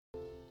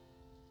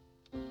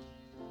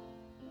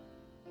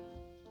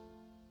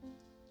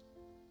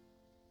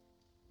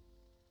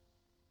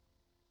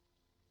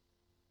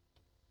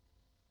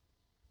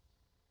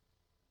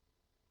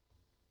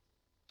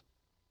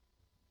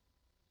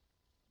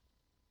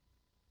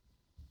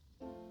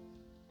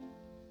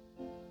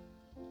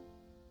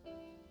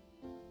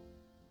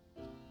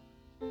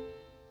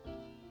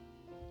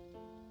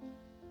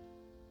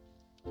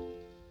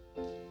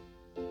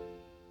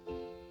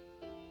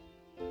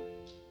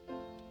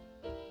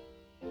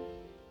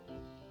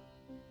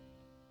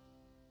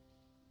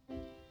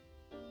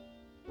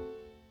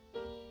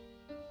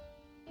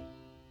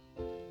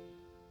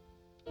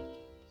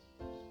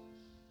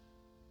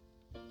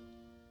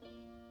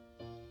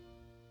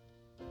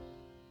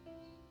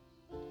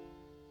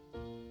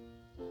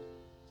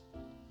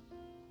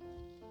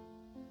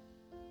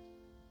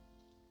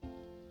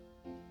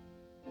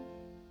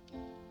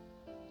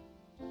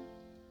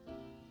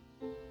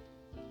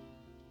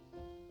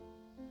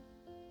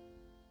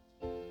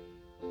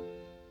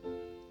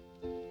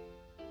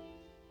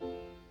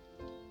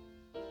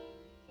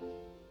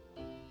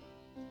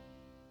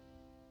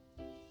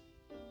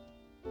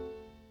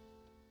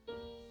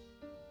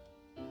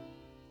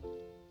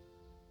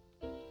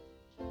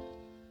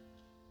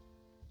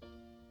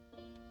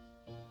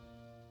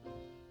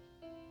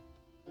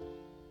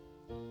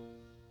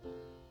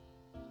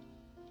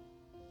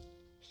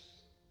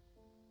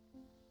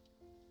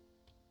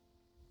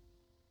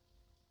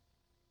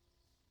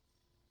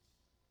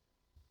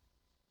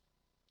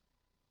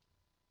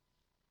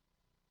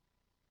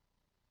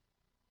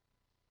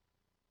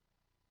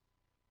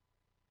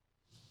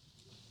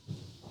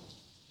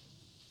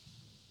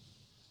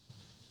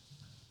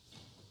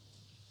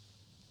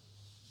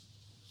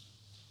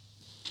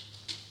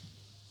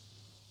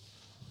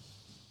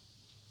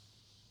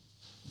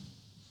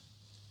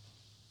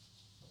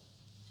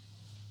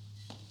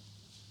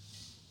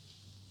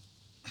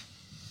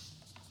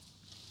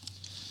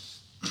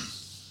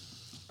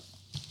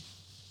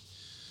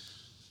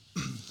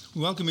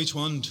Welcome each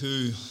one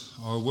to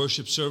our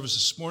worship service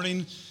this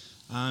morning.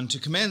 And to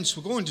commence,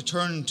 we're going to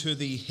turn to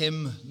the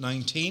hymn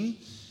 19.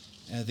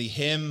 The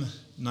hymn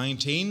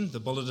 19,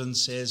 the bulletin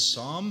says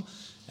Psalm,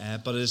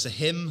 but it is the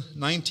hymn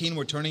 19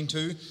 we're turning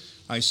to.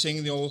 I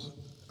sing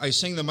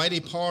the mighty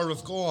power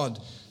of God.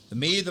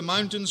 May the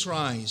mountains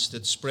rise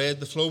that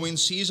spread the flowing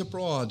seas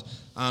abroad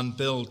and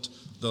built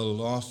the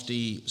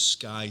lofty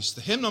skies.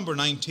 The hymn number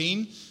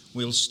 19,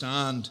 we'll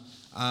stand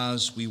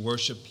as we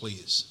worship,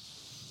 please.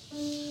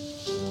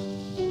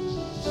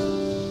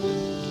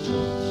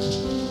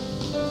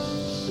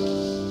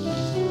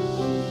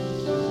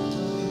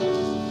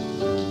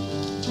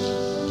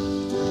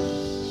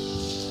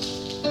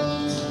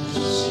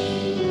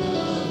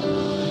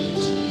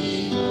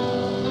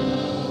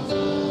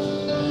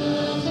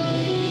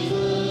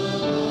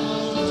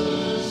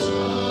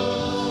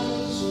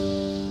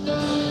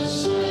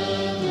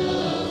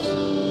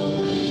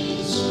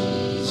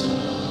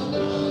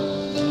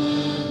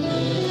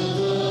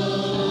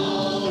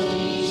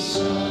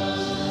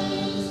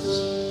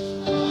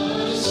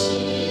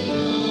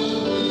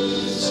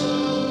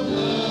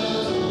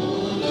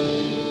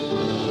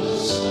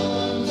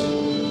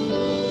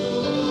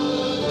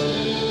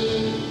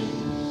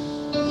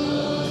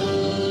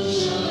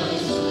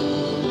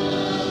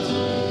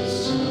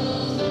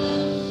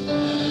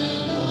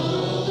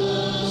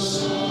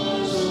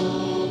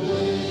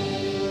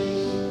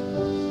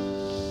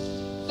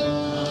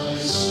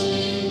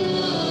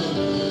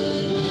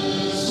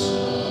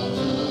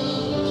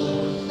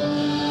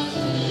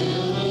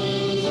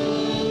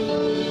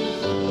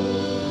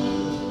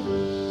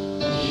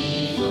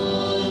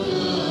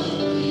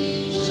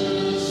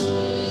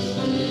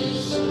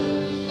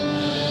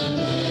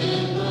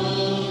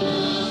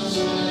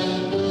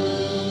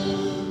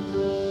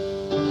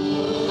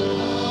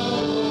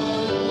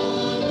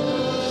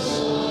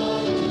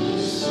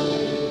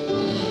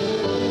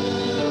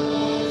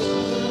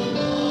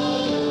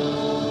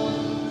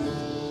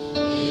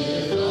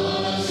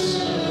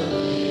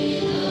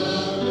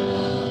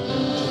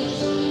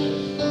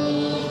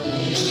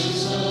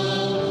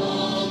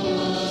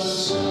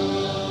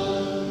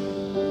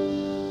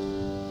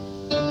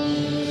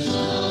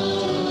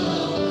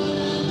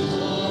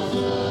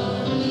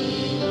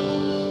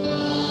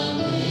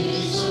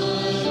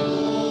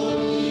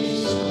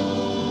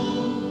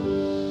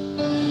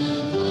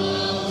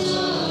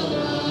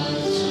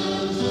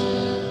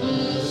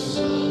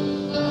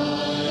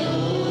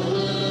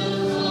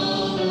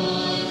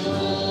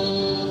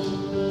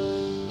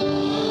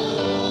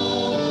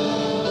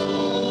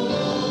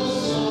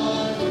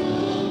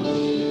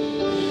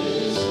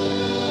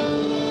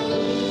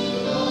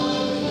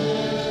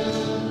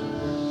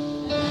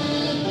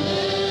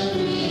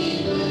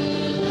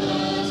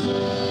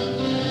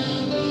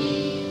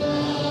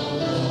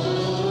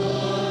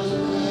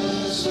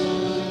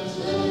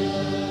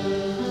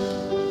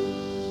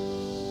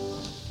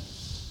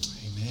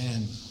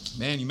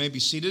 You may be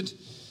seated.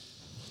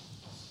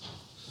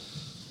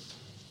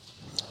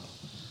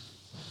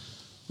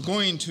 We're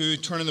going to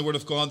turn in the Word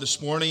of God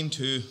this morning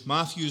to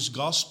Matthew's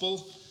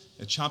Gospel,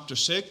 chapter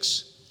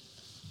 6.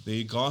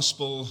 The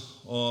Gospel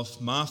of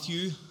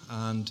Matthew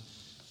and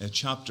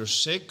chapter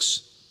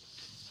 6.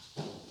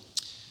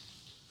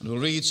 And we'll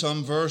read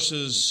some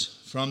verses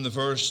from the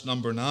verse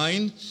number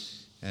 9,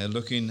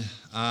 looking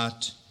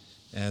at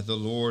the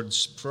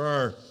Lord's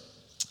Prayer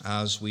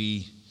as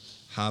we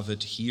have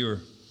it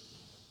here.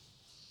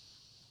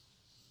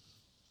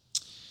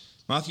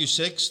 Matthew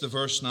 6, the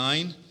verse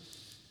 9,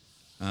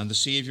 and the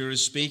Saviour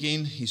is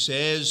speaking. He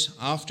says,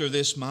 "After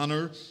this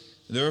manner,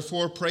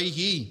 therefore pray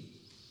ye,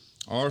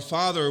 Our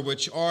Father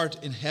which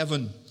art in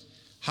heaven,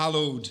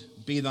 hallowed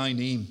be thy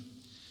name.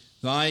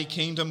 Thy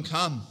kingdom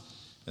come,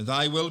 and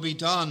thy will be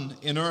done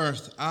in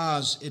earth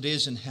as it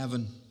is in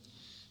heaven.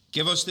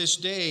 Give us this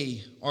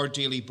day our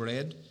daily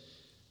bread,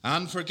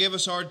 and forgive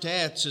us our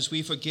debts as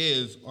we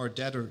forgive our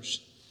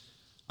debtors.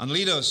 And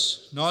lead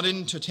us not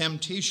into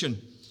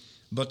temptation,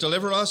 but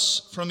deliver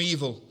us from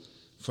evil.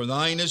 For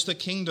thine is the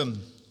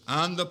kingdom,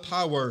 and the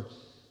power,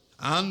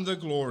 and the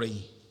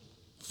glory,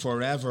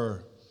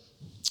 forever.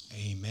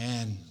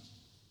 Amen."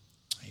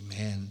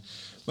 Amen.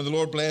 May the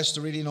Lord bless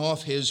the reading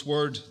of his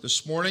word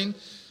this morning.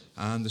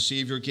 And the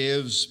Saviour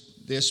gives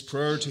this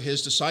prayer to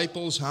his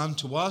disciples and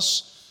to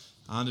us.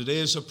 And it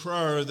is a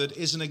prayer that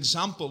is an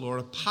example or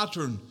a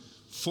pattern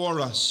for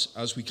us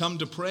as we come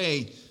to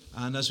pray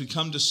and as we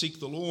come to seek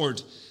the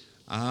Lord.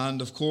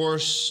 And of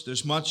course,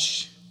 there's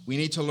much we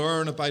need to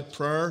learn about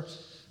prayer,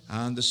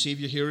 and the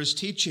Saviour here is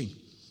teaching.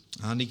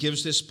 And he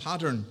gives this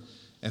pattern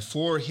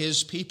for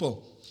his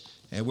people.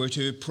 We're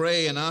to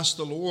pray and ask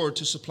the Lord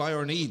to supply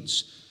our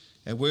needs.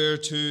 We're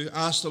to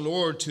ask the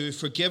Lord to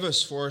forgive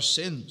us for our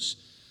sins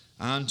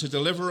and to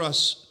deliver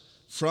us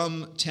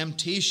from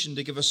temptation,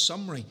 to give us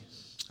summary.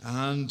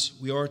 And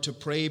we are to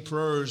pray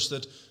prayers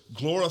that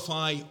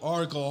glorify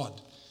our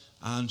God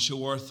and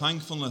show our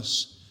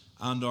thankfulness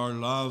and our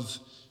love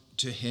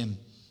to him.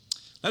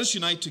 Let us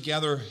unite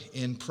together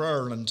in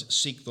prayer and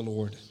seek the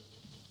Lord.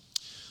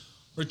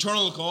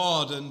 Eternal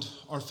God and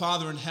our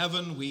Father in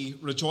heaven, we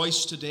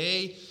rejoice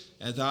today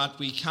that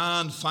we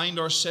can find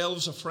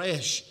ourselves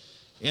afresh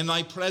in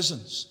thy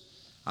presence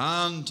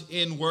and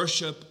in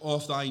worship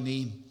of thy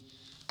name.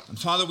 And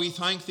Father, we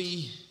thank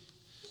thee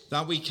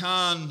that we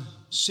can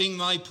sing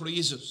thy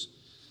praises.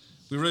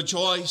 We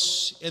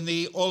rejoice in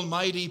the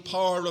almighty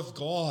power of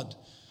God,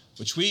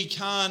 which we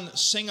can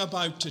sing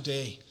about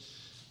today,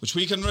 which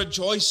we can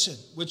rejoice in,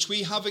 which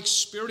we have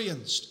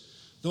experienced.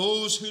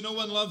 Those who know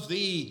and love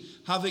thee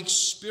have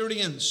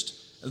experienced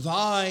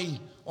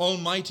thy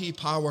almighty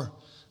power.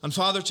 And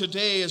Father,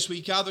 today as we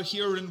gather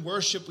here in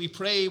worship, we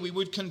pray we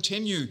would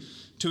continue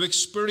to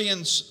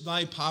experience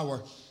thy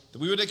power,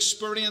 that we would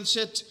experience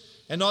it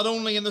and not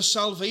only in the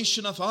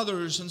salvation of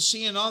others and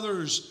seeing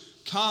others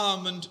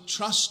come and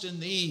trust in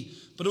thee,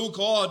 but, O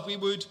God, we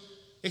would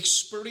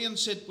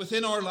experience it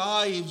within our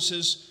lives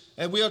as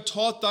we are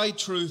taught thy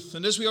truth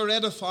and as we are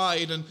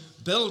edified and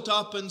built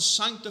up and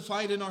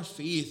sanctified in our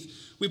faith.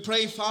 We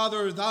pray,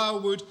 Father, thou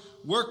would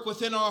work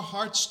within our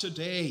hearts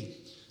today,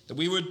 that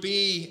we would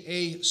be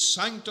a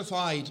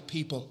sanctified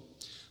people,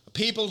 a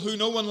people who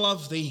know and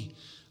love thee,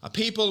 a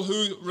people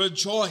who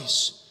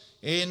rejoice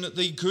in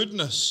the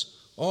goodness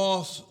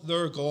of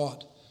their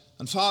God.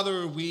 And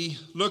Father, we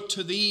look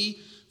to thee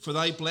for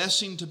thy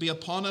blessing to be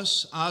upon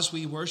us as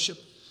we worship.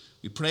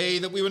 We pray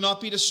that we will not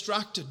be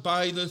distracted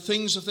by the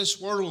things of this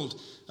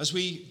world as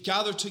we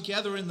gather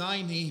together in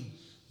thy name.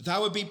 That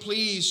thou would be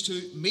pleased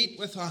to meet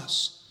with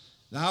us.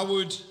 Thou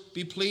would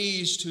be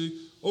pleased to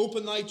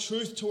open thy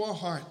truth to our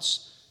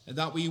hearts, and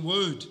that we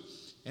would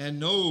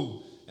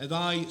know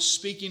thy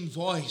speaking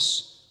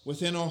voice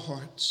within our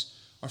hearts.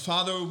 Our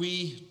Father,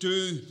 we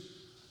do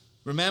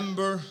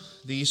remember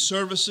the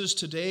services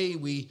today.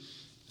 We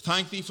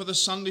thank thee for the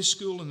Sunday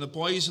school and the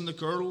boys and the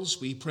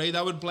girls. We pray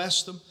thou would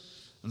bless them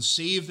and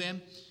save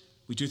them.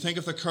 We do think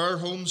of the care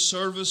home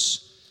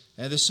service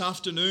this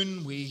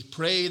afternoon. We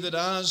pray that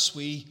as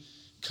we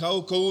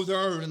go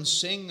there and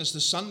sing, as the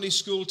Sunday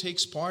school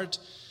takes part,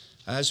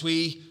 as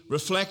we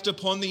reflect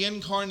upon the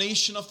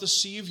incarnation of the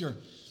Savior,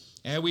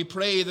 we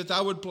pray that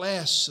thou would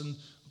bless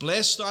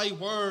thy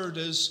word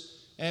as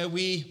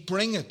we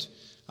bring it,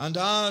 and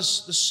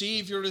as the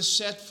Savior is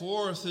set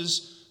forth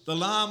as the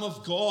Lamb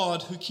of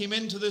God who came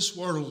into this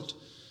world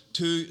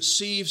to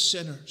save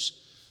sinners.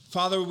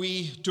 Father,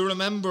 we do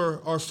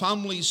remember our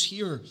families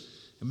here.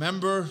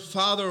 Remember,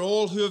 Father,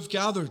 all who have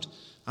gathered,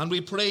 and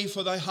we pray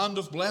for thy hand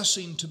of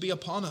blessing to be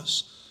upon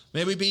us.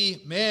 May we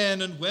be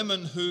men and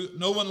women who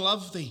know and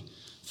love thee,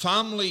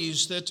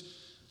 families that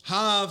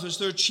have as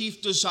their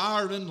chief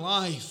desire in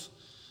life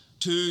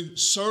to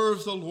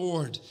serve the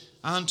Lord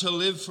and to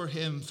live for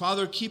him.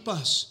 Father, keep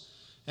us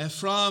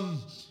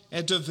from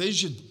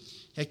division.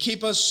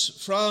 Keep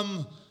us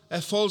from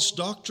false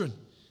doctrine.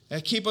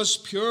 Keep us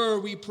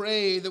pure, we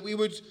pray, that we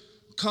would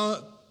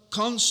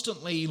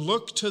constantly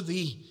look to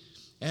thee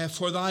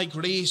for thy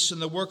grace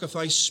and the work of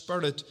thy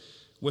Spirit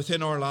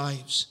within our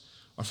lives.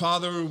 Our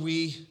Father,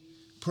 we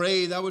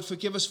pray thou would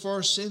forgive us for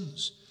our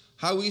sins.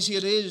 How easy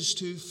it is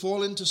to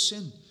fall into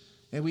sin.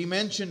 And we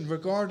mentioned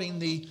regarding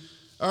the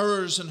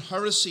errors and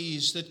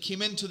heresies that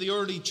came into the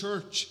early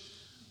church,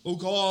 O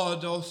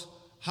God, of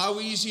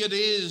how easy it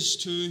is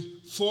to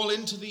fall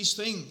into these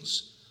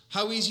things.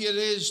 How easy it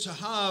is to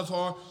have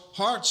our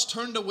hearts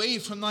turned away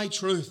from thy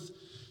truth,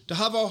 to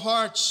have our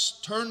hearts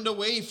turned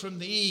away from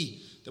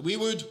thee, that we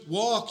would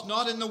walk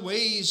not in the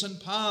ways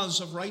and paths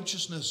of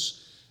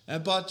righteousness,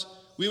 but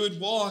we would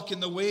walk in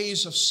the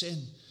ways of sin.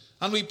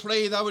 And we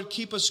pray thou would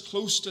keep us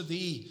close to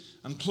thee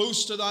and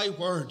close to thy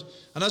word.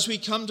 And as we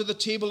come to the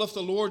table of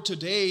the Lord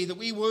today, that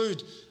we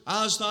would,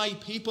 as thy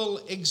people,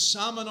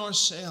 examine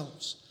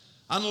ourselves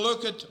and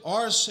look at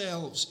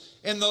ourselves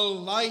in the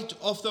light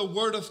of the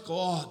word of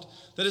God.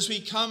 That as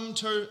we come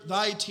to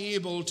thy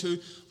table to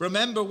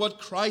remember what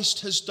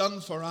Christ has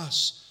done for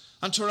us,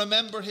 and to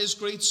remember his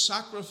great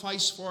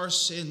sacrifice for our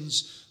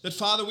sins, that,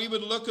 Father, we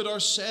would look at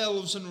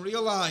ourselves and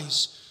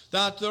realize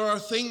that there are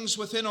things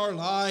within our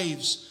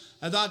lives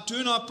that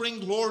do not bring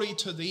glory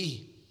to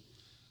thee,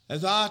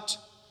 that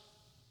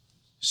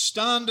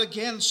stand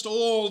against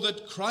all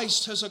that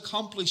Christ has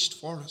accomplished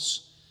for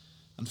us.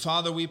 And,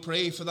 Father, we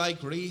pray for thy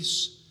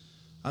grace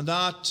and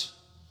that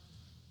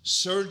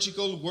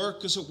surgical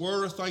work, as it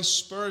were, of thy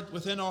Spirit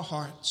within our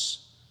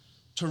hearts,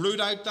 to root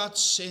out that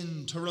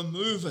sin, to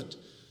remove it,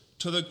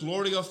 to the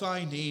glory of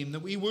thy name,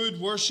 that we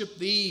would worship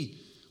thee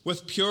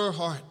with pure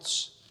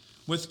hearts,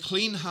 with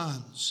clean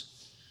hands.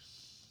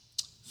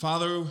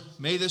 Father,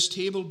 may this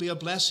table be a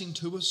blessing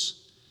to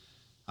us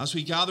as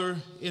we gather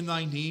in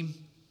thy name.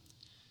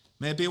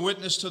 May it be a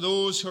witness to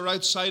those who are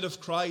outside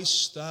of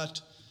Christ that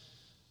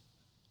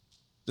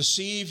the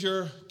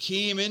Savior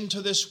came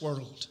into this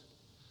world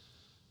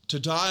to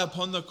die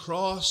upon the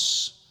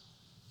cross,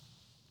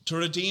 to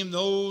redeem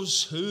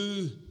those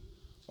who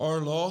are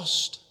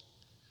lost,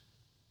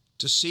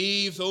 to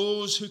save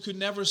those who could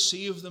never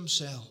save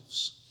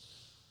themselves.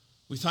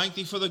 We thank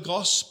thee for the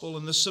gospel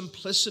and the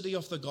simplicity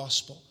of the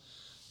gospel.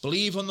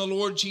 Believe on the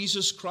Lord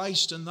Jesus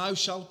Christ and thou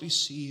shalt be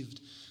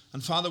saved.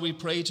 And Father, we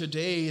pray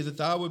today that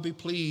thou would be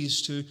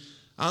pleased to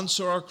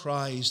answer our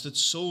cries, that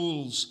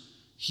souls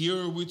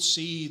here would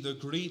see the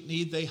great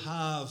need they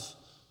have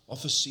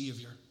of a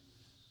Saviour.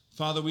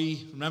 Father,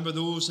 we remember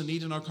those in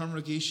need in our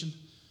congregation.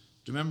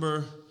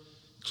 Remember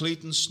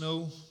Clayton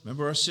Snow.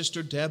 Remember our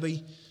sister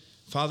Debbie.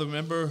 Father,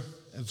 remember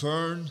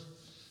Vern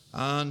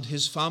and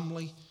his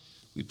family.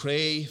 We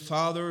pray,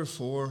 Father,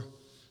 for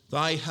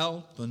thy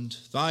help and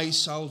thy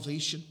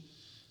salvation.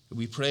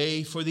 We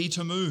pray for thee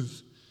to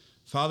move.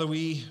 Father,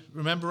 we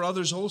remember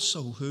others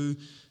also who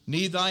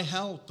need thy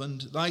help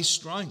and thy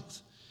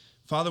strength.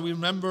 Father, we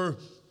remember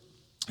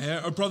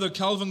our brother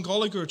Calvin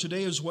Gallagher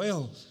today as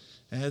well,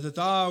 that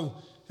thou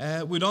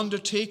would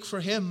undertake for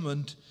him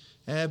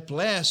and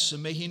bless,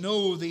 and may he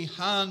know the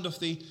hand of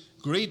the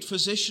great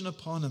physician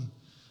upon him.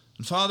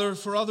 And Father,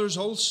 for others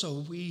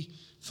also, we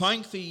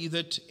thank thee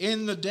that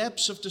in the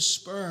depths of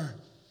despair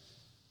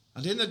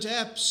and in the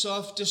depths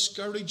of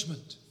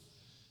discouragement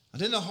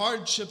and in the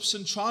hardships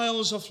and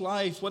trials of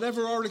life,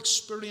 whatever our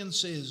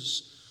experience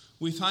is,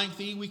 we thank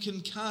thee we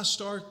can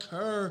cast our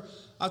care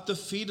at the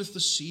feet of the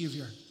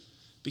Saviour,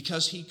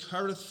 because he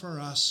careth for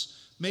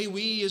us. May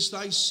we, as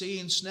thy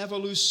saints, never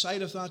lose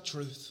sight of that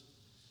truth.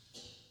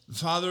 And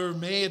Father,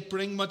 may it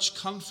bring much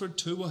comfort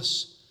to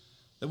us,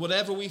 that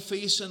whatever we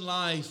face in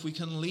life, we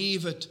can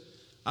leave it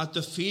at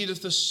the feet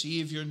of the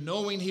Saviour,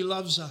 knowing he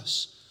loves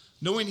us,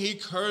 knowing he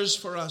cares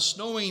for us,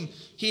 knowing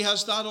he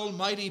has that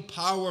almighty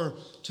power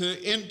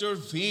to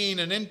intervene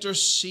and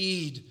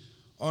intercede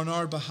on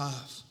our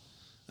behalf.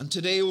 And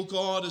today, O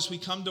God, as we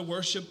come to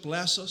worship,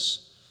 bless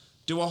us.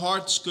 Do our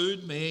hearts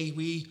good. May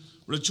we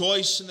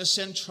rejoice in the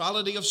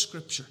centrality of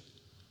Scripture.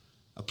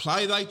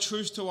 Apply thy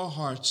truth to our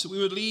hearts, that we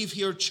would leave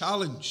here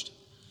challenged.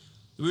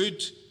 We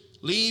would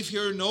leave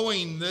here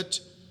knowing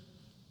that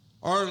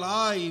our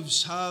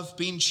lives have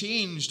been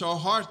changed, our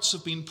hearts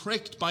have been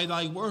pricked by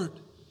thy word.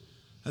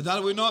 And that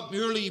it would not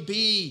merely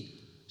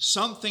be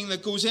something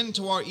that goes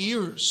into our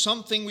ears,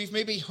 something we've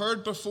maybe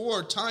heard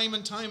before time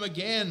and time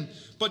again,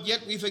 but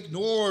yet we've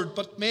ignored,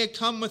 but may it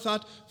come with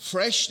that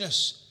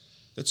freshness,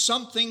 that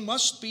something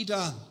must be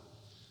done,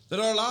 that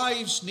our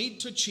lives need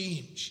to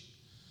change.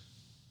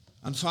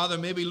 And Father,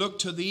 may we look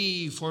to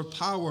thee for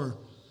power,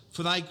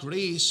 for thy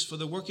grace, for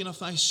the working of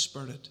thy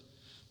Spirit.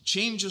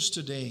 Change us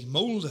today,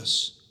 mold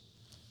us,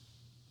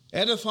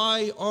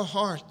 edify our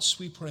hearts,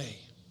 we pray.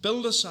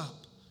 Build us up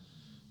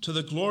to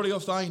the glory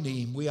of thy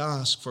name, we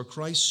ask for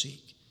Christ's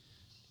sake.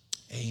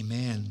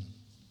 Amen.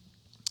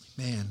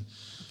 Amen.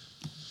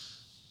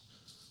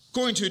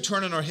 Going to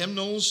turn in our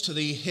hymnals to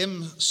the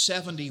hymn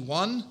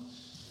 71.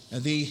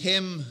 The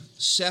hymn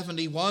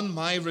 71,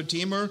 My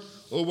Redeemer,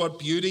 oh what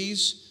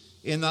beauties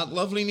in that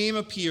lovely name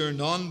appear,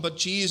 none but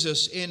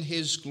Jesus in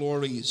his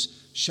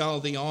glories shall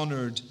the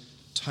honoured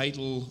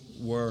title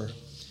wear.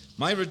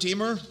 My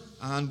Redeemer,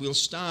 and we'll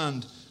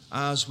stand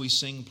as we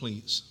sing,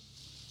 please.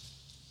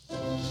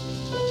 Oh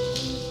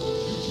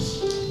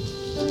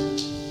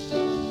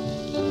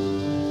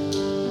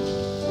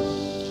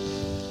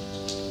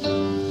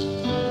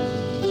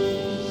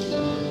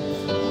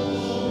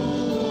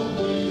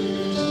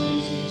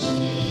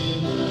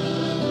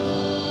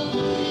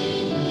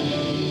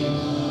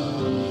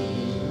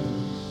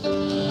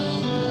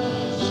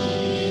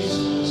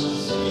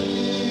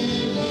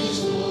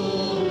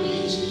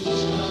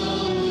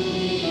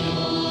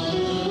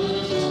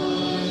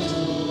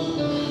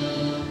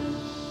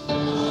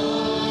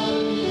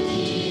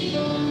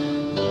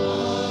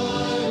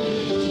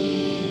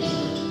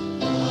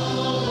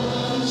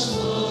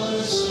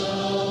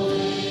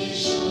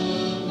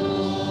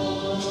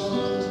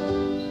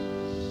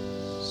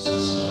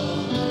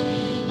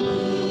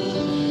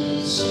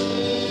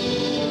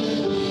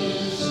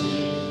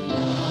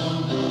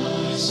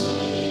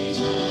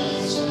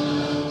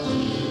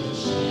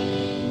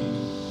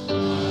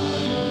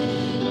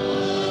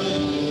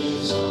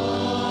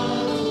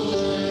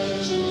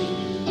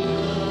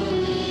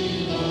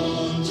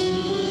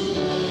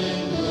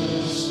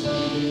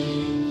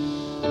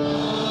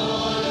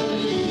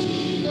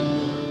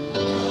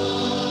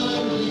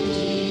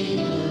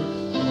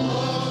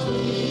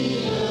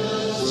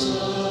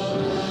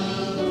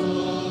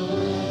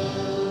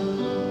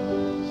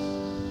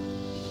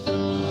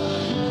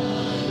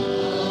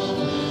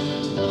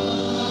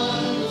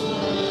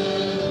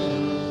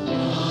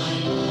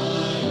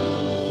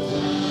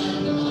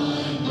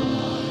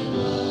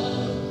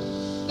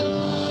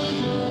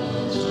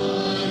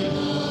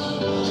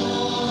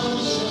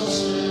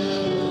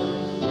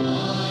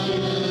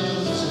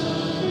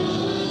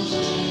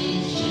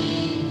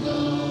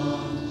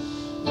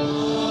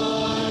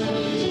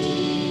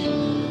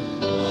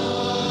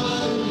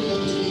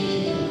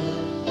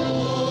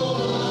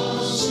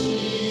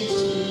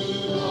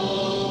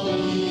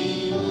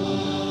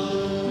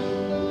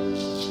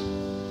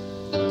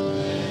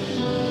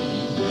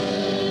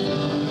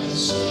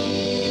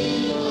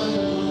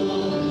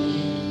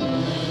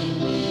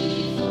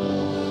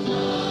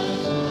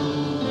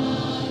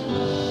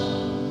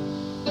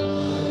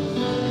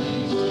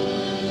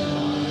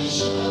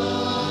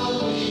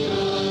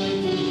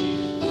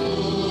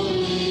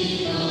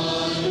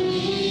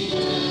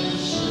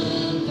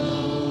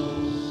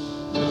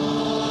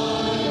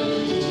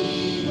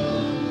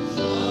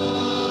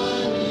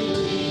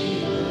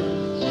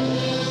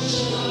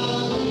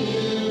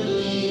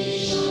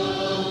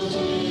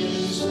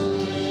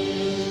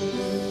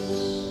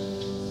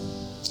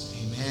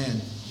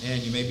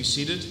be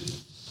seated.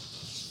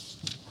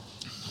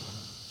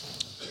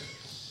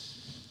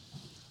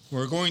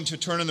 We're going to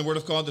turn in the Word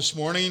of God this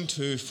morning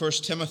to 1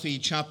 Timothy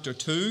chapter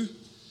 2.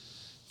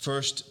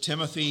 1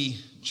 Timothy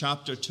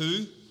chapter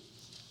 2.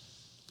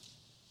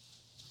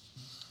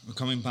 We're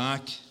coming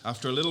back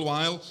after a little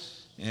while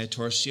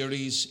to our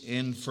series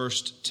in 1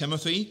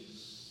 Timothy.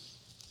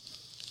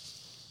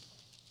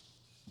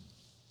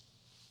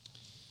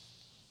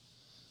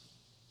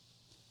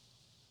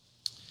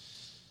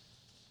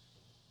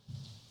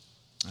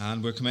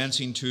 And we're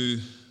commencing to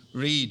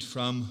read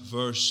from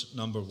verse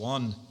number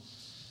 1.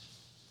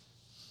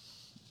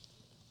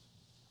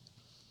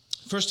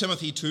 1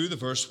 Timothy 2, the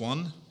verse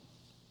 1.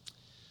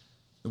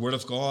 The Word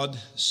of God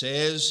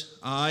says,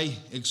 I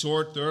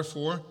exhort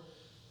therefore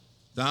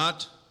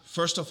that,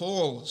 first of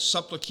all,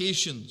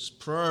 supplications,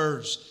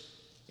 prayers,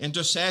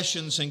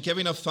 intercessions, and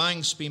giving of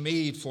thanks be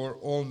made for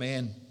all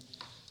men,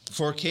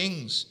 for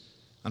kings,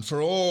 and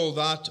for all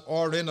that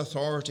are in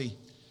authority,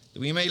 that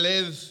we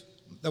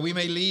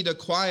may lead a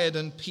quiet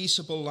and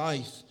peaceable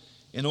life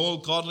in all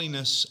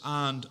godliness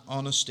and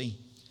honesty.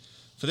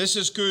 For this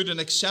is good and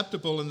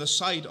acceptable in the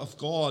sight of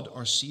God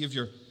our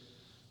Saviour,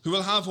 who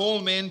will have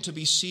all men to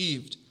be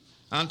saved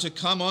and to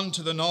come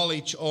unto the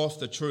knowledge of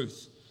the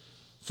truth.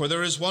 For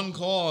there is one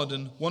God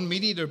and one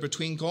mediator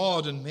between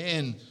God and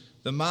men,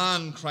 the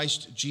man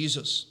Christ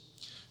Jesus,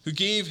 who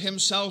gave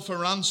himself a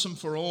ransom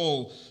for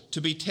all,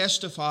 to be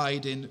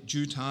testified in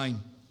due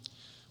time.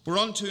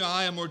 Whereunto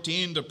I am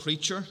ordained a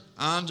preacher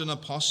and an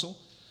apostle.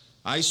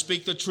 I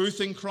speak the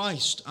truth in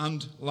Christ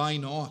and lie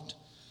not,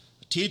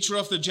 a teacher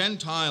of the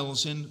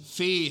Gentiles in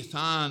faith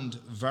and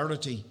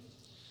verity.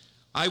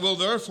 I will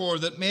therefore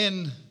that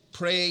men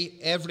pray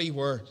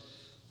everywhere,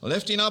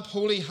 lifting up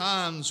holy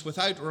hands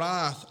without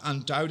wrath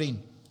and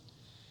doubting.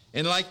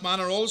 In like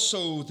manner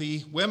also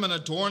the women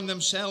adorn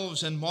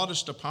themselves in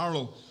modest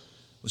apparel,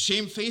 with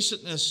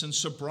shamefacedness and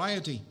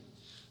sobriety,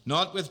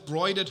 not with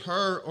broided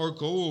hair or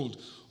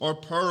gold, or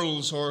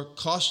pearls, or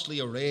costly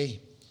array,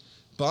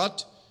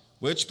 but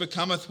which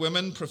becometh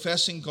women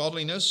professing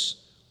godliness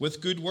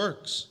with good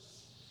works.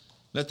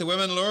 Let the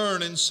women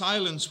learn in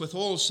silence with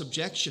all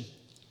subjection.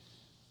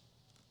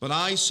 But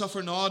I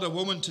suffer not a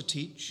woman to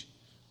teach,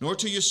 nor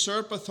to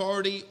usurp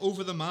authority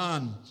over the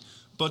man,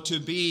 but to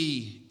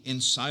be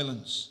in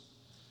silence.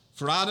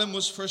 For Adam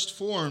was first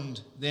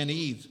formed, then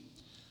Eve.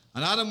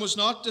 And Adam was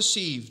not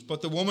deceived,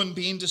 but the woman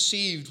being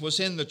deceived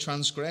was in the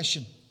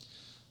transgression.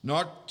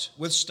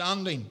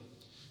 Notwithstanding,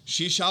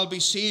 she shall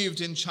be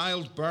saved in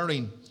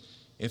childbearing,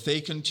 if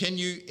they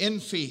continue in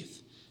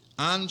faith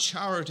and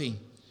charity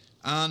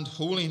and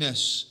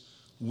holiness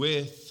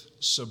with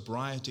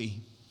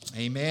sobriety.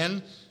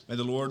 Amen. May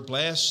the Lord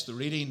bless the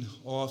reading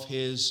of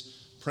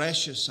his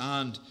precious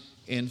and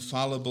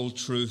infallible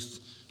truth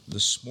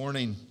this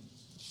morning.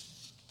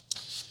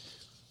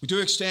 We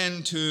do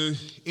extend to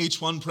each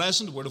one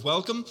present a word of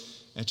welcome.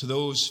 To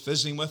those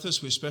visiting with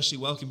us, we especially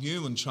welcome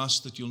you and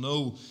trust that you'll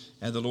know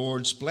the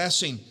Lord's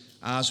blessing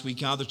as we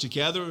gather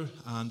together.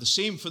 And the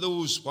same for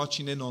those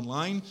watching in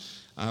online.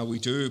 We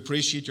do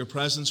appreciate your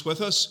presence with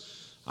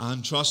us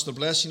and trust the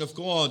blessing of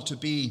God to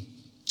be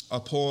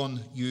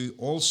upon you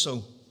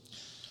also.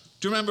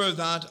 Do remember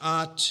that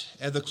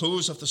at the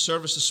close of the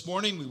service this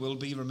morning, we will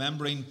be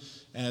remembering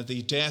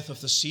the death of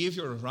the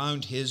Saviour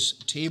around his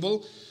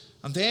table.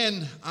 And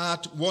then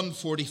at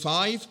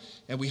 1:45,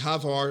 we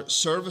have our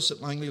service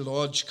at Langley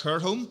Lodge Care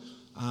Home,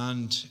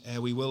 and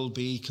we will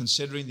be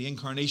considering the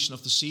incarnation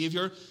of the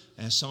Saviour.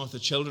 Some of the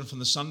children from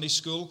the Sunday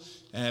school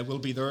will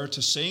be there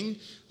to sing.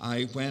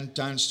 I went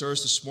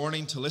downstairs this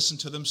morning to listen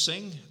to them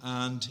sing,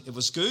 and it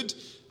was good.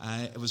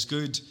 It was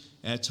good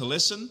to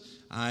listen.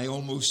 I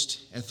almost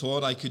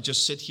thought I could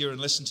just sit here and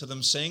listen to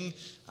them sing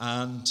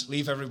and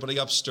leave everybody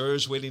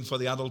upstairs waiting for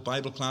the adult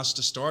Bible class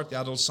to start, the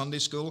adult Sunday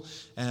school.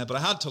 But I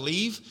had to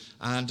leave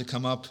and to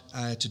come up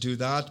to do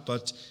that.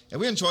 But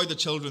we enjoyed the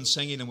children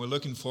singing, and we're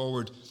looking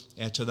forward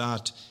to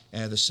that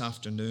this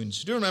afternoon.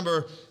 So do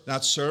remember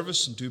that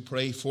service and do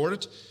pray for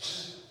it.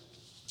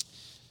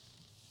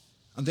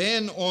 And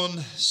then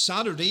on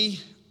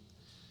Saturday,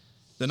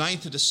 the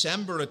 9th of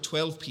December at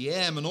 12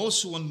 p.m. and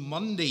also on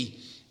Monday,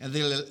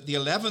 the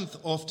 11th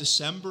of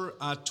December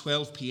at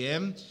 12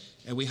 p.m.,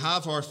 we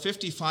have our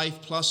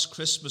 55-plus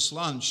Christmas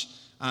lunch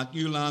at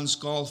Newlands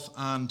Golf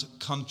and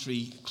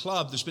Country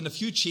Club. There's been a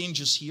few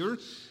changes here.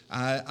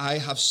 I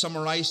have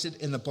summarised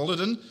it in the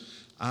bulletin,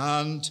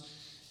 and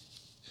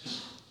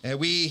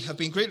we have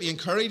been greatly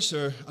encouraged.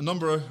 There are a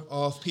number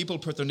of people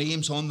put their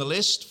names on the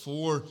list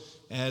for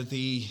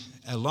the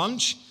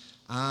lunch,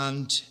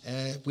 and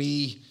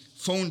we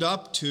phoned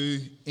up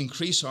to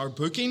increase our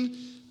booking,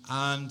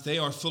 and they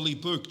are fully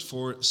booked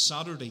for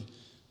Saturday.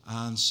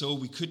 And so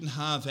we couldn't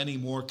have any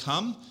more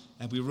come,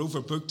 and we were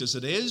overbooked as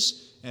it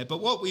is.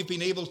 But what we've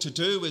been able to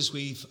do is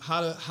we've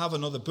have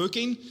another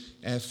booking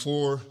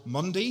for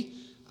Monday.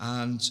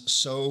 And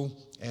so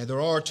there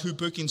are two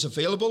bookings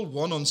available,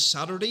 one on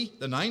Saturday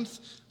the 9th,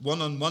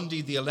 one on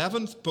Monday the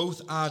 11th,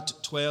 both at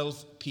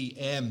 12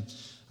 p.m.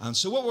 And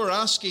so what we're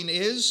asking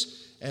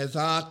is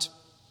that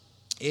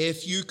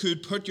if you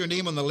could put your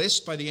name on the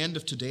list by the end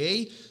of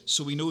today,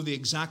 so we know the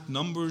exact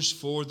numbers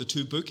for the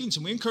 2 bookings.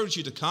 And we encourage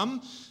you to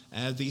come.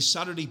 The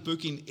Saturday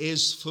booking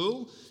is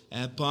full,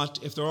 but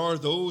if there are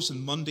those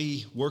and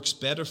Monday works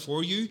better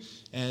for you,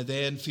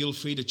 then feel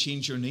free to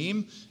change your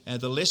name.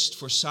 The list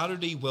for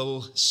Saturday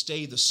will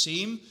stay the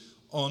same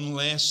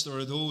unless there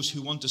are those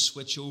who want to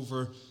switch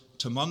over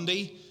to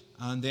Monday.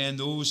 And then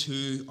those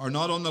who are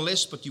not on the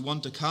list but you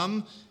want to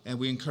come,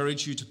 we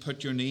encourage you to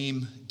put your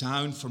name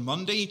down for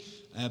Monday.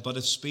 But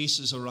if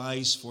spaces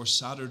arise for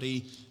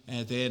Saturday,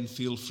 then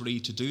feel free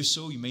to do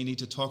so. You may need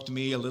to talk to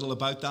me a little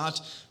about that,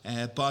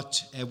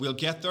 but we'll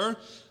get there.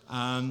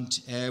 And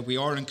we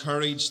are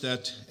encouraged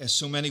that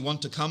so many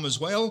want to come as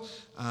well.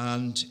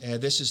 And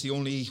this is the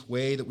only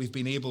way that we've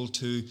been able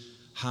to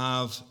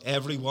have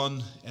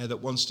everyone that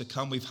wants to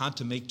come. We've had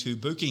to make 2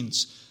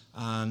 bookings.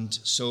 And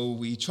so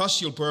we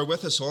trust you'll bear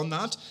with us on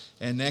that.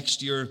 And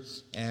next year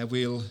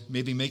we'll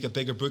maybe make a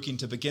bigger booking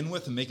to begin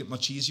with and make it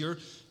much easier.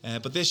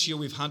 But this year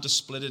we've had to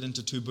split it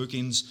into 2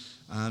 bookings.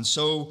 And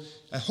so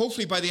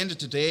hopefully by the end of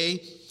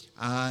today,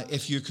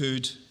 if you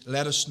could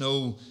let us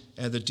know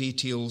the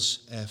details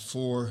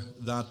for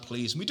that,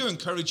 please. And we do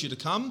encourage you to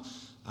come.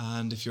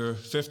 And if you're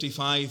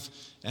 55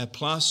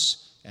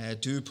 plus,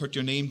 do put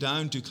your name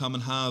down. Do come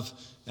and have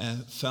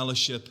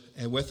fellowship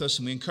with us.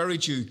 And we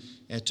encourage you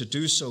to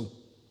do so.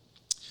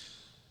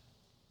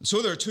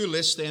 So there are 2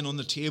 lists then on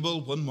the table,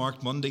 one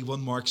marked Monday,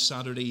 one marked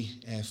Saturday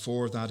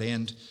for that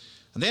end.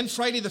 And then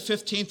Friday the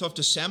 15th of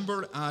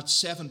December at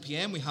 7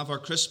 p.m. we have our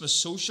Christmas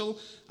social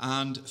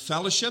and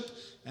fellowship.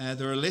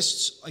 There are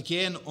lists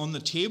again on the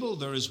table.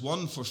 There is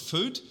one for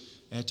food,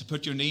 to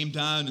put your name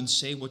down and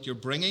say what you're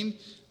bringing.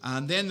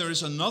 And then there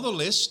is another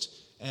list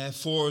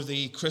for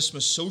the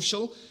Christmas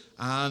social.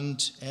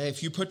 And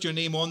if you put your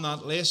name on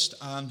that list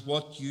and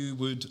what you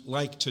would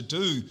like to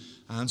do.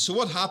 And so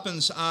what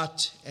happens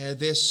at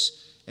this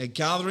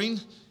gathering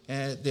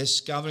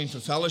for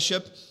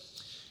fellowship,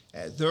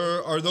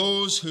 there are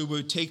those who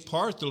would take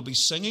part. There will be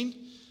singing,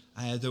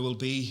 there will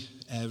be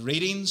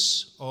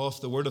readings of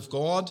the Word of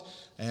God.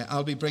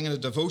 I'll be bringing a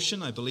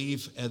devotion. I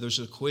believe there's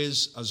a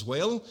quiz as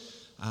well,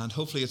 and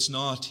hopefully it's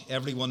not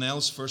everyone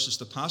else versus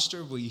the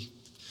pastor. We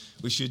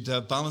should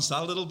balance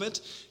that a little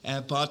bit,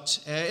 but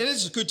it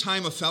is a good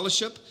time of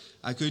fellowship,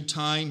 a good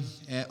time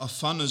of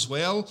fun as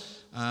well,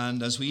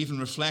 and as we even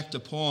reflect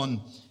upon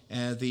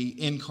the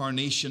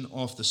incarnation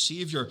of the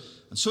Saviour.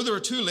 And so there are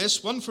 2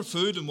 lists, one for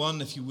food and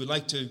one if you would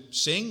like to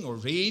sing or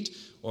read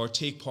or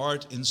take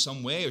part in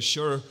some way or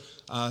share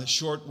a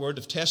short word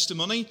of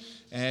testimony.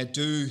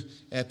 Do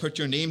put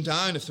your name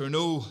down. If there are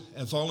no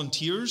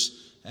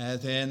volunteers,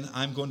 then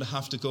I'm going to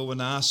have to go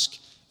and ask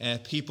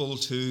people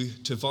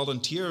to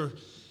volunteer.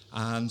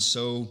 And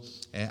so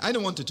I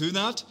don't want to do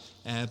that,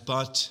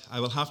 but I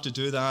will have to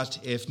do that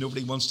if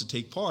nobody wants to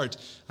take part.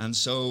 And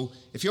so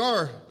if you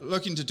are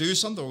looking to do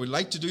something or would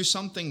like to do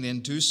something,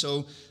 then do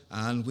so.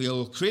 And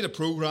we'll create a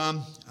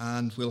program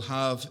and we'll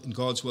have, in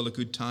God's will, a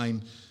good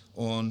time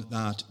on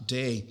that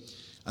day.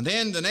 And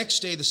then the next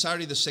day, the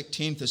Saturday the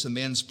 16th, is the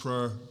men's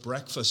prayer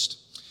breakfast.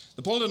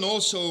 The bulletin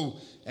also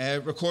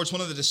records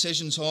one of the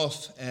decisions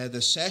of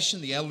the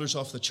session, the elders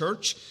of the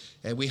church.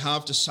 We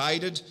have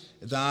decided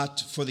that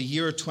for the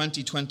year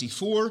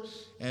 2024,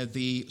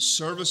 the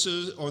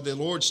services or the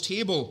Lord's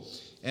table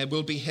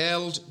will be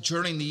held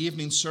during the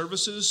evening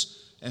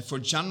services for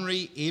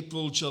January,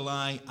 April,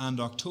 July and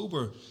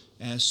October.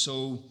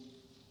 So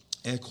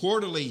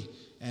quarterly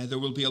there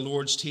will be a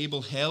Lord's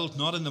table held,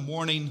 not in the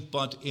morning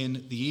but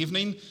in the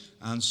evening.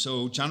 And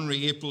so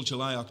January, April,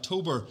 July,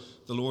 October,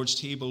 the Lord's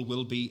table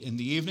will be in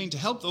the evening to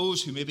help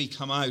those who maybe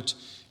come out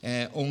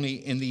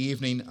only in the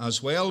evening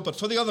as well. But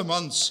for the other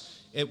months,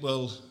 it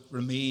will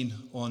remain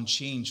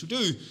unchanged. We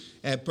do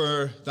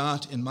bear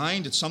that in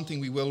mind. It's something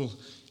we will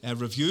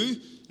review,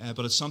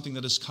 but it's something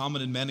that is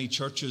common in many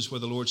churches where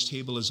the Lord's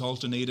table is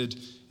alternated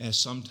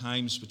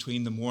sometimes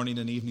between the morning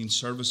and evening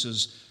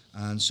services.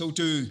 And so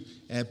do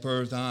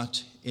bear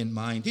that in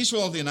mind. These are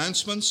all the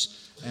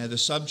announcements, the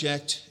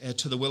subject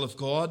to the will of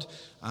God.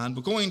 And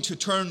we're going to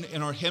turn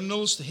in our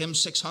hymnals to hymn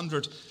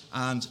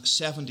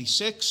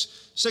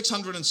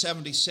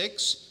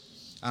 676.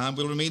 And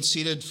we'll remain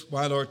seated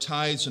while our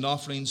tithes and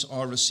offerings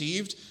are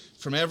received.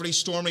 From every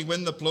stormy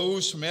wind that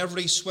blows, from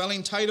every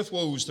swelling tide of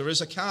woes, there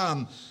is a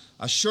calm,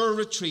 a sure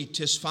retreat,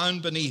 'tis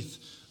found beneath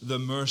the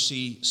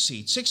mercy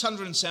seat.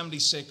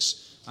 676,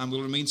 and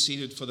we'll remain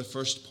seated for the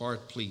first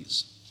part,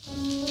 please.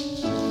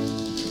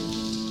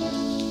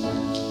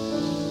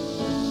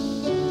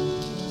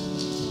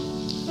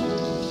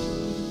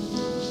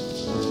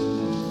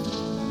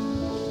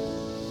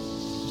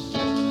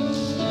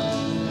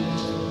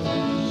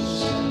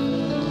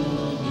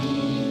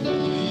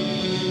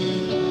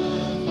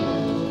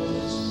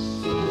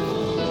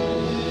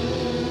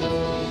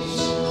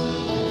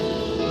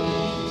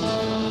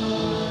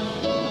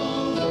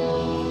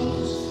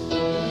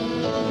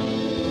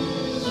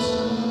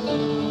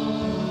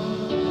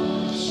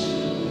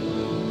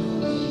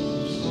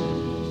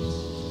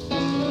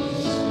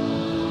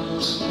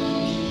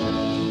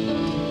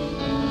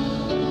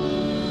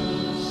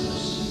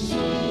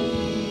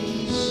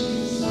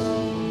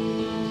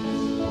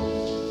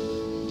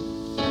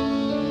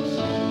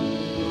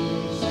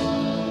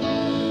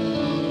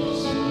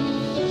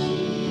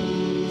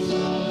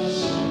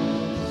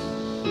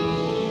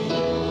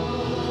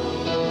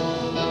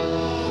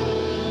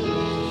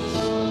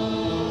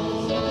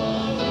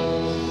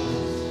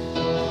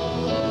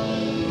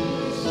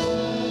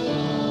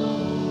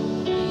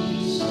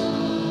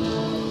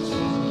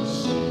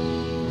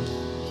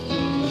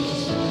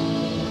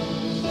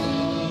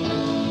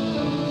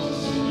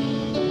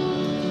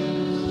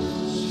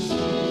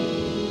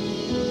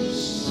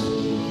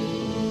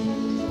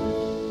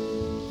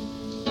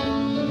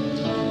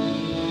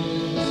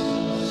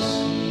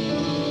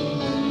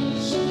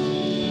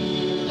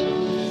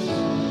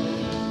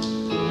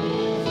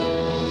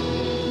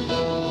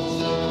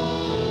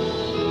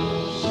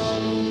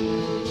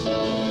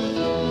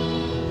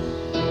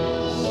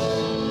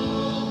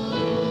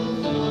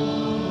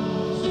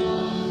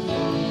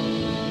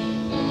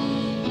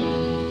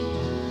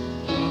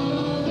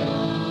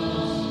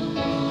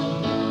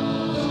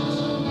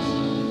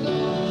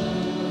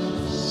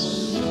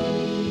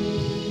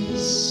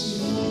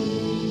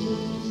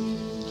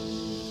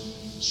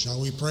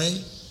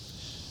 pray.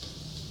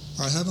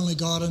 Our Heavenly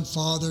God and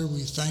Father,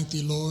 we thank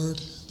Thee, Lord,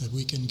 that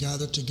we can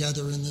gather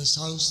together in this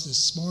house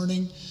this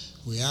morning.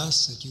 We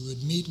ask that You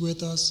would meet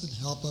with us and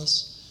help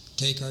us.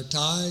 Take our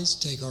tithes,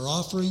 take our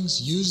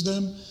offerings, use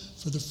them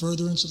for the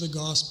furtherance of the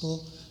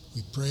gospel.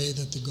 We pray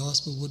that the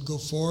gospel would go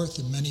forth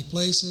in many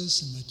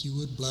places and that You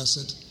would bless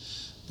it.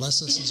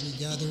 Bless us as we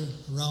gather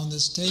around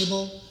this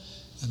table,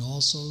 and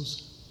also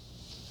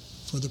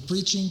for the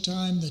preaching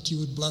time, that You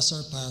would bless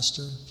our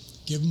pastor.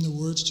 Give him the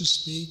words to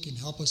speak and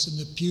help us in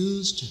the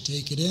pews to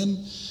take it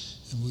in.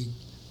 And we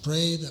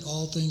pray that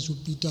all things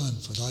would be done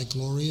for Thy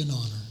glory and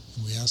honor.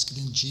 And we ask it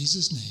in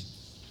Jesus' name.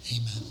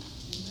 Amen.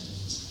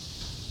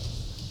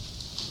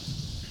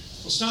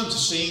 We'll stand to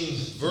sing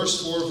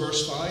verse 4,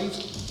 verse 5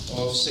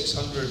 of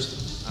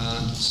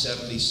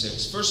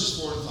 676. Verses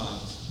 4 and 5.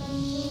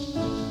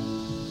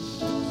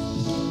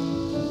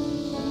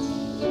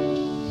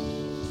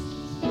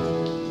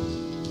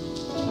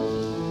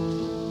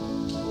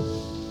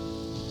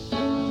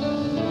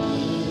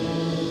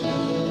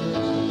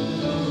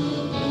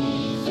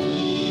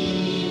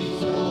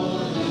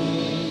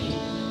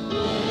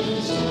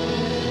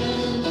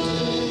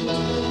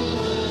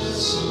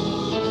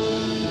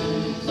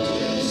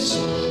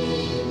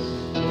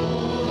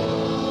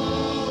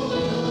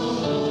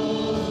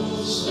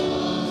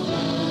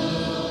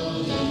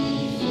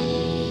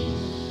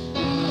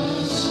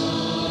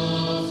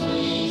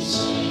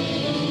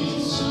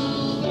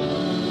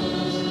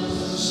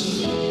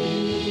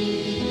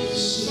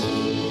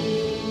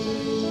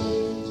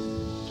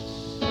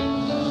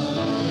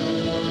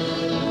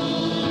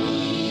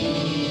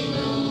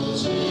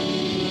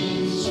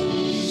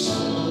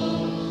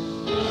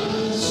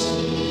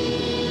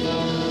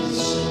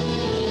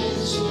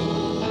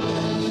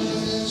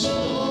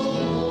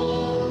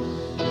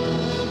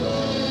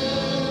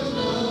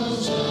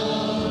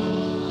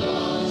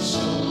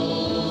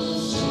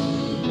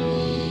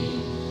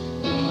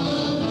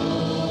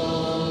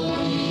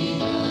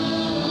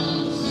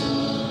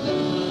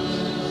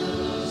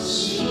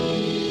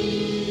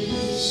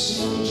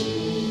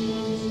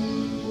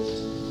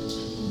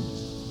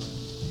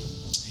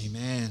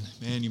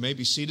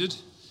 Be seated.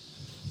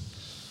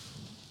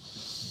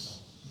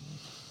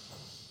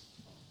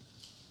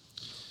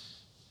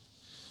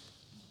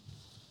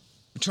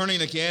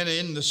 Turning again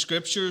in the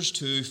scriptures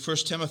to 1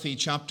 Timothy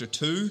chapter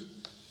 2.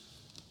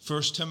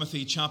 1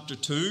 Timothy chapter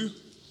 2.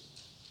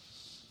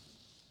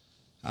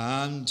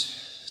 And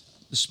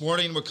this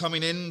morning we're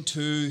coming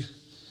into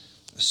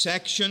a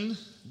section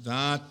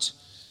that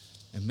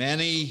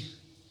many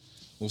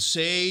will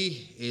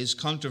say is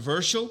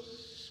controversial,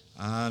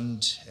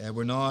 and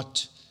we're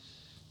not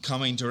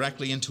coming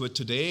directly into it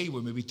today.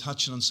 We may be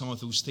touching on some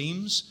of those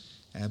themes,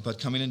 but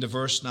coming into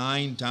verse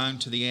 9 down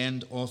to the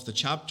end of the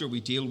chapter,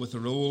 we deal with the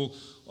role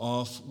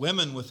of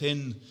women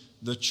within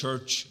the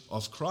Church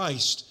of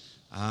Christ.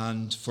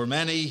 And for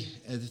many,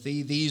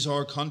 these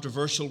are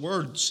controversial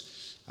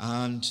words,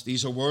 and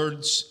these are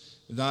words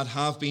that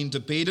have been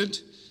debated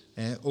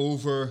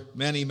over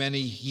many, many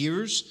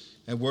years,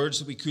 words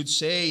that we could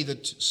say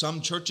that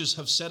some churches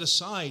have set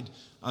aside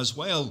as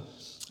well.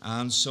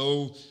 And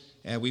so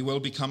we will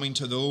be coming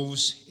to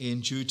those in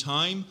due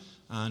time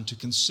and to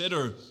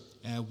consider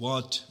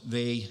what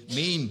they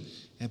mean.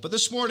 But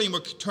this morning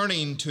we're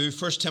turning to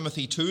 1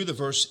 Timothy 2, the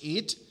verse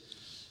 8.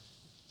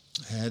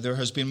 There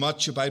has been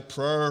much about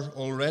prayer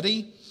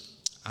already,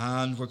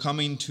 and we're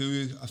coming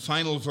to a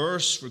final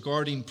verse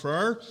regarding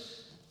prayer.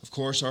 Of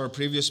course, our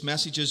previous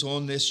messages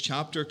on this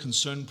chapter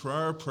concern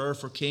prayer, prayer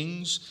for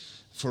kings,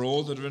 for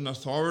all that are in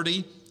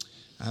authority.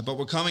 But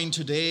we're coming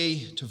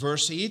today to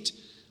verse 8.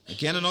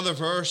 Again, another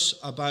verse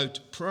about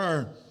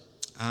prayer,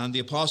 and the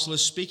apostle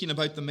is speaking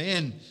about the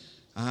men,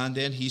 and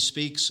then he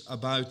speaks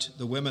about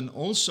the women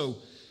also.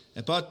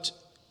 But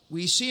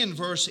we see in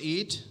verse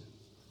 8,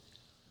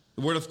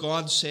 the word of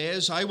God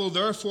says, I will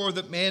therefore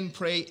that men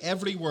pray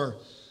everywhere,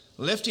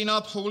 lifting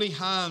up holy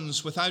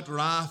hands without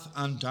wrath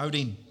and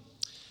doubting.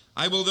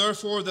 I will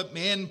therefore that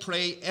men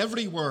pray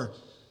everywhere,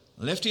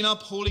 lifting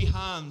up holy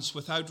hands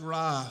without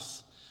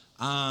wrath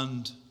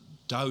and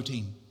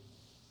doubting.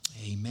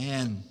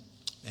 Amen.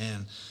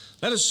 And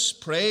let us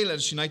pray, let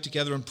us unite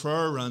together in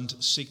prayer and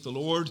seek the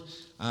Lord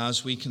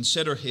as we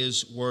consider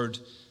His word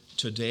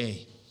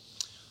today.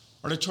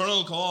 Our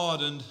eternal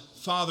God and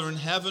Father in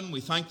heaven,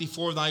 we thank Thee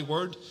for Thy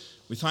word.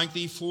 We thank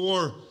Thee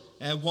for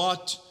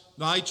what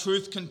Thy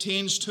truth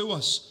contains to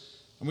us.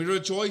 And we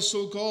rejoice,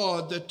 O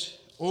God, that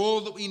all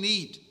that we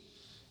need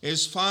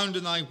is found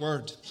in Thy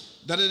word,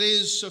 that it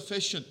is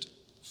sufficient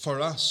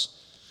for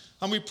us.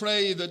 And we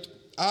pray that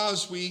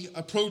as we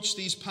approach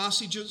these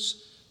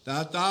passages,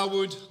 that Thou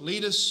would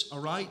lead us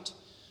aright,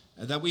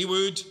 and that we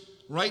would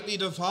rightly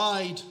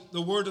divide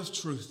the word of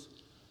truth,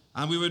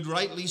 and we would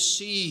rightly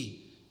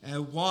see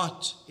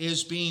what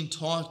is being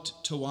taught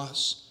to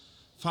us.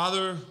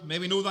 Father, may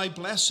we know Thy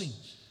blessing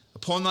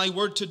upon Thy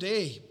word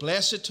today.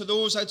 Bless it to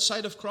those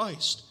outside of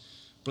Christ.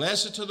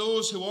 Bless it to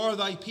those who are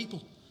Thy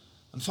people.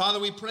 And Father,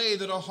 we pray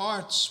that our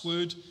hearts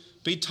would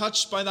be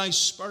touched by Thy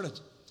Spirit,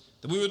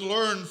 that we would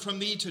learn from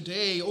Thee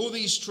today all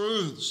these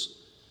truths,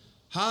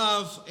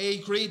 have a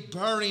great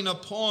bearing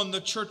upon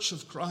the church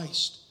of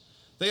Christ.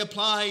 They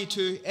apply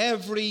to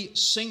every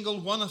single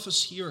one of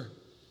us here.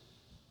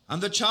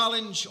 And the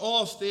challenge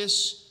of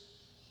this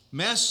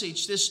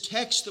message, this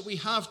text that we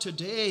have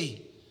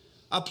today,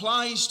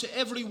 applies to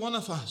every one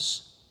of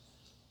us.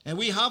 And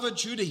we have a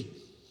duty.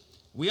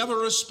 We have a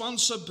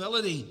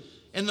responsibility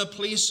in the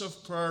place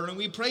of prayer. And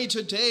we pray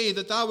today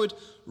that thou would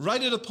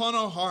write it upon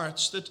our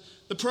hearts, that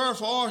the prayer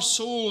of our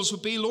souls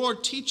would be,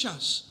 Lord, teach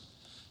us.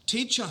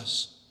 Teach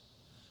us.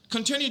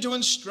 Continue to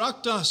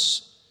instruct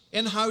us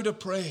in how to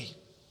pray.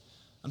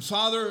 And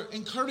Father,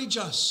 encourage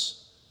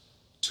us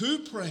to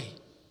pray,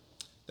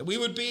 that we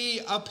would be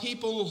a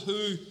people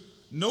who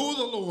know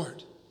the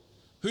Lord,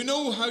 who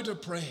know how to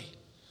pray,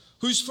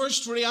 whose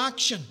first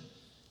reaction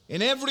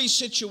in every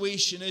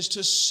situation is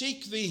to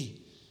seek thee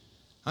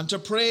and to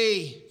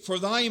pray for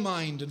thy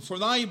mind and for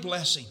thy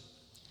blessing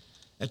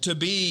and to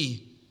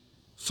be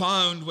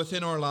found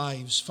within our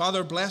lives.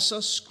 Father, bless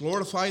us,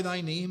 glorify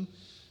thy name,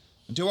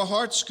 and to our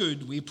heart's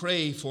good we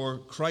pray for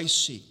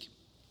Christ's sake.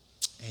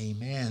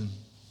 Amen.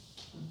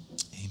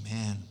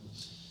 Amen.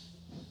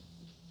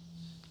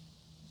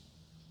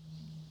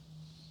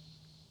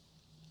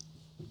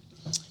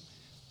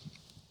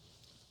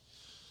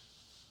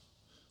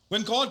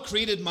 When God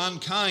created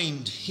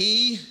mankind,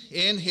 he,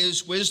 in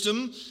his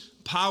wisdom,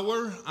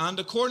 power, and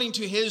according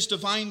to his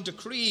divine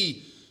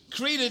decree,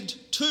 created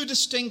two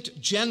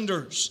distinct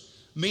genders,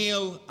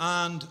 male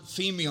and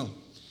female.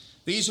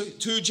 These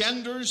two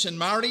genders in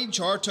marriage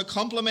are to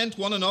complement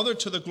one another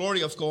to the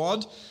glory of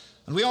God,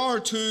 and we are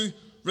to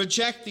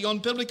reject the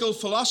unbiblical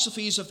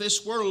philosophies of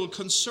this world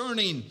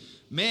concerning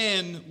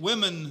men,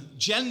 women,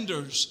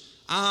 genders,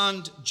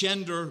 and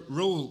gender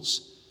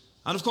roles.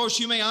 And of course,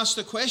 you may ask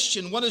the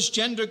question, what has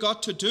gender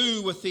got to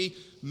do with the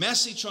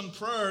message on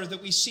prayer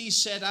that we see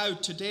set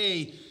out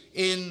today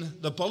in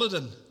the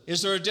bulletin?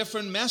 Is there a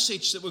different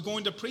message that we're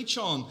going to preach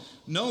on?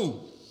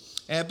 No,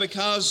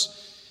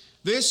 because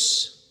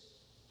this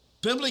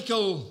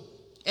biblical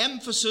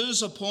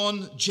emphasis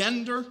upon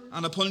gender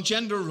and upon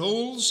gender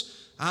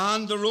roles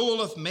and the role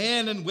of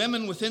men and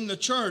women within the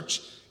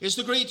church is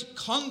the great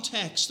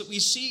context that we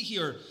see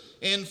here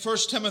in 1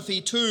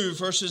 Timothy 2,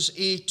 verses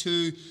 8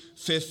 to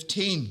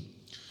 15.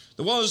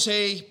 There was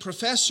a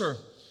professor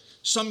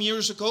some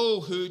years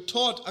ago who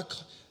taught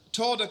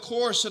a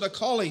course at a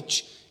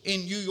college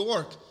in New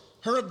York.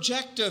 Her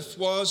objective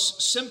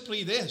was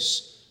simply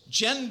this: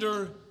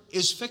 gender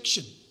is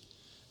fiction.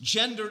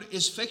 Gender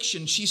is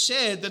fiction. She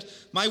said that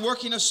my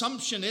working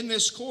assumption in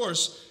this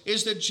course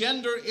is that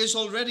gender is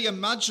already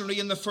imaginary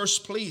in the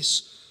first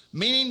place,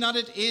 meaning that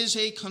it is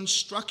a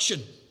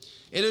construction.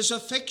 It is a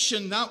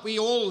fiction that we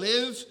all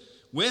live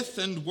with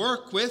and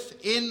work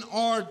with in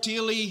our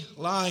daily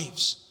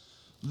lives.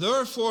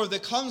 Therefore, the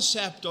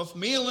concept of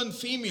male and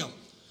female,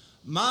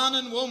 man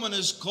and woman,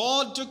 as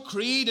God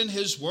decreed in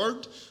his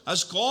word,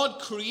 as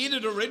God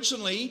created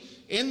originally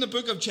in the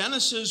book of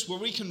Genesis, where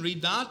we can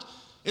read that,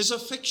 is a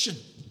fiction.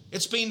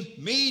 It's been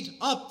made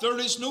up. There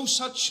is no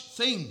such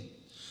thing.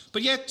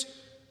 But yet,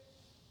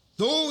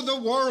 though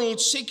the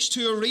world seeks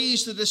to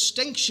erase the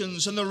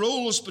distinctions and the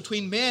roles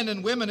between men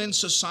and women in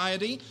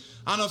society,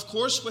 and of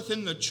course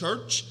within the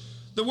church,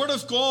 the Word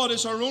of God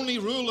is our only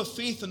rule of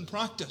faith and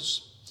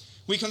practice.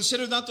 We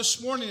considered that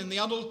this morning in the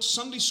adult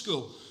Sunday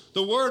school.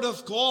 The Word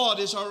of God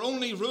is our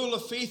only rule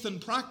of faith and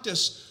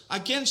practice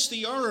against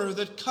the error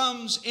that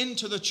comes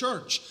into the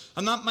church.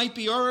 And that might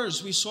be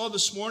errors we saw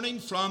this morning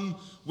from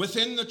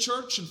within the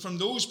church and from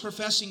those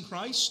professing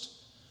Christ.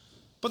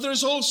 But there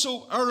is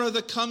also error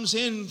that comes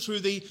in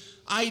through the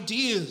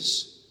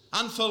ideas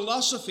and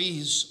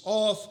philosophies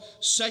of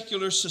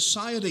secular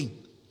society.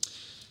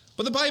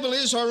 But the Bible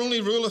is our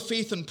only rule of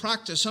faith and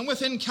practice. And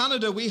within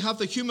Canada, we have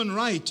the human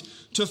right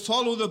to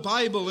follow the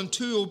Bible and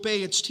to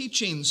obey its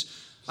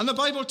teachings. And the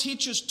Bible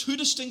teaches two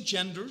distinct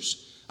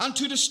genders and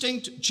two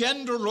distinct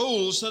gender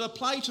roles that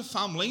apply to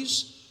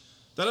families,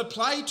 that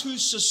apply to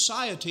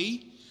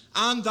society,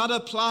 and that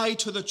apply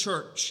to the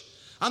church.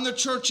 And the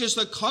church is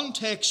the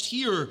context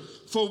here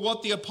for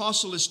what the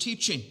apostle is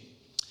teaching.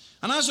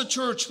 And as a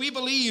church, we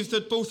believe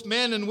that both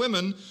men and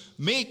women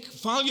make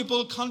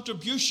valuable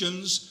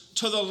contributions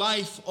to the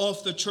life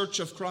of the church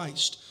of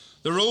Christ.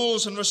 The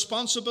roles and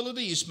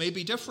responsibilities may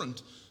be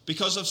different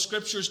because of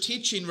Scripture's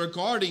teaching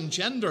regarding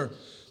gender.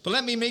 But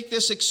let me make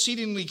this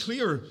exceedingly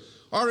clear.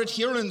 Our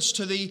adherence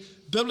to the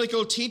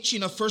biblical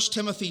teaching of 1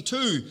 Timothy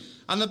 2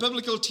 and the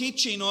biblical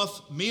teaching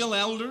of male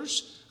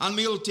elders and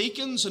male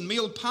deacons and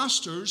male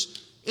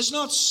pastors is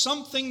not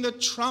something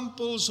that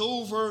tramples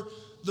over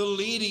the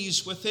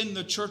ladies within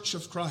the church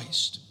of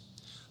Christ.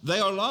 They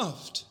are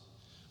loved.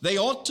 They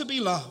ought to be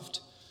loved.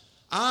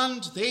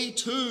 And they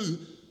too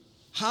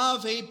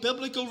have a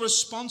biblical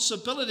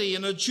responsibility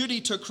and a duty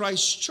to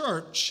Christ's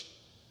church,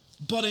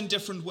 but in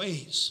different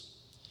ways.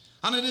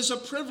 And it is a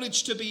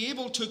privilege to be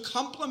able to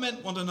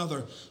complement one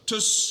another,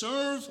 to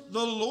serve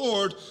the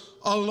Lord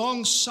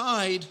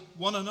alongside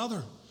one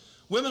another.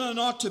 Women are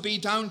not to be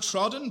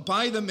downtrodden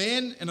by the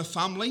men in a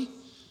family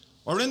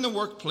or in the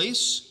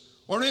workplace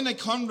or in a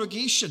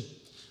congregation.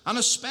 and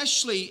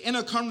especially in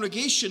a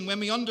congregation when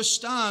we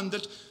understand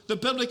that the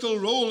biblical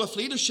role of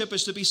leadership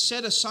is to be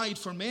set aside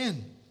for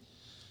men.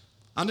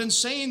 And in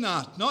saying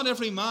that, not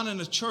every man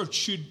in a church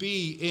should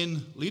be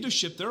in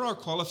leadership. There are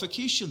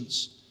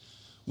qualifications.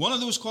 One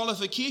of those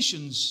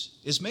qualifications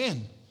is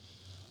men.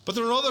 But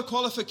there are other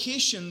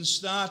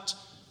qualifications that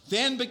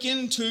then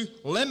begin to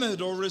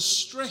limit or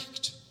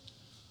restrict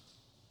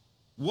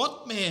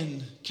what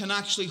men can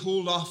actually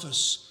hold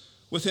office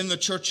within the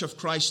church of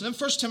Christ. And in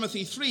 1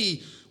 Timothy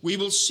 3, we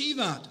will see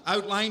that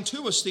outlined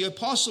to us. The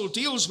apostle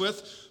deals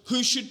with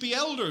who should be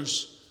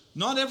elders.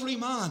 Not every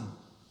man,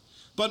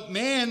 but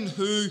men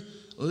who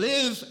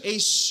live a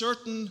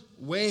certain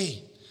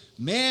way.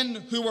 Men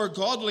who are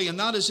godly, and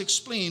that is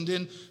explained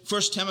in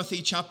 1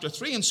 Timothy chapter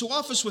 3. And so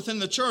office within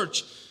the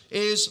church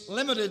is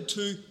limited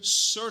to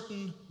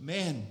certain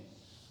men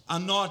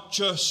and not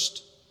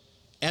just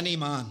any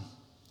man.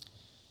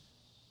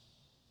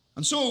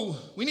 And so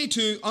we need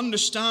to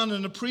understand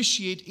and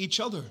appreciate each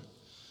other.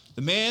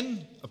 The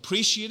men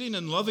appreciating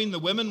and loving the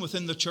women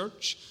within the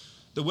church,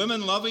 the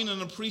women loving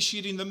and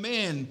appreciating the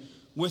men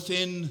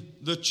within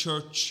the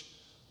church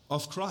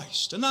of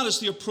Christ. And that is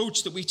the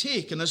approach that we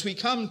take. And as we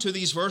come to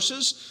these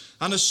verses,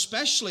 and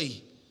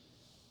especially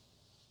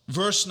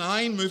verse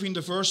 9, moving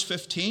to verse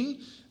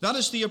 15, that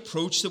is the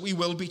approach that we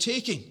will be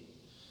taking.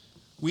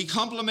 We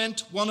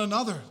complement one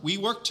another. We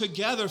work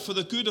together for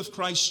the good of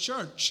Christ's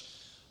church.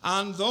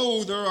 And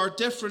though there are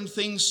different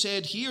things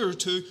said here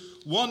to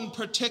one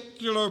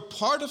particular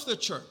part of the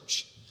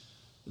church,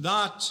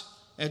 that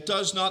it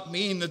does not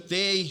mean that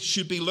they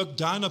should be looked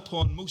down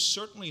upon. Most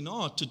certainly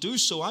not. To do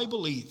so, I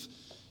believe,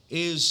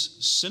 is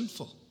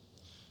sinful.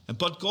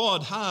 But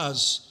God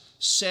has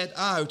set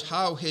out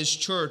how his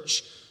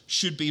church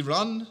should be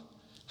run,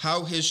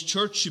 how his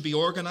church should be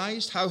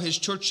organized, how his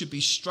church should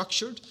be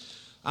structured.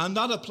 And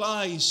that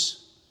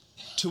applies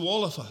to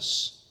all of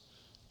us.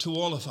 To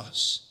all of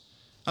us.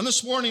 And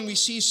this morning we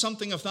see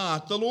something of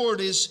that. The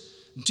Lord is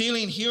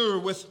dealing here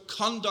with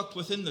conduct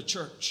within the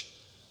church.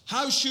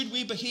 How should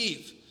we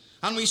behave?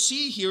 And we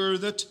see here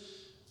that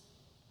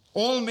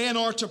all men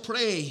are to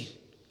pray.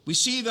 We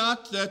see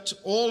that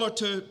all are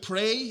to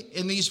pray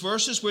in these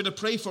verses. We're to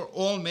pray for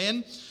all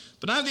men.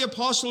 But now the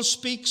apostle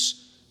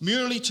speaks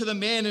merely to the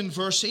men in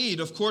verse 8.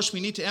 Of course, we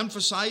need to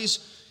emphasize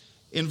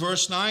in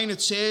verse 9,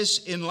 it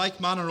says, in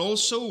like manner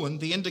also, and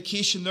the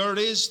indication there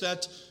is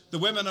that the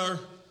women are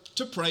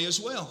to pray as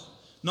well.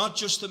 Not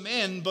just the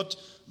men, but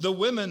the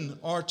women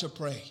are to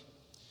pray.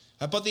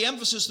 But the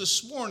emphasis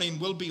this morning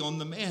will be on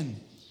the men.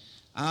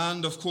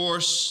 And of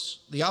course,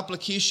 the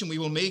application we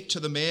will make to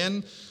the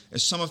men,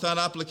 some of that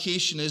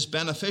application is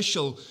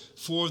beneficial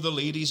for the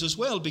ladies as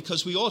well,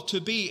 because we ought to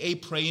be a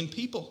praying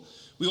people.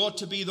 We ought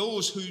to be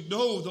those who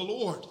know the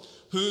Lord,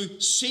 who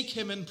seek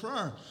him in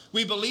prayer.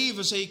 We believe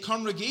as a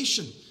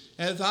congregation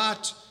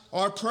that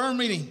our prayer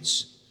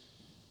meetings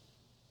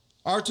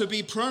are to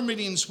be prayer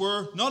meetings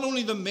where not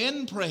only the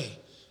men pray,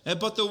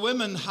 but the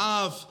women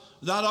have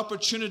that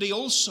opportunity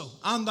also,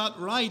 and that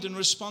right and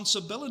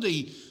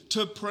responsibility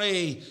to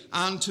pray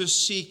and to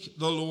seek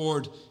the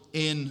Lord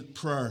in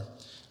prayer.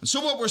 And so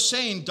what we're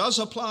saying does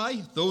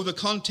apply, though the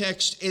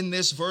context in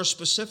this verse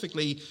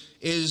specifically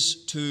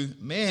is to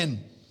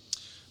men.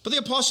 But the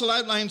apostle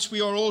outlines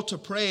we are all to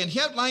pray, and he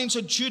outlines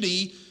a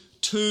duty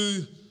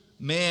to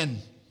men.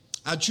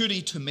 A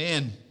duty to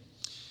men.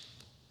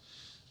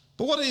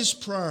 But what is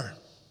prayer?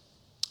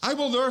 I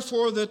will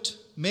therefore that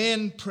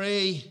men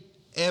pray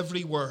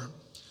everywhere.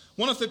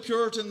 One of the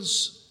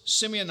Puritans,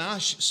 Simeon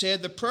Ash,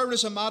 said that prayer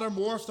is a matter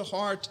more of the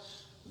heart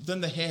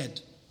than the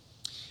head.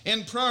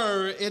 In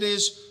prayer, it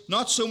is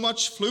not so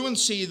much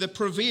fluency that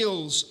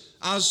prevails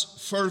as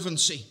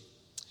fervency.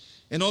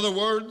 In other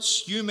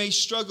words, you may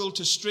struggle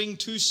to string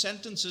two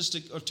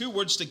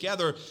words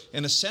together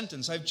in a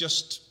sentence. I've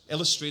just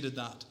illustrated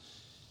that.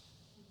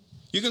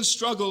 You can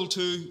struggle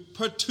to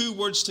put two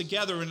words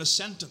together in a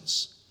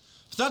sentence.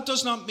 But that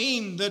does not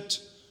mean that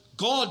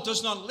God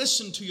does not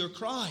listen to your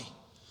cry.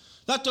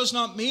 That does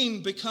not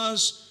mean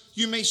because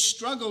you may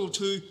struggle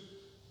to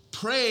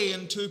pray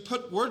and to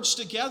put words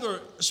together,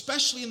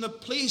 especially in the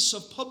place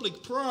of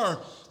public prayer,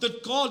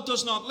 that God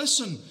does not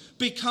listen.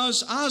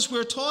 Because as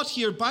we're taught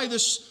here by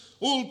this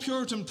old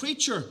Puritan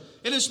preacher,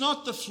 it is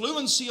not the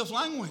fluency of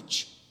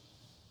language.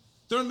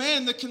 There are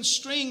men that can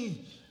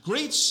string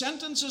great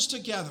sentences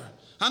together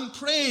and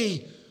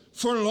pray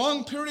for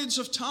long periods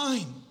of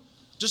time.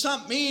 Does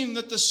that mean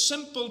that the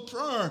simple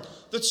prayer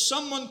that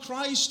someone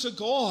cries to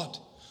God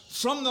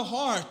from the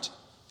heart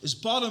is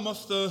bottom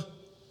of the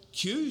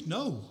queue?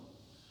 No.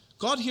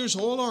 God hears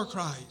all our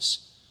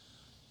cries.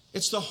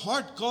 It's the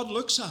heart God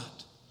looks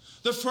at.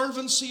 The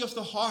fervency of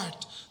the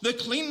heart, the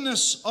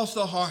cleanness of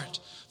the heart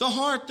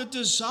that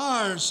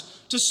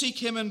desires to seek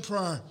him in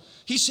prayer.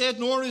 He said,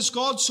 nor is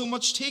God so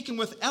much taken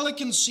with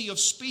elegancy of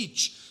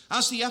speech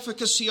as the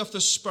efficacy of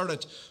the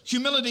Spirit.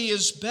 Humility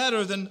is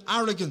better than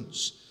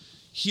arrogance.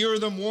 Here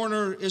the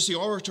mourner is the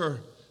orator.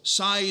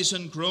 Sighs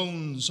and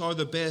groans are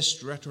the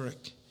best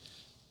rhetoric.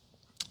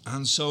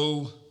 And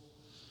so,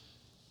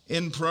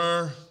 in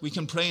prayer, we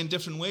can pray in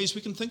different ways.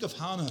 We can think of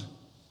Hannah.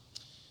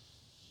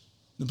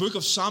 the book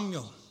of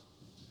Samuel.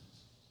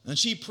 And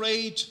she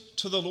prayed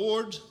to the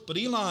Lord, but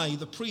Eli,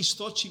 the priest,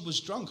 thought she was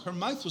drunk. Her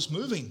mouth was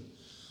moving.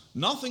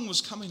 Nothing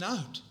was coming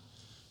out.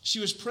 She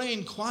was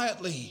praying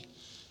quietly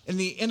in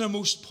the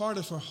innermost part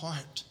of her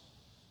heart.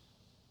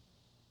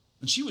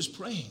 And she was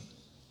praying.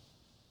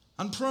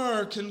 And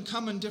prayer can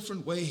come in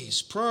different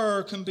ways.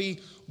 Prayer can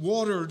be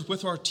watered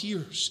with our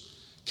tears.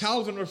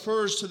 Calvin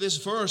refers to this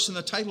verse in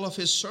the title of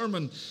his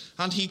sermon,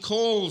 and he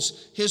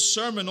calls his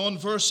sermon on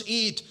verse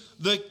 8,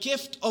 the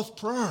gift of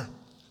prayer.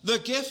 The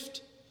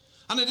gift.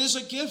 And it is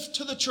a gift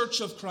to the church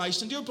of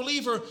Christ. And dear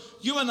believer,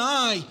 you and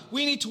I,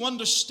 we need to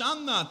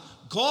understand that.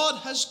 God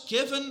has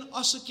given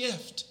us a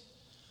gift.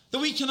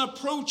 That we can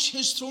approach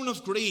his throne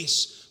of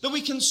grace. That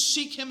we can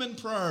seek him in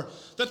prayer.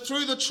 That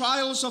through the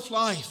trials of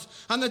life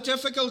and the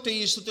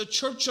difficulties that the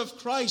church of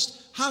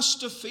Christ has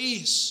to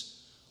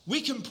face,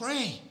 we can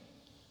pray.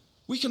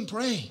 We can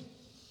pray.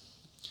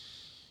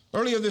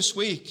 Earlier this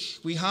week,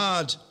 we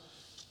had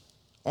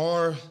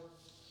our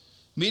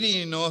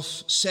meeting of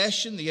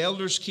session. The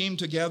elders came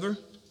together.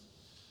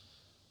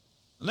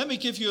 Let me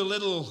give you a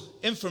little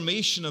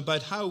information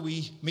about how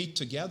we meet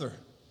together.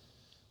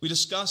 We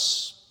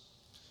discuss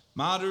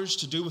matters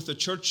to do with the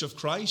church of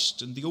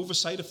Christ and the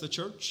oversight of the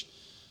church.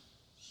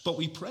 But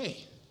we pray.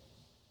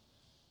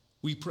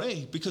 We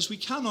pray because we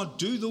cannot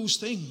do those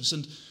things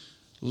and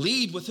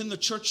lead within the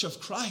church of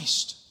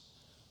Christ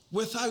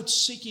without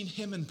seeking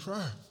him in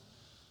prayer.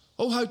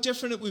 Oh, how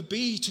different it would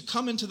be to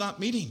come into that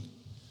meeting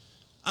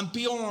and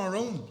be on our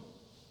own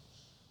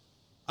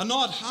and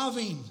not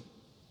having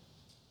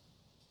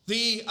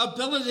the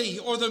ability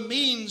or the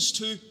means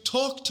to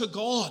talk to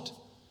God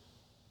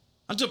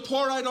and to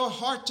pour out our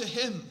heart to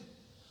him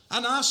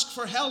and ask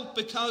for help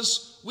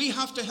because we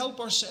have to help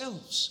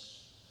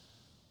ourselves.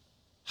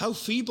 How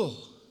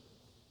feeble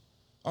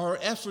our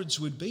efforts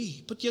would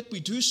be, but yet we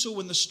do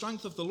so in the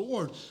strength of the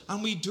Lord,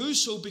 and we do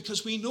so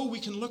because we know we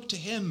can look to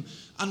him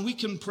and we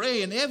can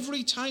pray, and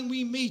every time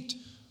we meet,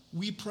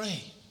 we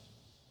pray.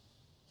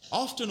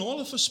 Often all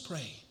of us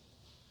pray,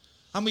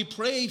 and we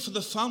pray for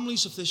the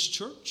families of this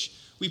church.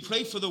 We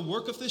pray for the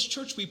work of this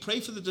church. We pray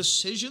for the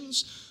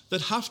decisions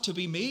that have to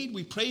be made.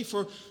 We pray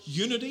for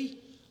unity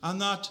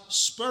and that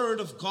spirit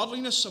of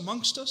godliness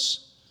amongst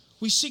us.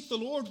 We seek the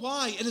Lord.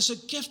 Why? It is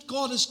a gift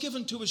God has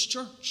given to his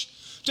church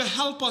to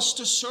help us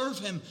to serve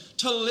him,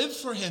 to live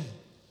for him.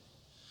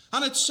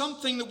 And it's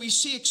something that we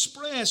see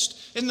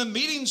expressed in the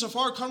meetings of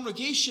our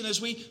congregation as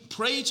we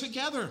pray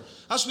together,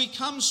 as we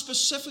come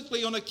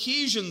specifically on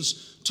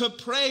occasions to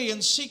pray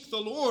and seek the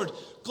Lord.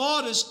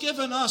 God has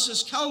given us,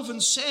 as Calvin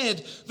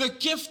said, the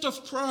gift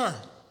of prayer.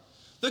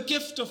 The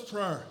gift of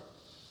prayer.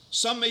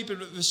 Some may be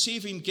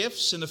receiving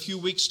gifts in a few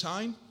weeks'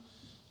 time.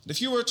 If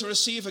you were to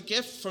receive a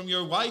gift from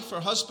your wife or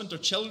husband or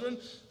children,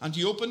 and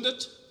you opened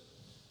it,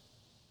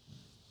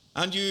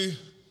 and you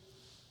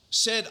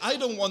said, I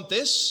don't want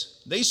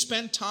this. They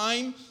spent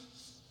time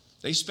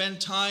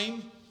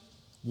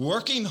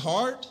working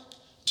hard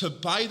to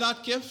buy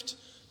that gift,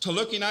 to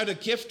looking out a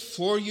gift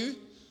for you,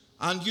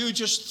 and you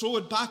just throw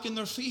it back in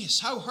their face.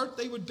 How hurt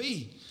they would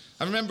be.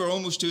 I remember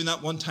almost doing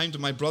that one time to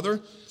my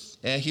brother.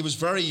 He was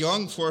very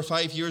young, 4 or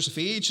 5 years of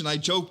age, and I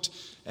joked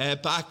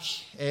back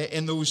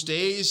in those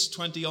days,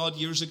 20 odd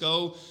years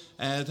ago,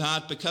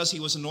 that because he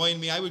was annoying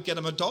me, I would get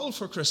him a doll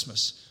for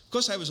Christmas. Of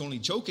course, I was only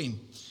joking.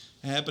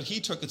 But he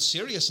took it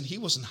serious and he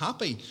wasn't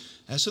happy.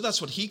 So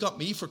that's what he got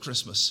me for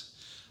Christmas.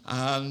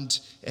 And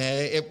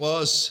it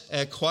was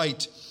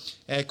quite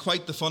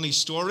the funny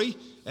story.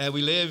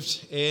 We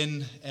lived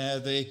in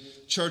the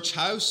church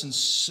house and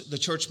the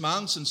church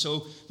manse, and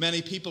so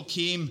many people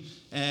came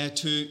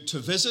to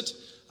visit.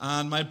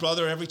 And my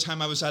brother, every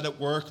time I was out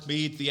at work,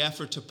 made the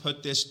effort to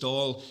put this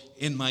doll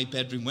in my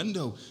bedroom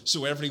window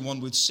so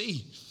everyone would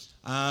see.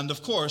 And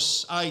of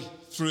course, I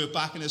threw it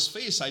back in his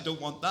face. I don't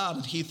want that.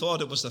 And he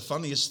thought it was the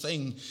funniest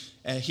thing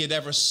he had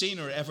ever seen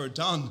or ever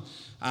done,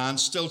 and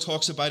still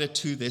talks about it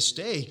to this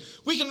day.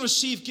 We can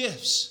receive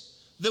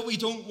gifts that we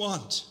don't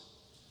want,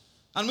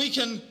 and we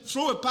can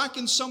throw it back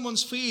in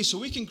someone's face,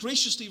 or we can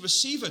graciously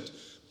receive it,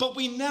 but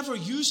we never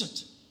use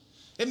it.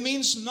 It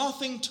means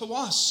nothing to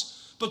us.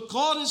 But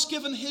God has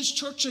given his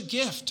church a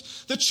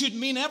gift that should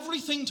mean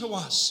everything to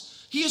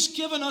us. He has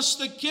given us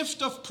the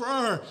gift of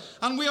prayer,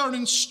 and we are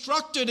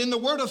instructed in the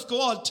Word of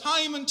God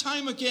time and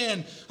time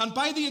again, and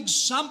by the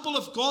example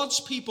of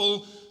God's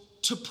people,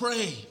 to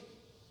pray,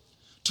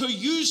 to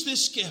use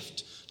this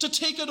gift, to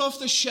take it off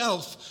the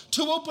shelf,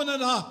 to open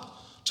it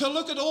up, to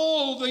look at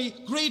all the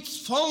great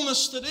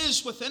fullness that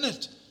is within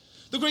it,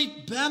 the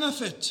great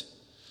benefit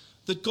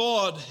that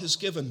God has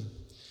given.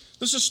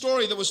 There's a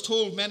story that was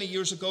told many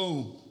years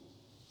ago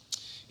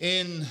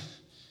in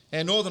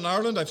Northern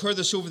Ireland. I've heard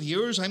this over the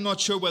years. I'm not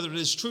sure whether it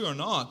is true or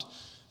not,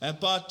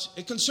 but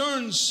it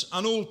concerns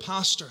an old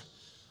pastor.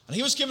 And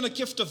he was given a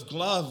gift of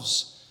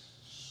gloves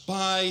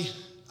by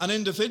an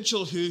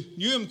individual who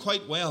knew him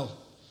quite well.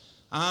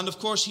 And of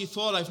course he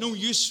thought, I've no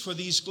use for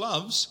these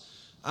gloves.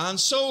 And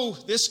so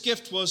this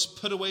gift was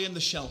put away in the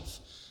shelf.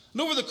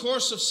 And over the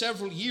course of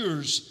several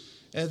years,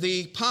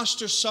 the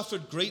pastor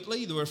suffered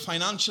greatly. There were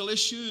financial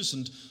issues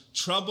and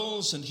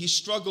troubles, and he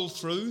struggled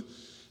through.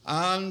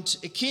 And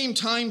it came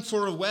time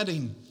for a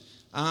wedding,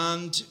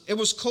 and it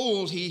was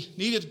cold. He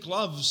needed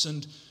gloves,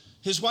 and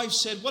his wife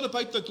said, "What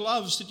about the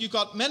gloves that you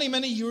got many,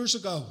 many years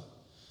ago?"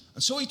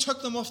 And so he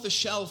took them off the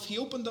shelf. He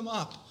opened them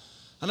up,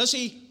 and as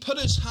he put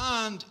his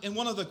hand in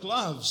one of the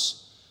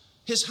gloves,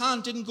 his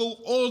hand didn't go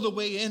all the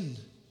way in,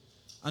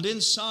 and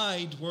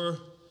inside were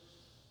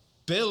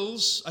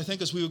bills, I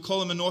think as we would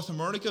call them in North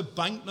America,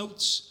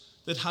 banknotes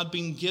that had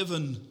been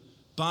given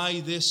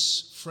by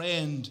this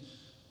friend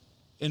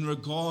in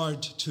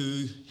regard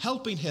to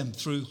helping him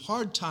through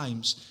hard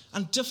times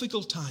and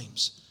difficult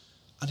times.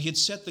 And he had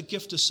set the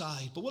gift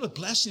aside. But what a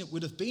blessing it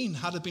would have been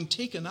had it been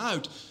taken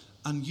out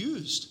and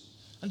used.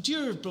 And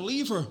dear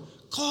believer,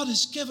 God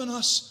has given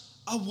us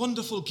a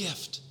wonderful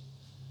gift.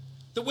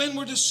 That when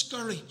we're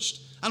discouraged,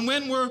 and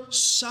when we're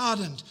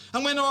saddened,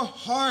 and when our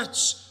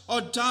hearts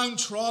are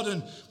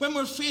downtrodden, when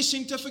we're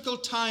facing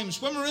difficult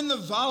times, when we're in the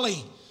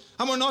valley,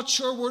 and we're not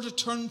sure where to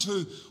turn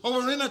to, or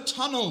we're in a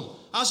tunnel,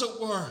 as it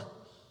were,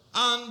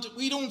 and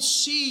we don't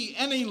see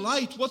any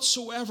light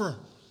whatsoever,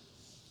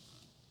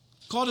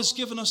 God has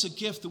given us a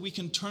gift that we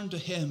can turn to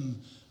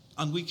him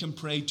and we can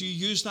pray. Do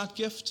you use that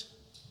gift?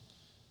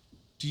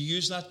 Do you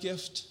use that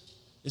gift?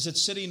 Is it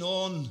sitting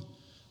on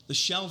the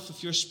shelf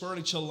of your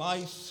spiritual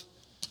life,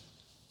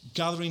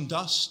 gathering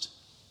dust,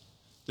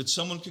 that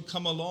someone could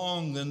come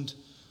along and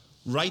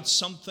write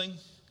something,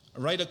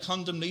 write a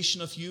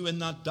condemnation of you in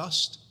that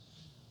dust?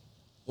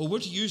 Or we're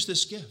to use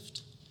this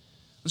gift.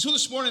 And so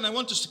this morning I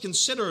want us to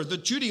consider the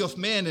duty of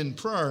men in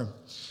prayer.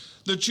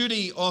 The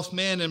duty of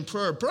men in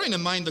prayer. Bearing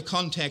in mind the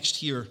context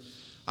here,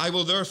 I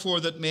will therefore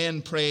that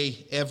men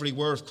pray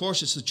everywhere. Of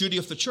course, it's the duty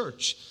of the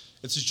church.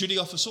 It's the duty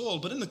of us all.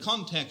 But in the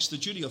context, the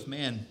duty of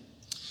men.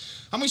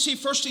 And we see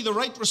firstly the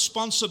right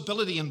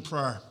responsibility in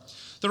prayer.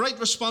 The right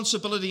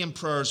responsibility in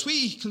prayer. As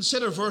we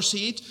consider verse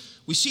 8,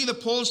 we see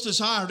that Paul's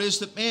desire is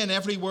that men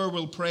everywhere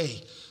will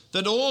pray.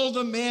 That all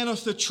the men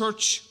of the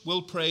church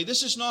will pray.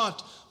 This is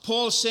not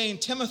Paul saying,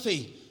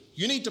 Timothy,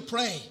 you need to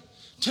pray.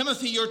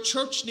 Timothy, your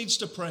church needs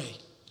to pray.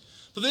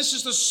 But this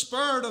is the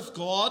Spirit of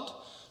God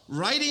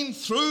writing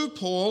through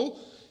Paul,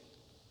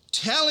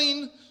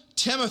 telling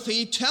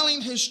Timothy,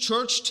 telling his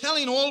church,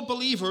 telling all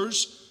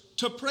believers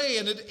to pray.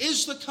 And it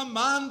is the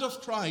command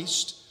of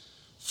Christ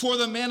for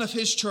the men of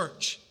his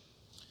church.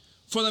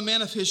 For the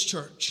men of his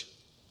church.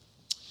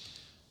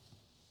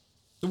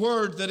 The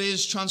word that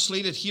is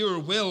translated here,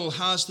 will,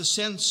 has the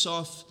sense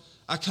of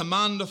a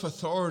command of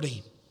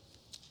authority.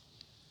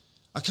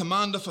 A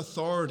command of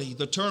authority.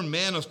 The term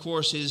men, of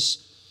course,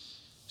 is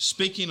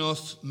speaking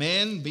of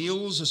men,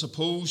 males, as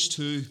opposed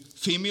to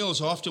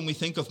females. Often we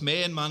think of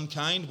men,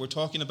 mankind. We're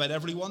talking about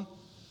everyone.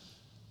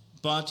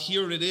 But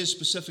here it is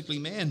specifically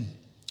men.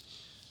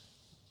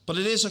 But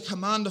it is a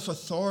command of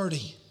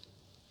authority.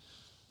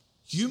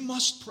 You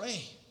must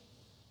pray.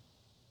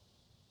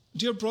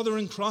 Dear brother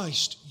in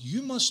Christ,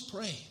 you must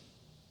pray.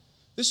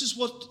 This is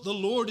what the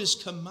Lord is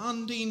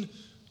commanding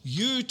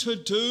you to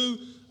do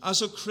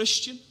as a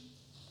Christian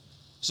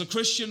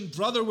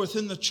brother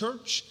within the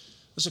church,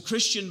 as a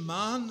Christian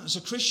man, as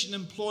a Christian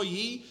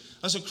employee,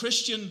 as a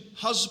Christian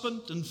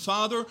husband and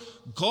father.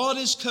 God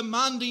is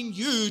commanding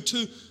you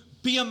to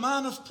be a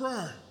man of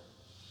prayer,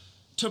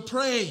 to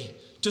pray,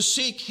 to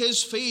seek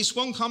his face.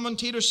 One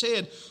commentator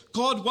said,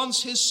 God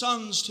wants his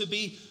sons to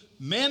be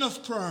men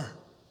of prayer.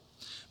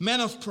 Men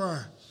of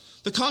prayer.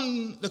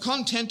 The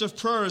content of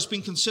prayer has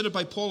been considered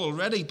by Paul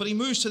already, but he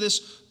moves to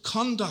this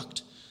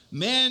conduct.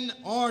 Men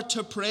are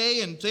to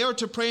pray, and they are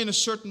to pray in a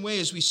certain way,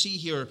 as we see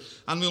here,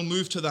 and we'll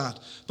move to that.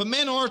 But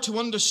men are to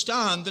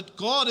understand that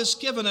God has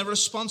given a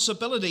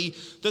responsibility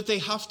that they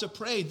have to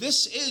pray.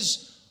 This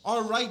is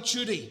our right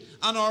duty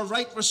and our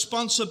right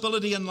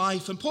responsibility in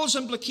life. And Paul's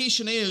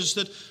implication is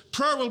that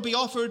prayer will be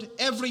offered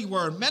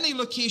everywhere, many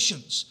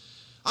locations.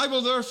 I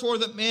will therefore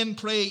that men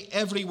pray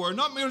everywhere,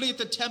 not merely at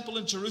the temple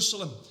in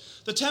Jerusalem.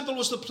 The temple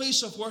was the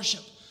place of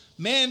worship.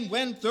 Men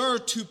went there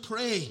to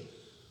pray.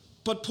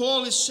 But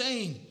Paul is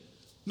saying,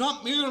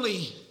 not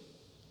merely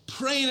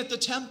praying at the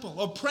temple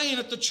or praying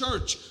at the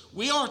church.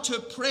 We are to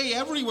pray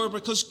everywhere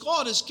because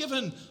God has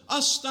given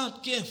us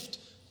that gift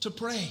to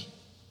pray.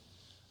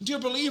 Dear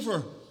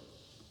believer,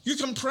 you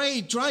can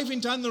pray driving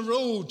down the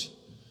road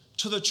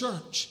to the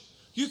church.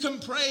 You can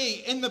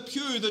pray in the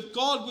pew that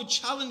God would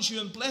challenge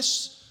you and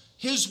bless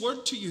his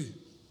word to you.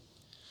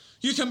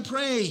 You can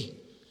pray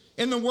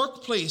in the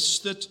workplace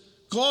that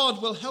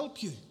God will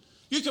help you.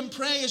 You can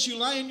pray as you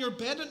lie in your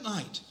bed at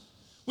night.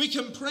 We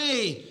can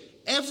pray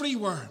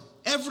everywhere,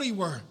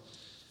 everywhere.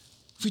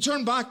 If we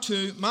turn back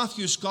to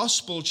Matthew's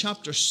Gospel,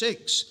 chapter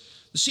 6,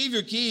 the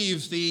Savior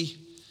gave the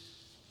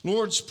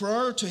Lord's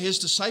Prayer to his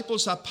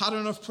disciples, that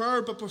pattern of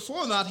prayer. But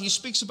before that, he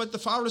speaks about the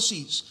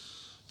Pharisees,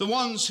 the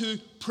ones who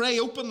pray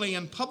openly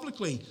and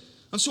publicly.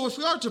 And so if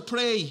we are to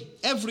pray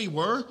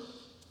everywhere,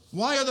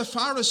 why are the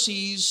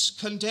Pharisees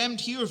condemned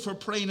here for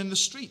praying in the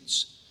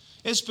streets?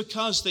 It's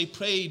because they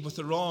prayed with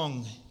the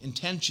wrong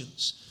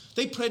intentions.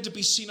 They prayed to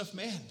be seen of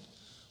men.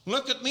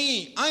 Look at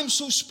me, I'm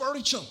so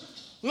spiritual.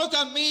 Look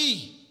at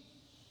me,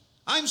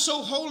 I'm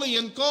so holy,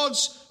 and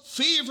God's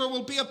fever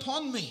will be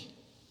upon me.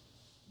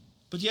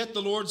 But yet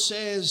the Lord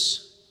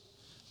says,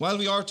 while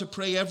we are to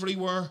pray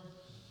everywhere,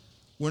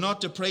 we're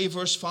not to pray,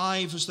 verse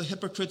 5, as the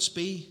hypocrites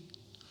be.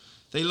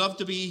 They love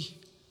to be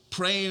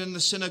praying in the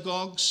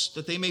synagogues,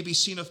 that they may be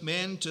seen of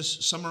men, to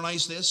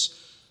summarize this.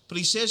 But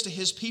he says to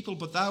his people,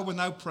 but thou, when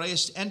thou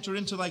prayest, enter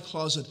into thy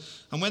closet,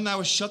 and when thou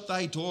hast shut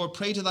thy door,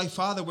 pray to thy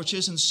Father which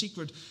is in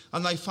secret,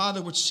 and thy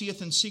Father which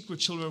seeth in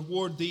secret shall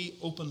reward thee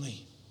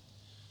openly.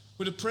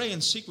 We're to pray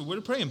in secret. We're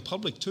to pray in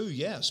public too,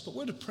 yes, but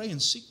we're to pray in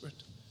secret.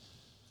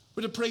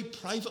 We're to pray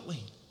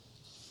privately.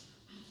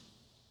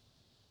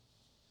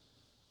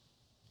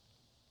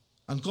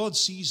 And God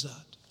sees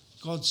that.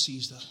 God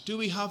sees that. Do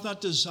we have that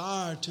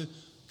desire to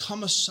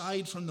come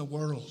aside from the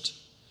world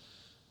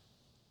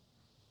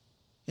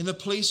in the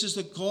places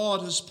that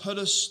God has put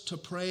us to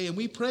pray? And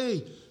we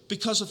pray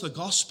because of the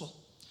gospel.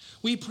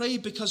 We pray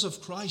because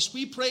of Christ.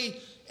 We pray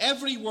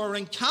everywhere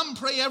and can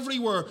pray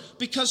everywhere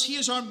because he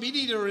is our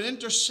mediator and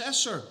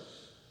intercessor.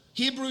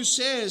 Hebrews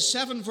says,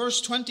 7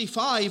 verse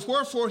 25,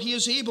 wherefore he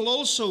is able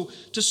also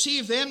to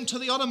save them to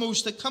the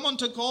uttermost that come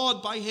unto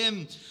God by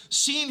him,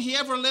 seeing he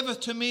ever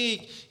liveth to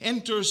make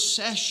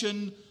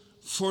intercession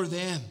for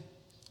them.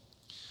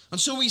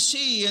 And so we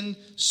see in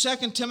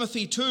 2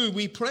 Timothy 2,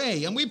 we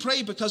pray, and we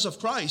pray because of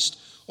Christ.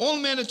 All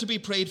men are to be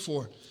prayed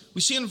for.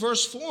 We see in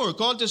verse 4,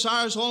 God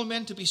desires all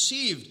men to be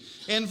saved.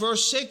 In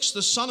verse 6,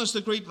 the Son is the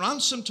great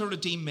ransom to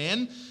redeem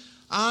men.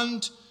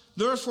 And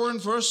therefore in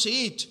verse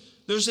 8,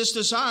 there's this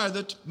desire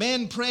that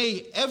men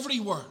pray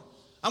everywhere.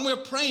 And we're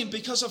praying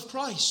because of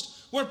Christ.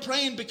 We're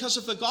praying because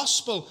of the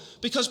gospel.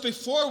 Because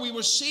before we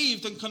were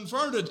saved and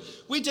converted,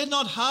 we did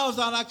not have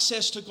that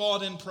access to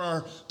God in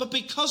prayer. But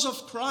because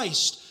of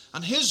Christ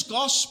and his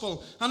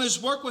gospel and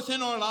his work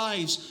within our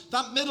lives,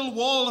 that middle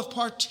wall of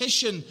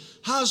partition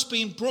has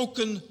been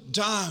broken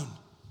down.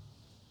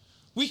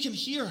 We can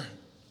hear.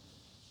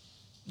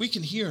 We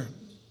can hear.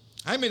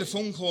 I made a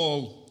phone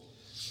call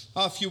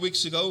a few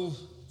weeks ago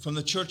from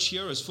the church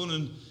here. I was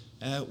phoning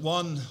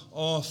one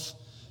of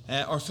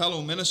our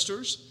fellow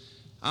ministers,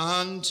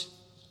 and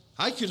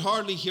I could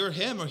hardly hear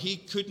him, or he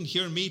couldn't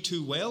hear me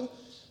too well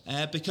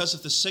because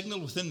of the signal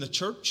within the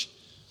church.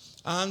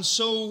 And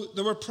so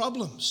there were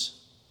problems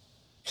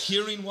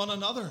hearing one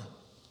another.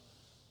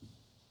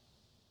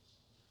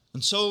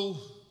 And so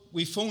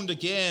we phoned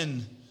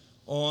again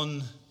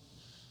on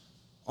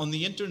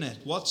the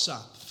internet,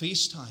 WhatsApp,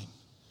 FaceTime,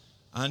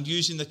 and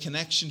using the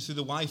connection through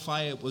the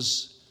Wi-Fi, it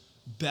was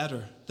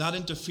better. That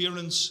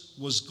interference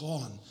was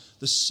gone.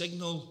 The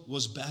signal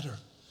was better.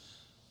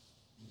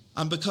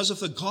 And because of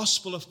the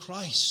gospel of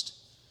Christ,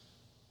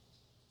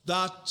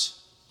 that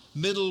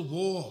middle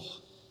wall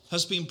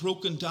has been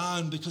broken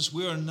down because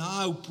we are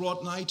now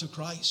brought nigh to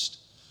Christ.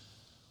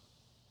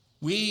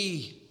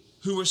 We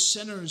who were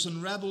sinners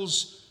and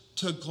rebels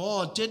to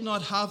God did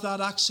not have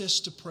that access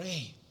to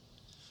pray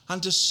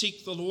and to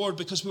seek the Lord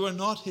because we were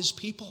not his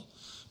people.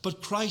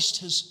 But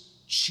Christ has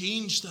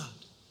changed that.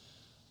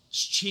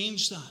 He's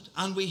changed that.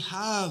 And we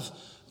have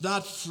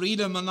that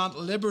freedom and that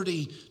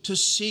liberty to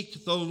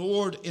seek the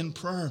Lord in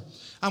prayer.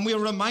 And we are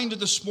reminded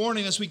this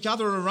morning as we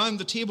gather around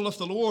the table of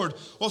the Lord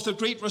of the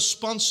great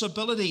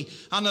responsibility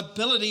and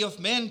ability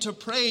of men to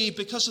pray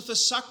because of the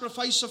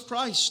sacrifice of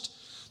Christ.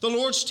 The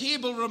Lord's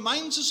table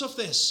reminds us of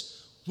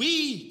this.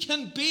 We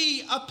can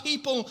be a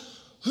people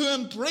who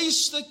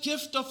embrace the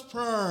gift of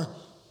prayer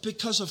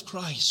because of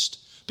Christ,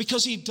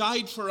 because he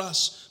died for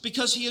us,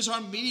 because he is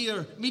our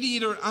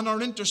mediator and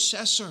our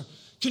intercessor.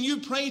 Can you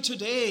pray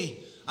today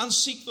and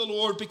seek the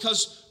Lord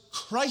because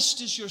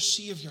Christ is your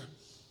Savior,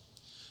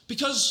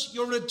 because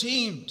you're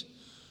redeemed,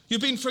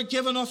 you've been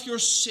forgiven of your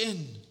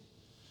sin,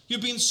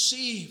 you've been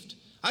saved?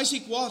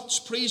 Isaac Watts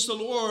praised the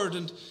Lord,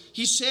 and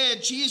he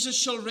said, Jesus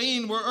shall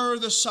reign where'er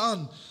the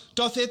sun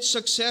doth its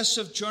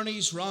successive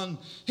journeys run.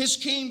 His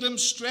kingdom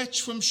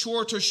stretch from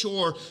shore to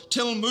shore,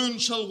 till moon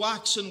shall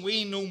wax and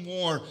wane no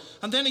more.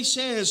 And then he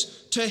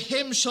says, to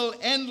him shall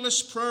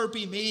endless prayer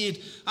be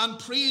made, and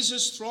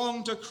praises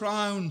throng to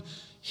crown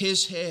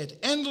his head.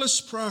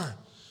 Endless prayer.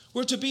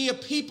 We're to be a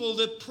people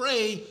that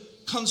pray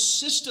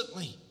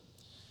consistently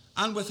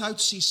and without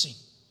ceasing.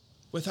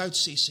 Without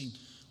ceasing.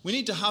 We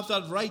need to have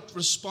that right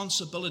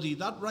responsibility,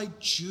 that right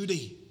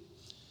duty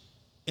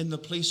in the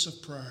place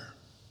of prayer.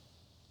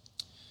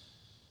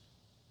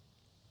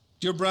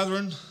 Dear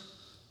brethren,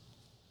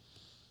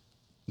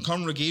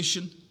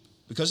 congregation,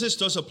 because this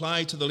does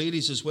apply to the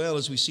ladies as well,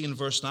 as we see in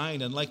verse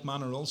 9, and like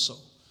manner also.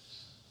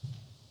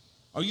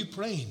 Are you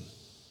praying?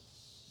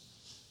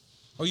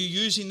 Are you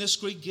using this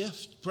great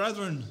gift?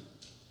 Brethren,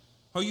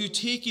 are you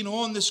taking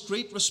on this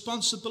great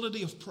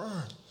responsibility of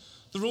prayer?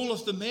 The role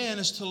of the men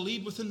is to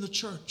lead within the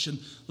church and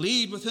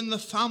lead within the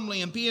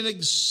family and be an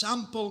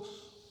example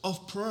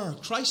of prayer.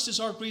 Christ is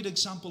our great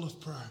example of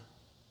prayer,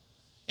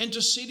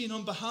 interceding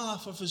on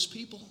behalf of his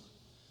people.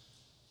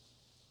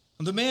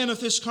 And the men of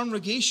this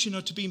congregation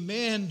are to be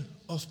men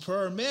of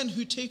prayer, men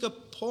who take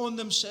upon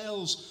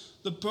themselves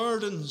the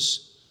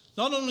burdens,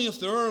 not only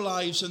of their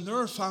lives and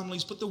their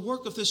families, but the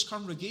work of this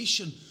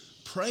congregation,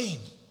 praying.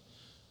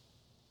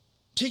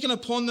 taking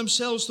upon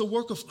themselves the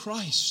work of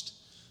Christ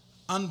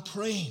and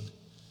praying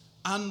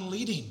and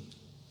leading.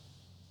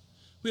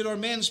 We had our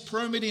men's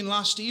prayer meeting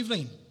last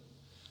evening.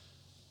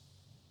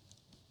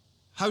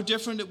 How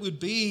different it would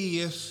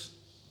be if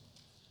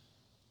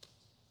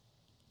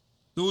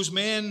those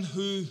men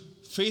who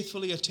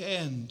faithfully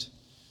attend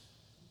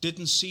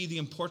didn't see the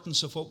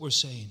importance of what we're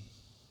saying.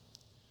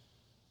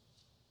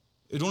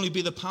 It'd only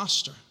be the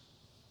pastor,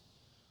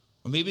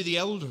 or maybe the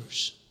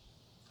elders,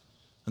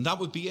 and that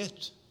would be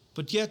it.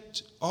 But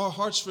yet our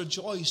hearts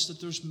rejoice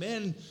that there's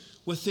men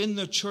within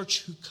the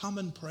church who come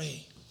and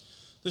pray.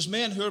 There's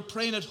men who are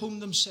praying at home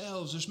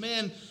themselves. There's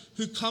men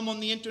who come on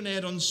the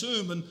internet, on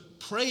Zoom, and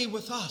pray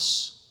with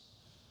us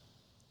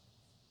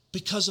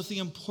because of the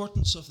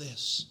importance of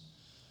this.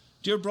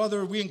 Dear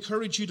brother, we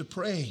encourage you to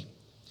pray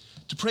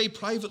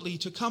privately,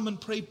 to come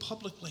and pray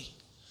publicly,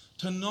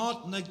 to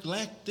not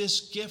neglect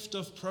this gift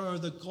of prayer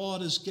that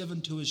God has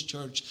given to his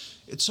church.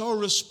 It's our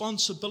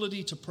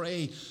responsibility to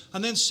pray.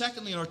 And then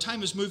secondly, our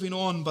time is moving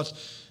on, but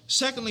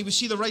secondly, we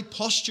see the right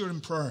posture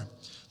in prayer.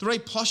 The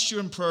right posture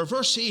in prayer.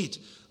 Verse 8,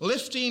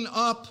 lifting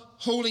up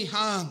holy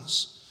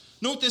hands.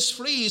 Note this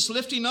phrase,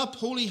 lifting up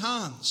holy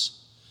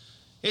hands.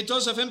 It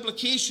does have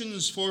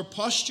implications for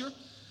posture,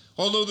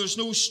 although there's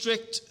no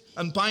strict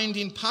and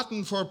binding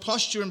pattern for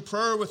posture in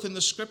prayer within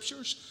the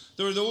Scriptures.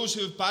 There are those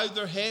who have bowed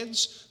their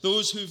heads,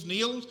 those who've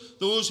kneeled,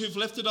 those who've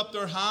lifted up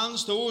their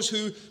hands, those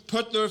who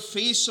put their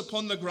face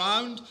upon the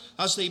ground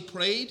as they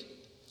prayed.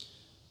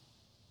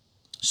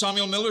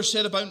 Samuel Miller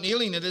said about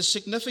kneeling, it is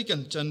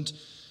significant, and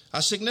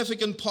a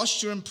significant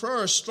posture in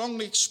prayer,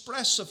 strongly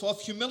expressive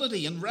of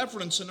humility and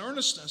reverence and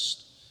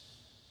earnestness.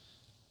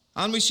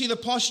 And we see the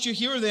posture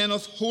here then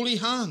of holy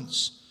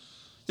hands.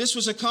 This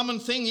was a common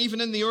thing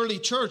even in the early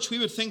church. We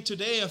would think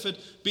today of it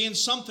being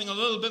something a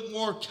little bit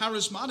more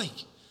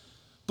charismatic.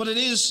 But it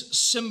is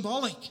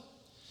symbolic.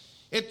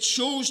 It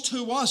shows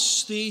to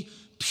us the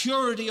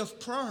purity of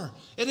prayer.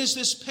 It is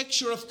this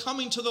picture of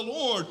coming to the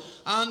Lord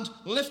and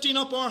lifting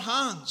up our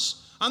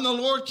hands. And the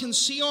Lord can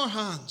see our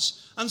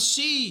hands and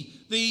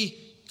see the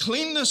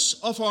cleanness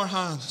of our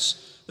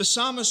hands. The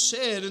psalmist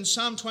said in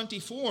Psalm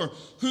 24,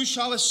 who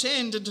shall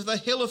ascend into the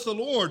hill of the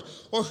Lord,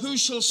 or who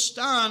shall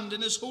stand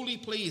in his holy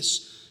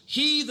place?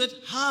 He that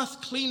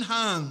hath clean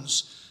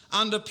hands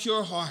and a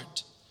pure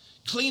heart.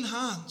 Clean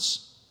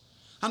hands.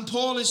 And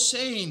Paul is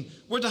saying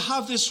we're to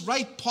have this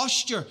right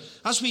posture.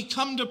 As we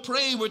come to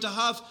pray, we're to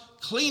have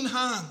clean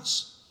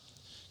hands.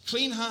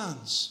 Clean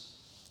hands.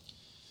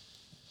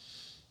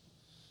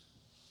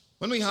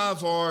 When we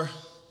have our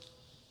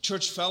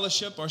church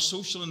fellowship, our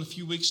social in a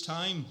few weeks'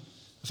 time,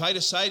 if I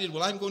decided,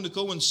 well, I'm going to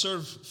go and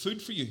serve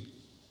food for you,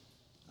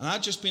 and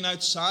I'd just been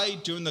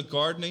outside doing the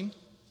gardening,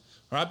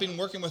 or I'd been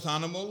working with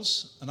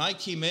animals, and I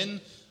came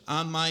in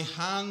and my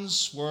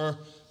hands were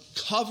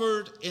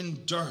covered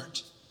in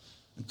dirt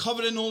and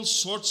covered in all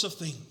sorts of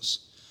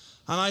things.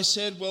 And I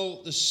said,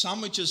 well, there's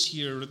sandwiches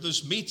here,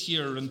 there's meat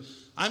here, and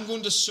I'm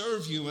going to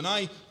serve you. And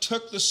I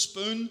took the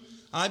spoon, and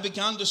I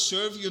began to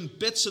serve you, and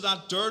bits of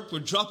that dirt were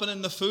dropping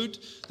in the food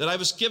that I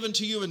was given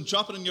to you and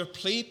dropping in your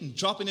plate and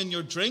dropping in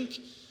your drink.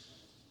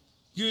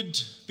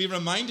 You'd be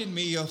reminding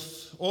me of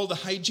all the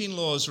hygiene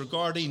laws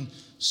regarding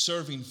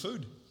serving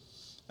food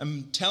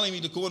and telling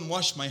me to go and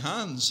wash my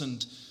hands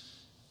and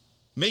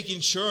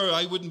making sure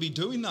I wouldn't be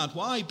doing that.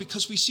 Why?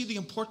 Because we see the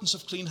importance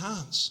of clean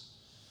hands.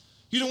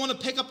 You don't want to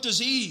pick up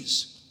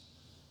disease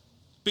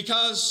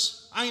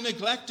because I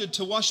neglected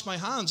to wash my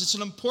hands. It's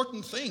an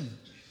important thing.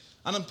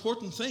 An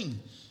important thing.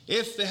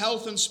 If the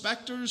health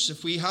inspectors,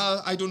 if we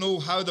have, I don't know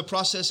how the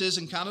process is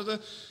in Canada,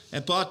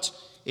 but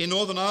in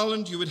Northern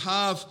Ireland you would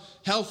have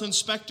health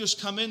inspectors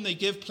come in. They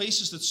give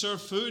places that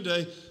serve food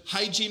a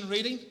hygiene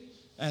rating,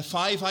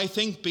 5 I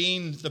think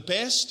being the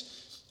best.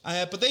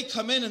 But they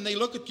come in and they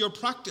look at your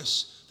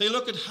practice. They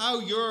look at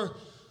how you're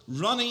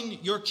running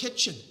your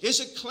kitchen. Is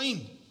it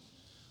clean?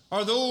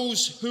 Are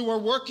those who are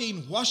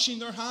working washing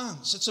their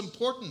hands? It's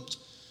important.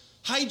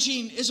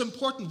 Hygiene is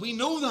important. We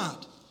know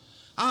that.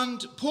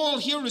 And Paul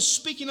here is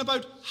speaking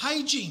about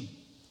hygiene.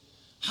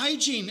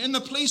 Hygiene in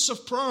the place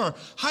of prayer.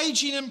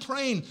 Hygiene in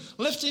praying.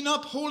 Lifting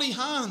up holy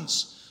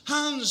hands.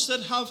 Hands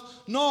that have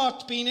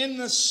not been in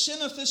the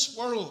sin of this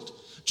world.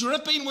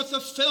 Dripping with the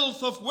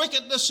filth of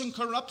wickedness and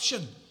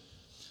corruption.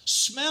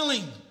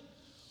 Smelling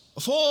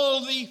of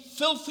all the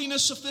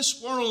filthiness of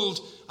this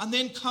world. And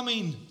then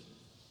coming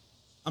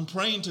and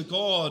praying to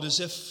God as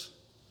if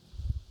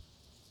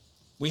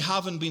we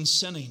haven't been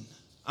sinning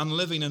and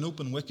living in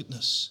open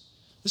wickedness.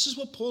 This is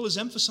what Paul is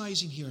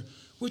emphasizing here.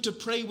 We're to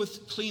pray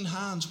with clean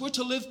hands. We're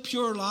to live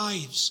pure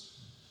lives.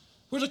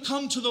 We're to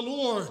come to the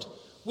Lord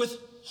with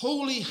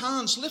holy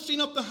hands, lifting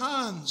up the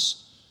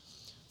hands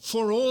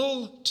for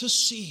all to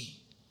see,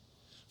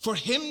 for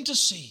him to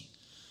see.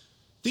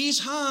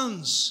 These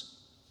hands,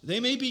 they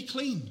may be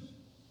clean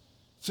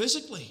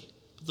physically,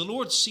 but the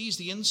Lord sees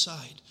the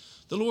inside.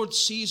 The Lord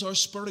sees our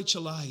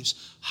spiritual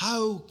lives,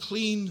 how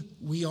clean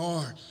we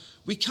are.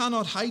 We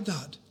cannot hide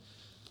that.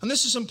 And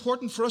this is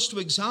important for us to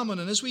examine.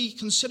 And as we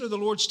consider the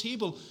Lord's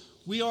table,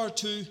 we are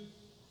to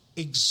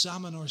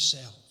examine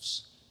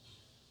ourselves.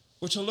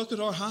 we're to look at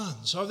our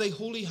hands. Are they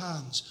holy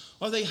hands?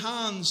 Are they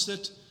hands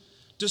that,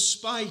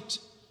 despite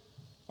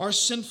our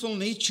sinful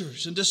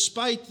natures and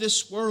despite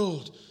this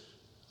world,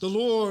 the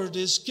Lord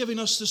is giving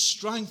us the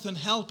strength and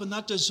help and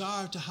that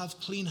desire to have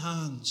clean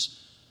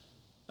hands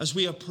as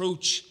we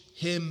approach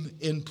Him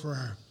in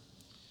prayer?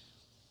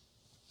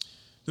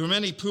 There were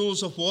many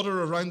pools of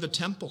water around the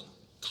temple.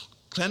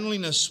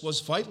 Cleanliness was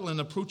vital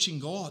in approaching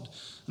God,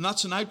 and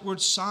that's an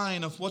outward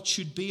sign of what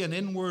should be an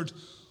inward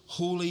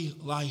holy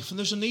life. And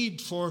there's a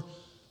need for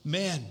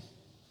men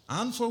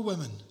and for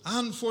women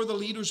and for the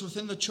leaders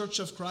within the Church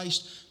of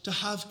Christ to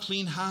have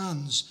clean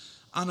hands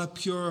and a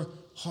pure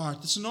heart.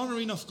 It's an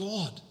honouring of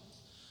God,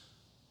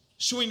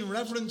 showing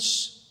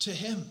reverence to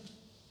Him,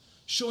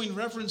 showing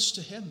reverence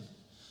to Him.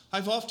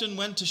 I've often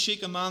went to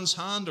shake a man's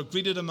hand or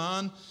greeted a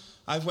man.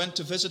 I've went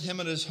to visit him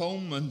at his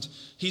home, and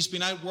he's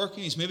been out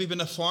working. He's maybe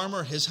been a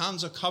farmer. His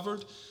hands are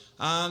covered,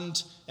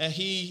 and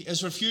he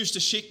has refused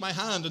to shake my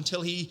hand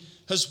until he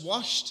has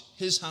washed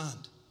his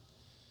hand,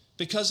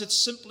 because it's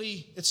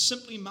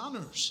simply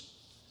manners.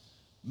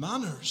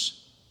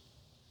 Manners.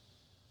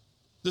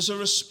 There's a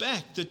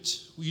respect that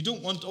you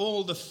don't want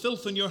all the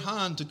filth in your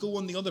hand to go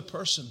on the other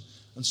person,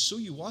 and so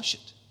you wash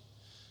it.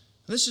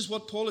 And this is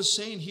what Paul is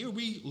saying here.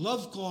 We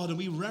love God and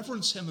we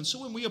reverence Him, and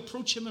so when we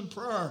approach Him in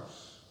prayer,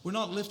 we're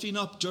not lifting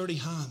up dirty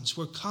hands.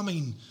 We're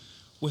coming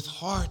with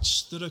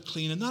hearts that are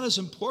clean. And that is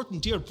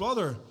important, dear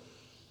brother,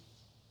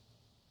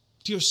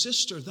 dear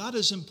sister. That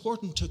is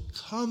important, to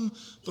come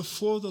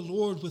before the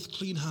Lord with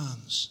clean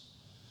hands.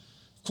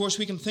 Of course,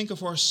 we can think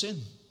of our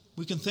sin.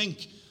 We can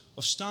think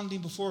of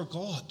standing before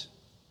God.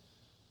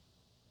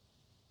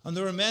 And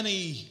there are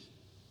many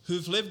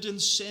who've lived in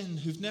sin,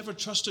 who've never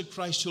trusted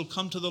Christ, who'll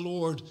come to the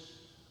Lord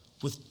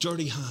with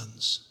dirty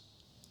hands,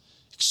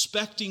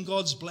 expecting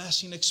God's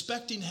blessing,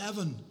 expecting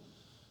heaven,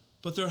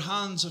 but their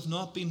hands have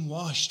not been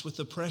washed with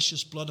the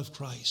precious blood of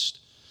Christ.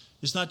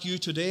 Is that you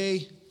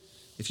today?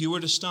 If you were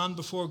to stand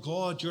before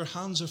God, your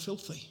hands are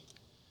filthy.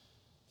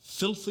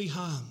 Filthy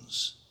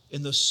hands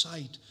in the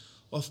sight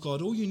of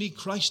God. Oh, you need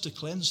Christ to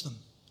cleanse them,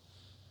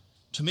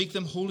 to make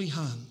them holy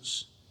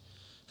hands.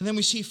 And then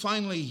we see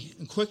finally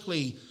and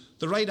quickly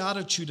the right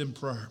attitude in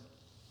prayer.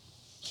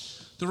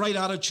 The right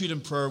attitude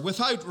in prayer,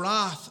 without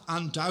wrath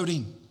and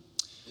doubting.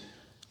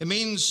 It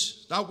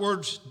means, that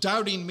word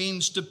doubting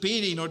means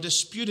debating or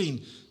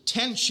disputing,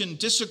 tension,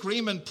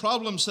 disagreement,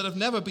 problems that have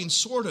never been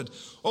sorted.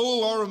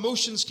 Oh, our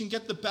emotions can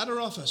get the better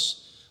of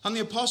us. And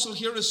the apostle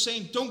here is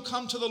saying, don't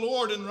come to the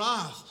Lord in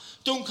wrath.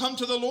 Don't come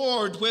to the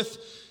Lord with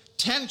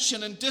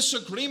tension and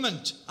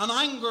disagreement and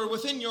anger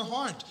within your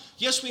heart.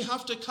 Yes, we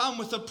have to come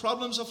with the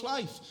problems of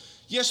life.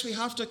 Yes, we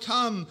have to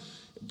come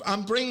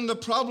and bring the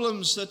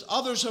problems that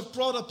others have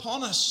brought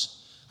upon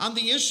us and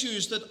the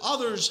issues that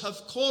others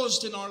have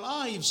caused in our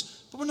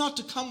lives. But we're not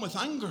to come with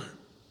anger.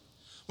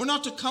 We're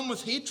not to come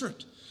with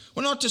hatred.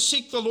 We're not to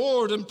seek the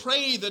Lord and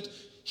pray that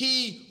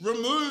He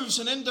removes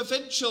an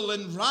individual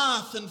in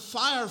wrath and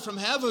fire from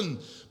heaven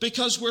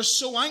because we're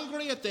so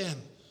angry at them.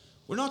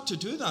 We're not to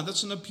do that.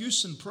 That's an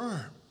abuse in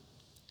prayer.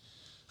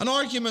 And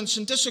arguments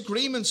and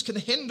disagreements can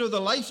hinder the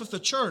life of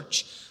the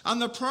church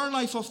and the prayer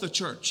life of the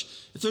church.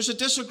 If there's a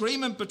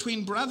disagreement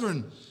between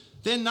brethren,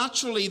 then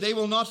naturally they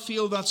will not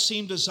feel that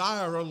same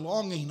desire or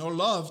longing or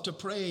love to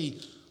pray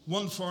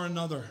one for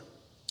another.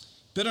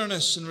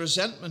 Bitterness and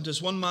resentment,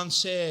 as one man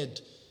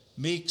said,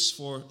 makes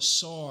for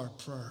sore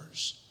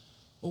prayers.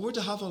 Well, we're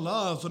to have a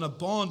love and a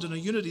bond and a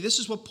unity. This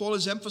is what Paul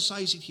is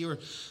emphasizing here.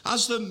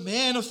 As the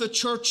men of the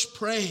church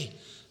pray,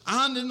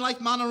 and in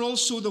like manner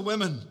also the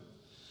women,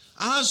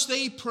 as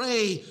they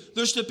pray,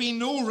 there's to be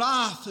no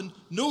wrath and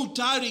no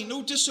doubting,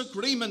 no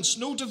disagreements,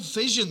 no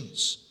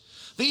divisions.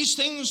 These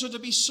things are to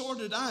be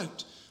sorted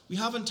out. We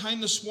haven't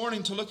time this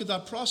morning to look at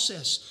that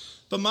process.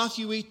 But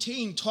Matthew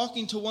 18,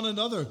 talking to one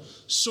another,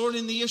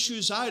 sorting the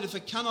issues out. If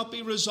it cannot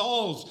be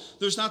resolved,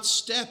 there's that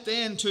step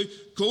then to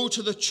go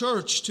to the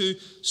church to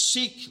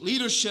seek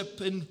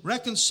leadership in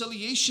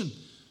reconciliation.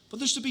 But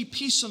there's to be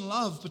peace and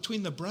love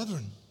between the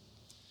brethren.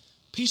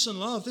 Peace and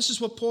love. This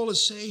is what Paul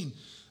is saying.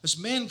 As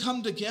men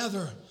come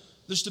together,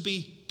 there's to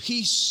be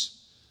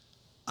peace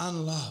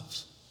and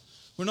love.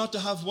 We're not to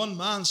have one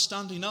man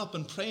standing up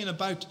and praying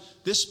about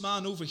this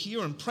man over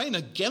here and praying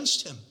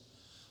against him.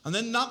 And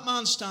then that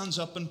man stands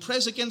up and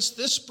prays against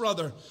this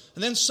brother.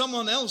 And then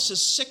someone else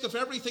is sick of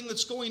everything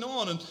that's going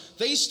on, and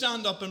they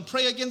stand up and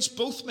pray against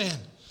both men.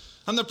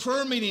 And the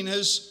prayer meeting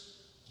has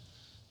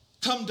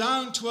come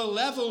down to a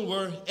level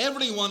where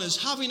everyone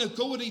is having a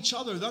go at each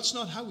other. That's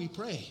not how we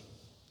pray.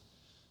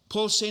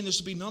 Paul's saying there's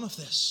to be none of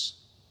this.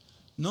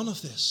 None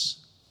of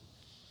this.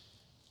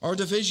 Our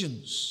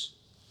divisions,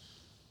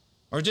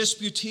 our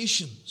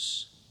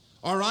disputations,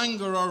 our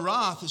anger, our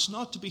wrath is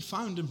not to be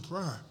found in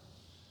prayer.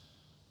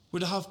 We're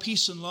to have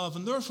peace and love,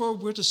 and therefore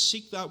we're to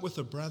seek that with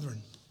the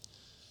brethren.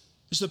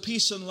 Is there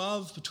peace and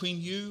love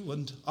between you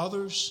and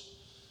others?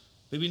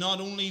 Maybe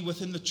not only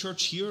within the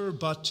church here,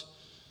 but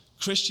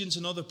Christians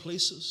in other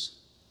places.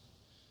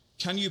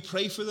 Can you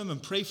pray for them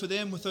and pray for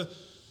them with a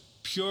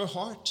pure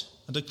heart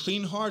and a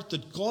clean heart,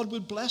 that God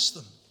would bless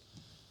them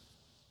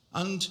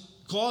and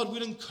God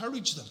would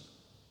encourage them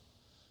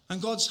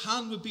and God's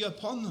hand would be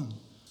upon them?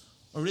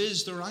 Or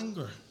is there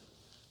anger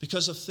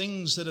because of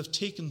things that have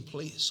taken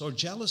place, or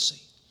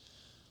jealousy?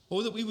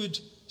 Oh, that we would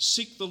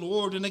seek the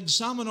Lord and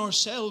examine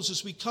ourselves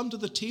as we come to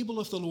the table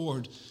of the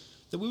Lord,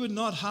 that we would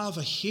not have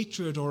a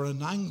hatred or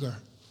an anger.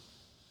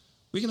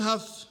 We can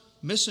have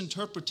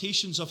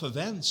misinterpretations of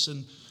events,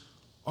 and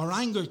our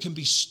anger can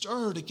be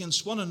stirred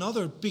against one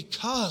another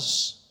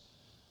because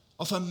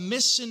of a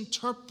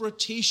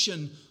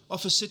misinterpretation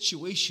of a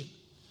situation.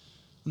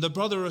 And the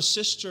brother or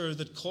sister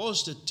that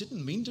caused it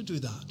didn't mean to do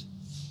that.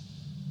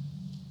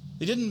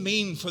 They didn't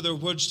mean for their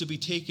words to be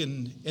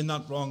taken in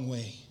that wrong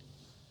way.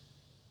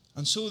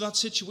 And so that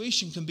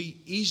situation can be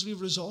easily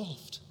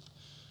resolved.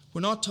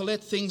 We're not to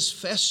let things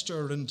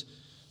fester and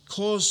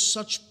cause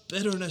such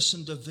bitterness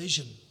and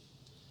division.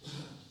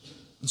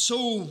 And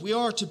so we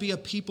are to be a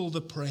people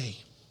that pray.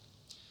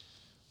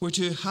 We're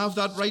to have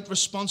that right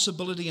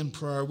responsibility in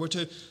prayer. We're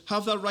to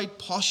have that right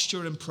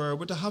posture in prayer.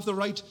 We're to have the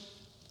right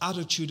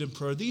attitude in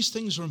prayer. These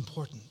things are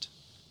important.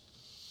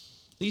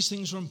 These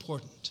things are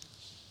important.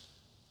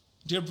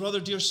 Dear brother,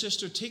 dear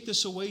sister, take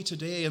this away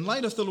today. In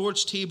light of the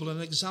Lord's table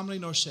and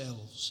examining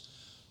ourselves,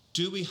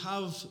 do we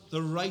have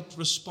the right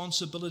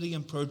responsibility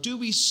in prayer? Do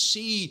we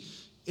see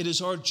it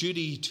is our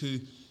duty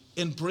to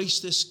embrace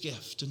this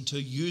gift and to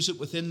use it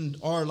within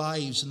our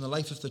lives and the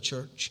life of the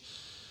church?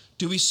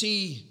 Do we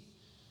see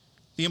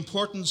the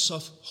importance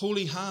of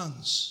holy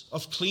hands,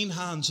 of clean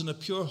hands and a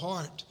pure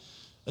heart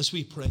as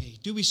we pray?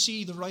 Do we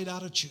see the right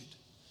attitude?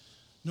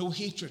 No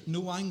hatred,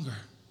 no anger.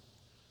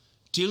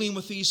 Dealing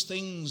with these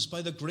things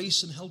by the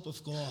grace and help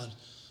of God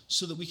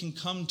so that we can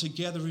come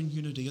together in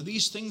unity. Are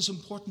these things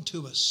important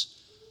to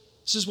us?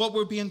 This is what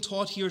we're being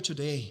taught here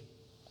today.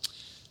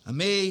 And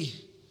may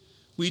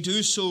we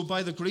do so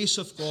by the grace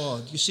of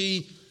God. You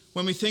see,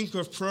 when we think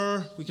of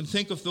prayer, we can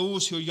think of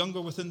those who are younger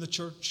within the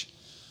church,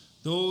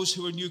 those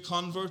who are new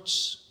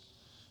converts.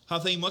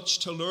 Have they much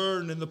to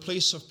learn in the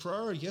place of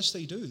prayer? Yes,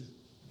 they do.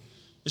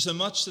 Is there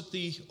much that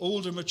the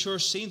older, mature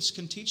saints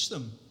can teach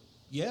them?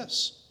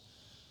 Yes.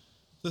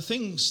 The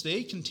things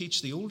they can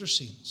teach the older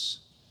saints.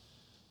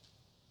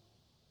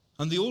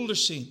 And the older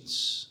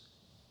saints,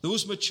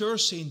 those mature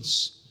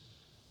saints,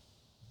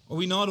 are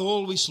we not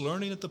always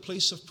learning at the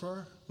place of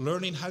prayer?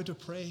 Learning how to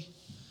pray,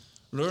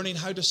 learning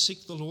how to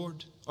seek the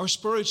Lord. Our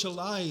spiritual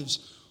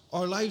lives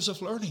are lives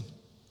of learning.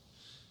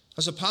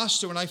 As a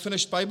pastor, when I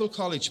finished Bible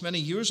college many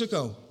years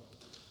ago,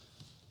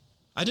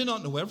 I did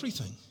not know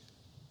everything.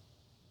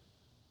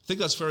 I think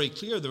that's very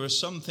clear. There are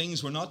some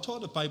things we're not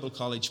taught at Bible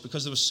college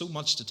because there was so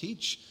much to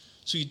teach.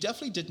 So you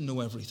definitely didn't know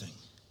everything.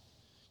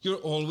 You're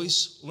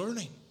always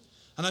learning.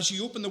 And as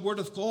you open the Word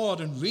of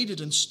God and read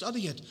it and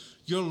study it,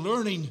 you're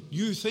learning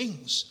new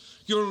things.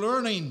 You're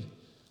learning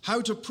how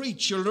to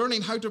preach. You're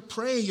learning how to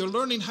pray. You're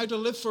learning how to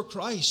live for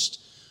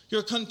Christ.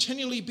 You're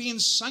continually being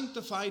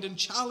sanctified and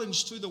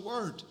challenged through the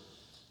Word.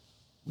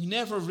 We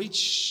never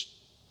reach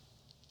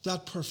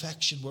that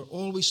perfection. We're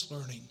always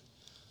learning.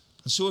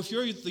 And so if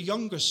you're the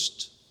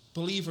youngest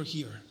believer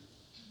here,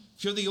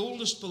 if you're the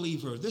oldest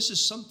believer, this is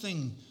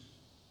something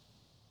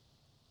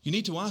you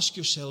need to ask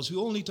yourselves. We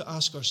all need to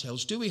ask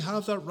ourselves, do we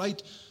have that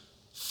right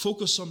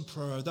focus on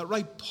prayer, that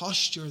right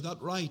posture, that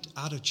right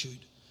attitude?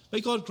 May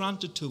God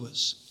grant it to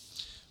us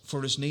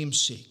for His name's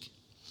sake.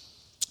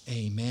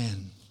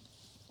 Amen.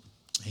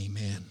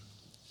 Amen.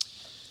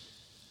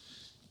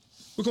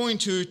 We're going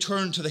to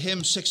turn to the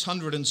hymn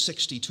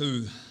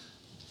 662.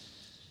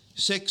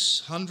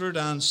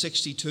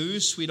 662,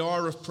 sweet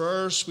hour of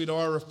prayer,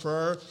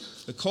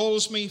 that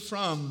calls me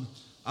from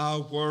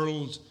a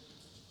world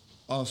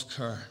of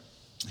care.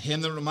 A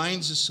hymn that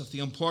reminds us of the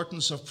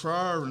importance of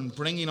prayer and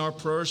bringing our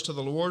prayers to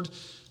the Lord.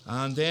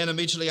 And then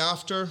immediately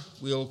after,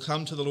 we'll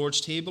come to the Lord's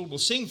table. We'll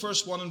sing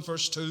verse 1 and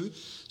verse 2,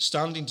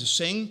 standing to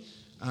sing.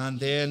 And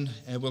then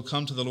we'll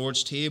come to the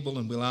Lord's table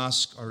and we'll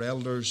ask our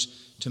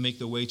elders to make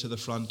their way to the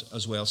front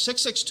as well.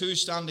 662,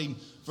 standing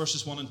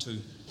verses 1 and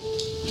 2.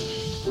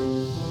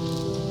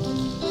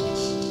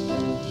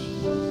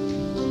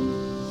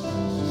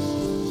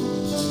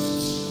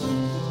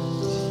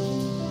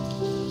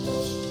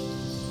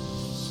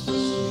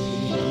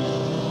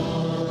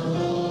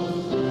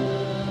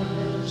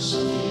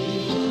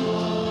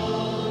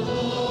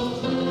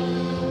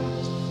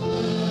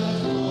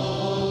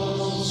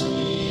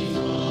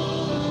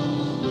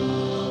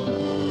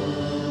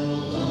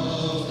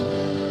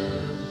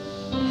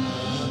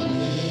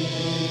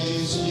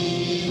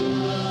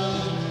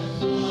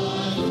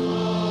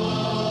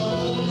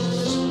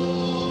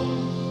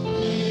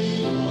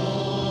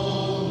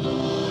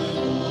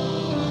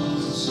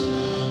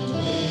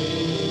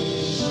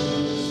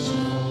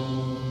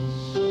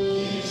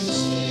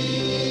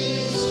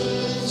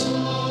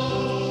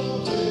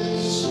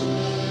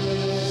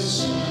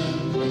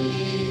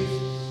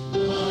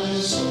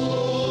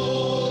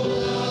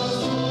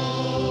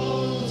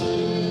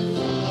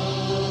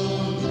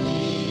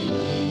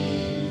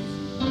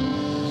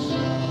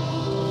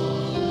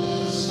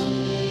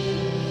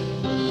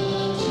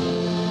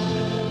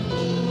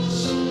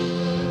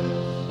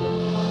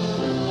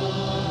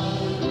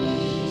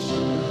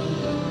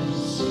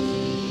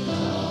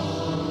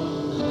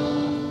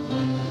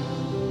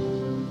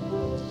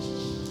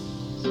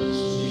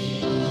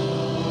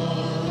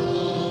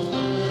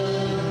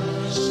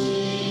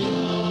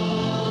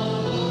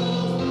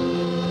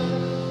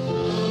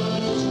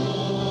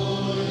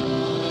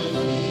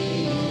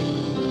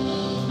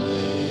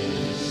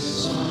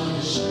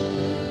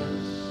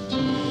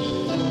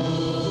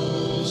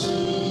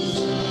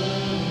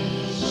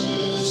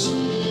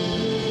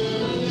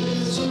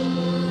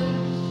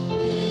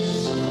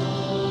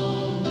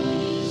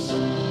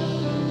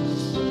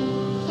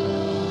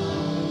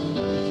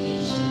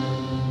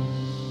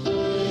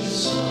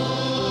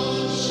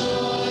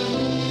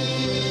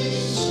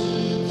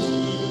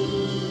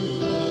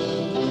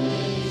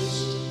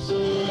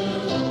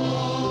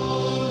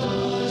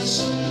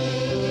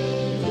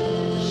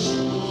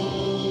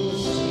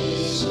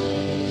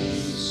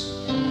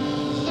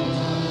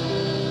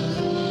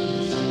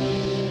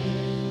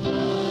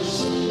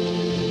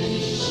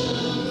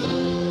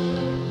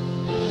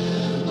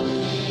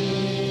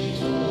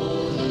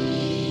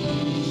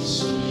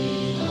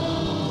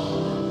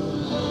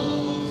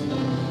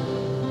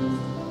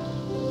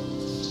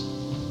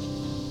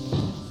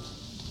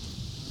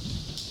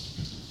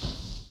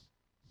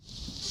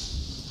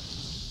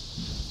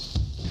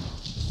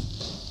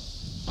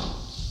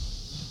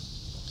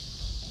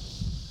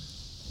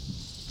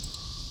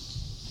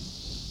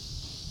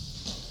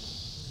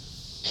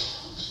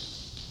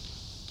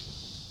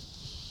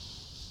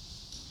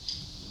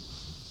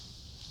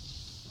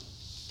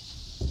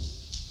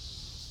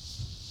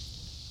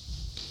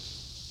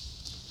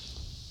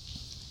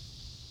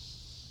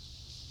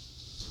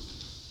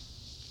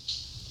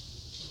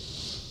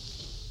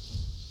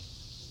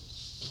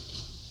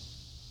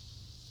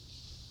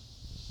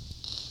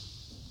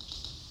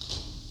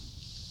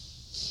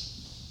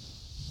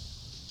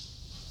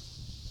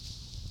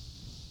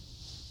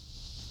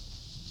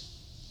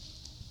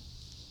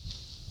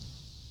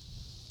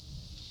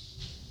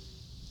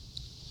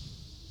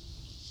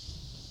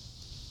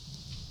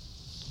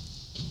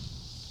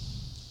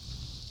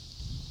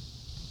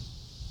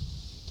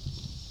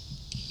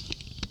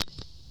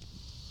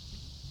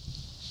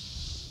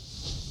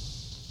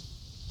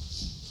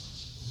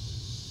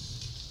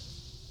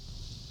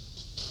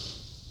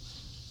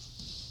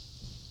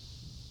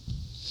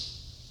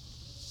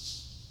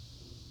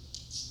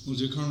 Well,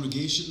 dear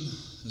congregation,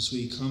 as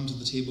we come to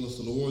the table of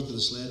the Lord that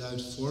is laid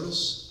out for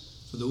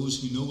us, for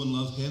those who know and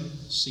love him,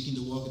 seeking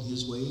to walk in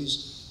his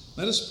ways,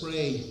 let us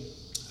pray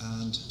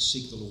and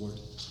seek the Lord.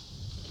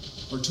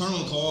 Our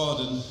eternal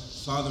God and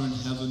Father in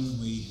heaven,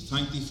 we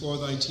thank thee for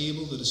thy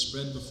table that is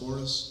spread before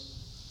us.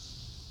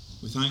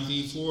 We thank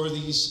thee for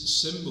these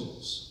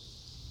symbols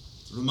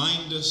that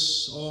remind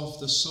us of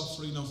the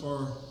suffering of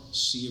our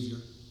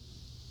Saviour.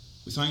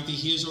 We thank thee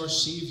he is our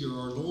Saviour,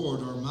 our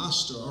Lord, our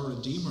Master, our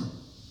Redeemer,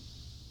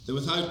 that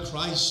without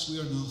Christ we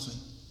are nothing.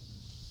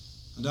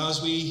 And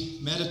as we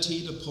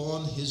meditate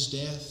upon his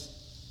death,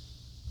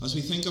 as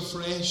we think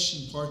afresh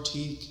and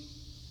partake,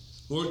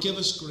 Lord, give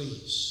us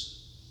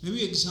grace. May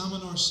we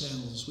examine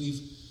ourselves.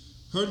 We've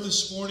heard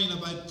this morning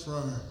about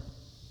prayer,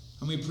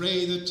 and we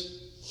pray that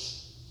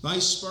thy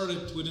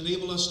Spirit would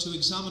enable us to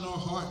examine our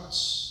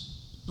hearts,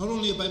 not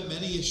only about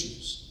many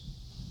issues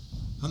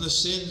and the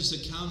sins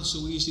that can so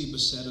easily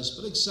beset us,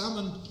 but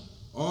examine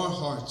our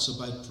hearts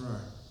about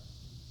prayer.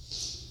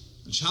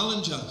 And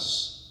challenge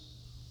us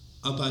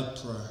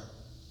about prayer.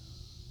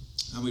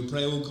 And we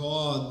pray, O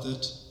God,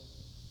 that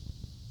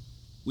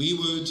we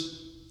would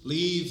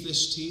leave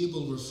this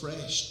table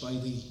refreshed by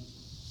thee,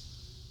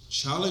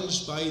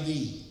 challenged by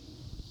thee,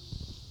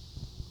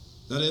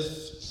 that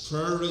if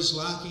prayer is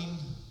lacking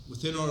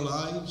within our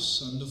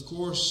lives, and of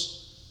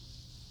course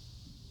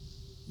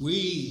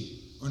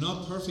we are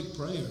not perfect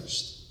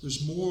prayers,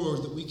 there's more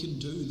that we can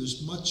do,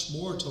 there's much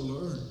more to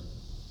learn.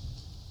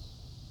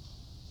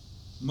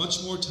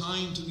 Much more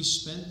time to be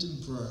spent in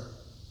prayer.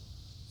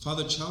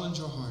 Father, challenge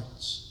our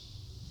hearts.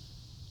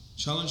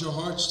 Challenge our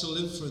hearts to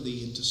live for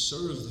thee and to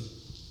serve thee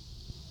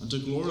and to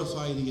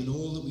glorify thee in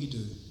all that we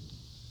do.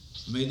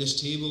 May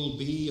this table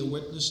be a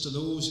witness to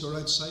those who are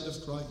outside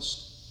of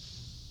Christ.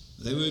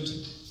 They would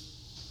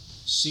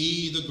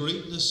see the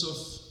greatness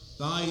of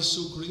thy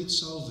so great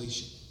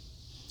salvation.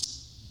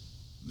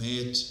 May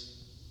it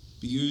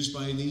be used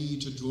by thee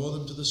to draw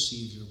them to the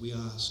Saviour, we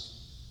ask,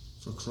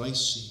 for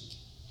Christ's sake.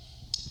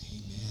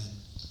 Amen.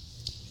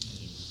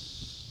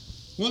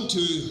 I want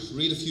to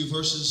read a few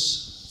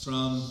verses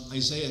from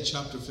Isaiah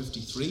chapter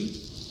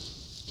 53.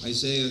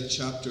 Isaiah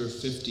chapter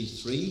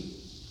 53.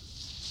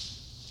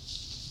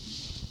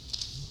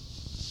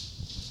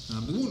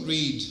 We won't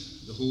read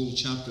the whole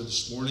chapter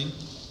this morning,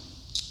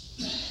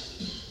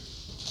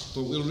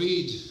 but we'll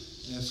read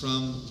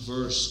from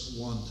verse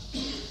 1.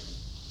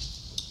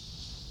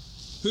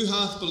 Who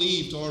hath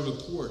believed our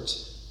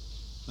report?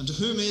 And to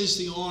whom is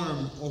the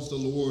arm of the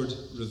Lord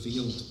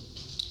revealed?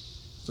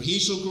 For he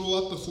shall grow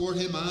up before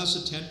him as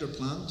a tender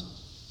plant,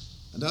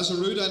 and as a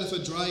root out of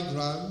a dry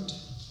ground.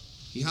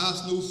 He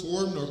hath no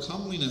form nor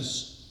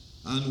comeliness,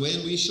 and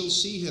when we shall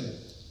see him,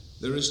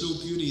 there is no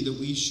beauty that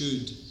we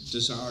should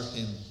desire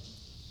him.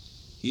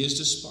 He is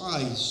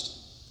despised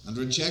and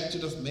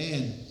rejected of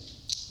men,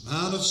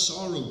 man of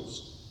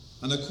sorrows,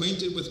 and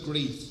acquainted with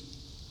grief.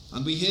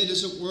 And we hid,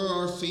 as it were,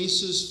 our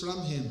faces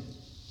from him.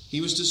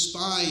 He was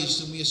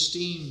despised, and we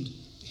esteemed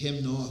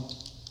him not.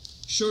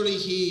 Surely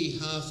he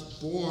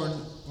hath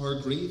borne our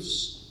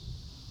griefs,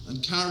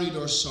 and carried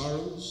our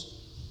sorrows.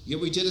 Yet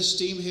we did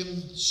esteem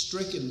him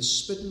stricken,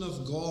 smitten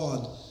of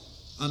God,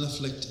 and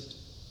afflicted.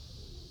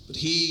 But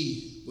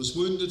he was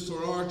wounded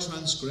for our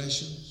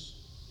transgressions.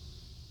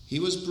 He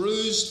was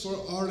bruised for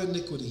our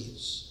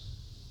iniquities.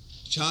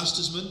 The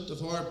chastisement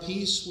of our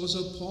peace was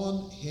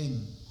upon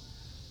him,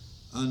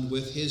 and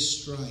with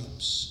his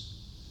stripes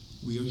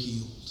we are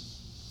healed.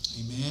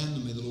 Amen.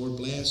 And may the Lord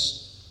bless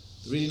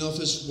the reading of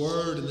his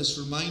word and this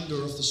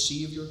reminder of the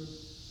Saviour.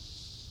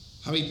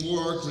 How he bore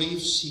our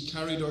griefs, he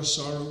carried our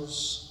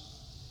sorrows,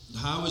 and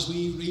how, as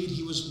we read,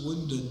 he was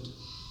wounded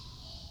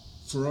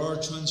for our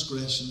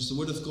transgressions. The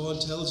word of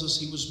God tells us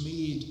he was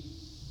made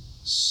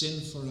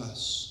sin for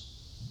us.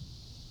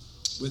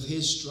 With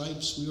his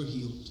stripes we are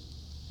healed.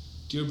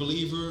 Dear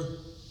believer,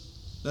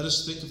 let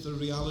us think of the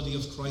reality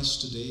of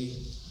Christ today,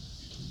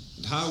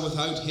 and how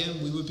without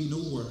him we would be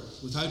nowhere.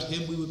 Without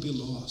him we would be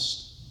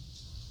lost.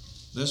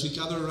 And as we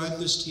gather around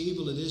this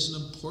table, it is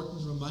an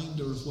important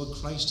reminder of what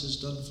Christ has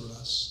done for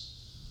us.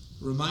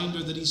 A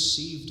reminder that he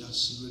saved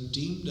us and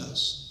redeemed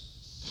us.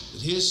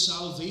 That his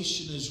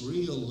salvation is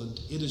real and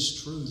it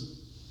is true.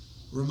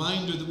 A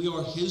reminder that we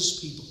are his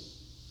people.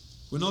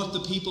 We're not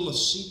the people of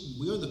Satan.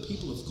 We are the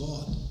people of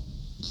God.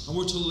 And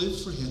we're to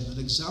live for him and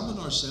examine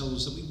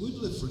ourselves that we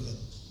would live for him.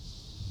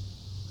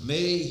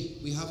 May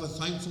we have a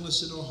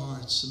thankfulness in our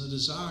hearts and a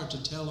desire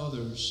to tell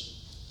others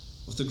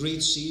of the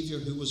great Saviour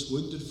who was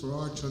wounded for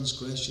our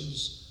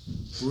transgressions,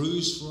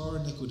 bruised for our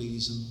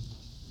iniquities, and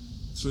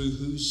through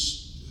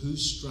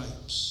whose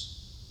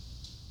stripes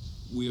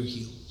we are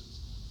healed.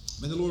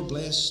 May the Lord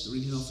bless the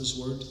reading of his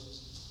word,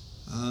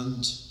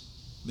 and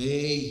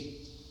may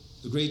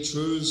the great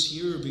truths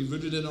here be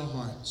rooted in our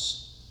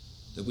hearts,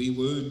 that we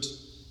would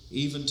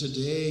even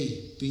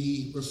today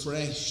be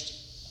refreshed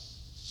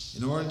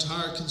in our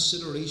entire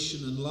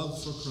consideration and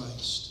love for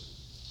Christ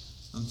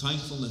and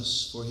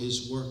thankfulness for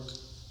his work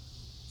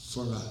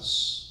for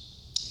us.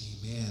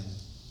 Amen.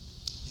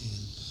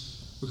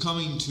 We're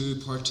coming to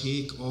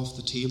partake of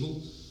the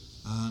table.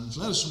 And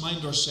let us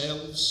remind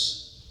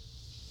ourselves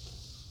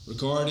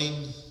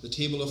regarding the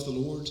table of the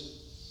Lord.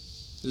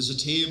 It is a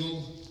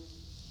table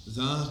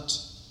that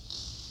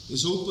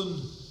is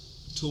open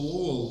to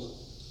all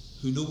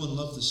who know and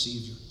love the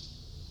Saviour,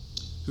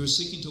 who are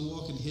seeking to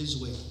walk in his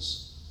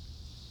ways.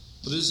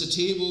 But it is a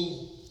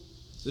table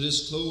that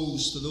is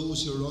closed to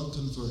those who are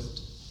unconverted,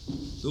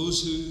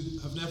 those who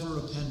have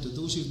never repented,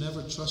 those who have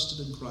never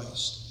trusted in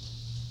Christ.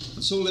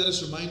 And so let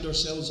us remind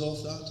ourselves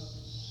of that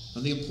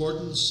and the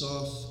importance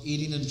of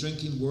eating and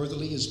drinking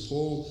worthily, as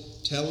Paul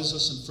tells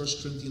us in 1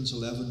 Corinthians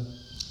 11.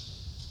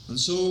 And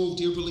so,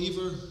 dear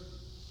believer,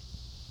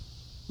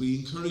 we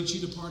encourage you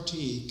to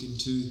partake and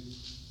to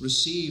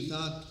receive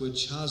that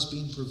which has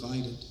been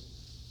provided.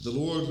 The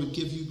Lord would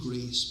give you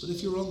grace. But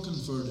if you're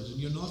unconverted and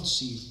you're not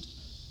saved,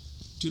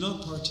 do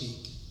not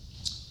partake,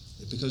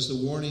 because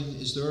the warning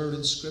is there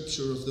in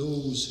Scripture of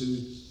those who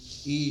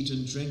eat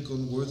and drink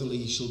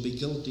unworthily shall be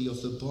guilty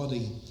of the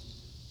body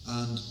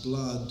and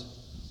blood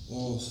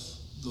of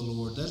the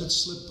Lord. Let it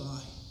slip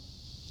by.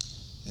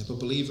 But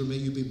believer, may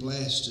you be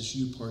blessed as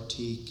you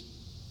partake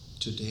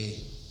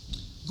today.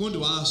 I'm going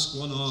to ask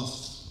one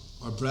of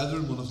our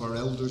brethren, one of our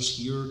elders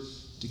here,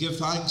 to give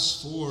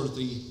thanks for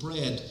the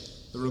bread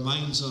that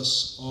reminds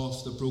us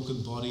of the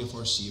broken body of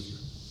our Saviour.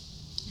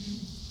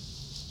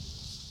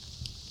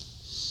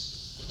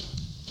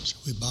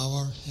 Shall we bow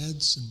our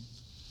heads and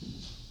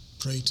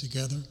pray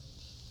together?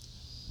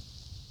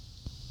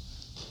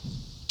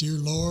 Dear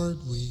Lord,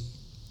 we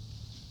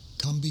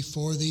come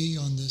before Thee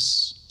on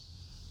this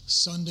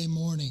Sunday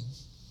morning.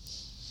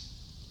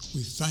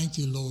 We thank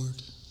Thee,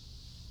 Lord,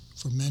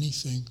 for many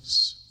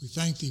things. We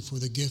thank Thee for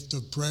the gift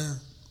of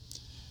prayer.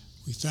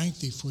 We thank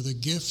Thee for the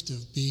gift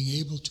of being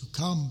able to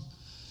come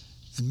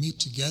and meet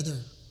together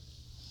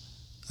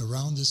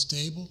around this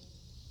table.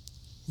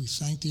 We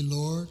thank Thee,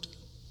 Lord,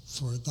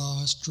 for Thou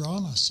hast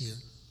drawn us here.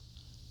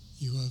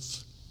 You have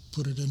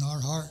put it in our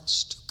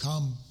hearts to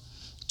come,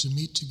 to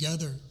meet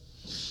together,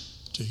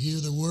 to hear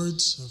the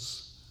words of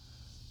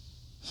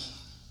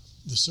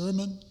the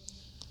sermon,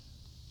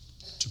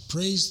 to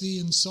praise Thee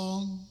in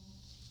song,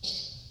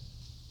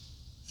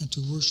 and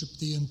to worship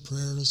Thee in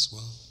prayer as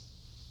well.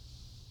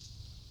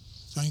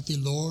 Thank Thee,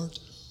 Lord,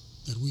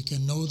 that we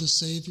can know the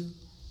Savior.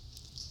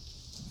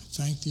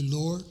 Thank Thee,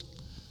 Lord,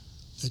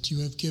 that You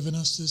have given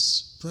us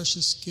this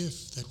precious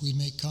gift that we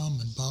may come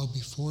and bow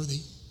before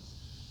Thee.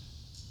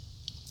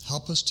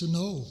 Help us to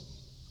know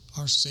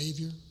our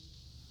Savior,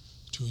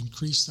 to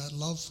increase that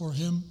love for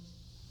Him.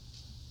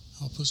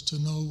 Help us to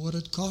know what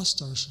it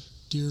cost our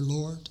dear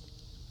Lord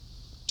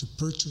to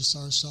purchase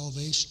our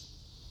salvation,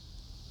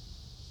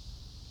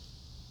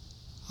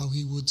 how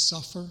He would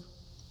suffer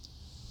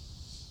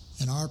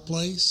in our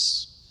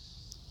place,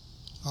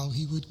 how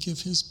He would give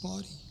His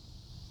body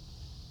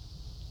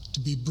to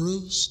be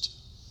bruised,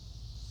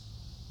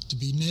 to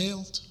be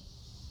nailed,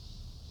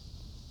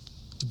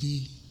 to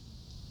be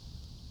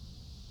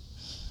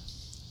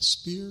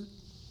speared,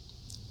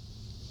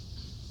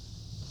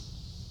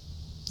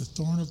 the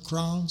thorn of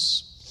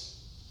crowns,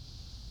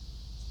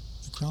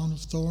 the crown of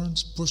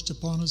thorns pushed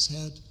upon His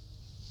head,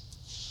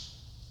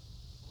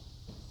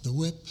 the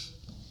whip,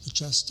 the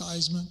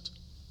chastisement.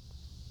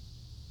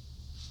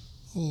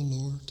 Oh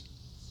Lord,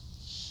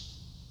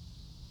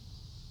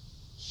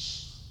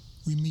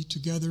 we meet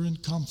together in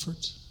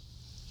comfort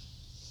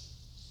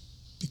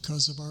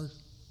because of our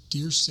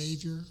dear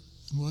Savior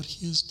and what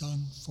He has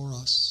done for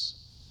us.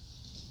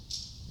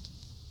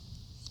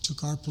 He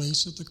took our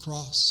place at the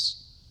cross.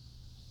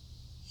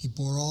 He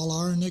bore all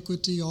our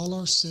iniquity, all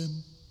our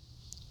sin,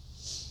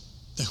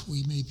 that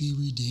we may be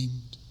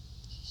redeemed.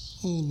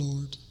 Oh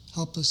Lord,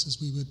 help us as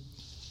we would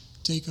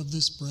take of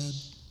this bread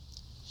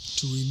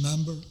to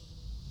remember,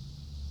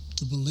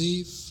 to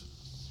believe,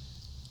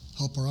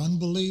 help our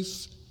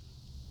unbelief,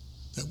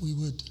 that we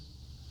would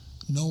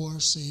know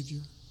our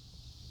Savior.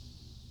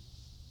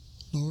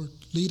 Lord,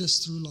 lead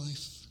us through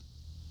life.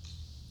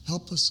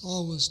 Help us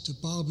always to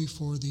bow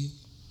before Thee,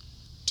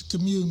 to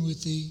commune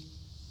with Thee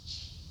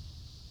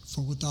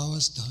for what Thou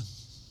hast done.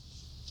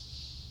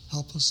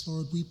 Help us,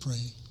 Lord, we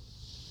pray.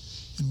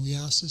 And we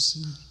ask this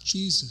in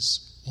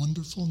Jesus'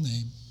 wonderful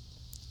name.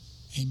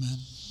 Amen.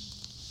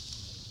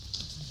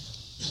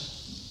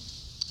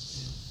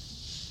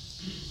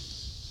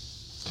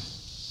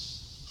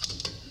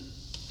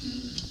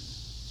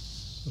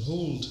 We'll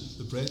hold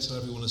the bread till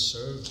everyone is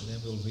served, and then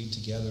we'll read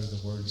together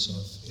the words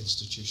of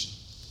institution.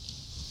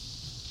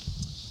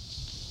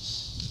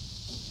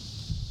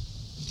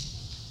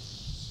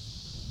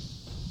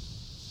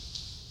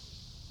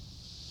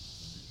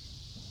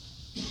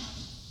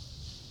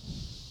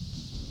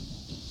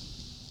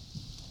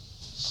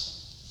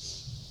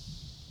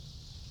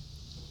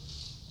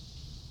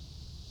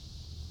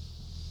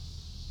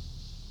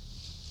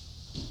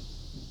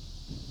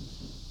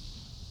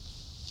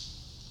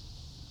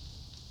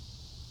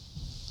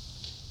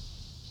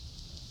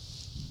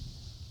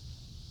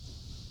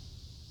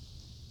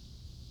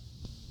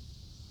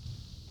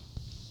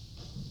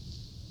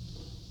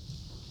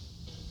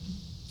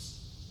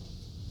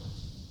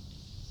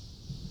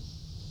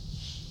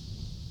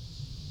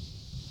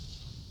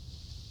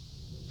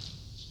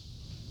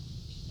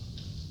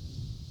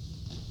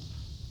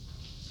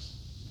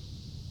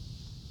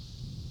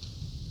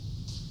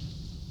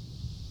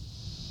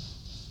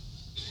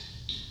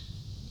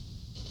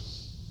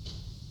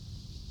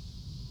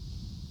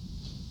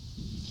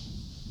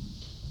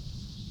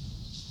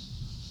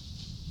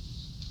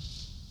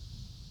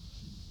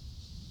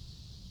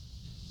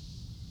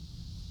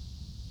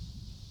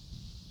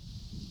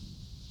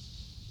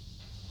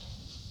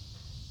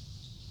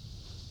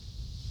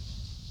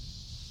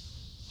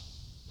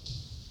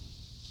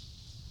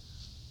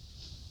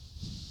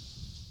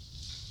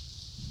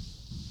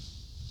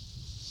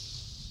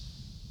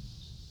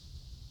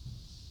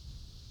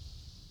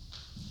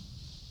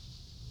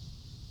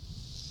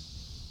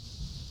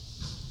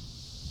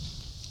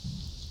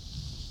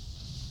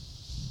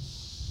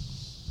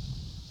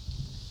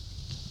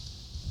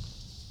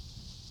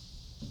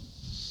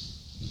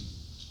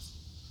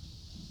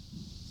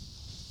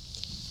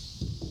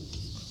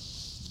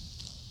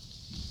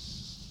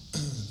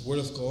 Word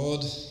of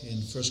God in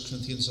 1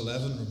 Corinthians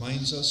 11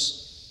 reminds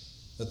us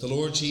that the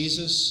Lord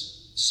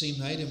Jesus, the same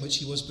night in which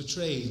he was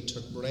betrayed,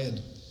 took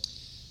bread.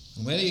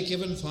 And when he had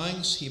given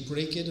thanks, he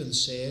brake it and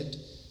said,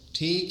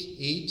 "Take,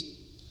 eat.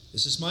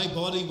 This is my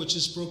body which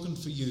is broken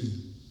for you.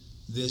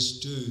 This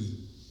do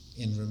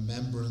in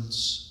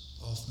remembrance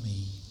of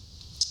me."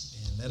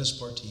 And let us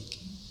partake.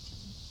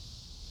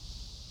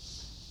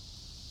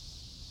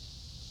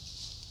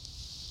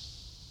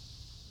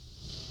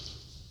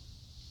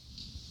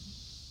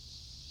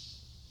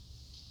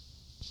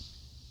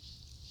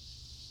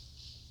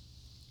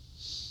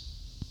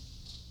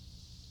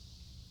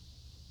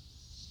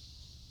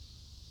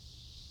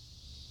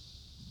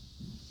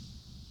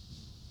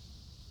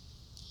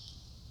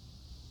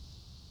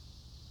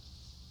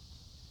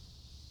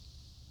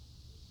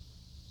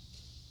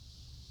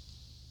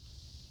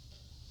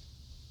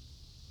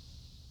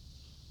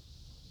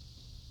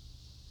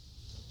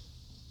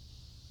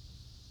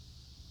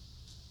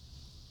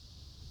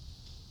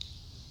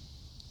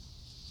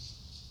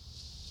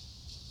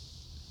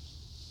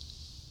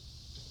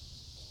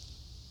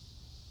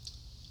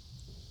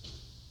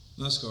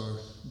 Ask our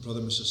brother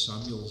Mr.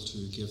 Samuel to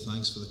give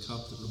thanks for the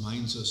cup that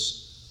reminds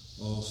us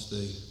of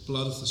the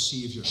blood of the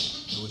Saviour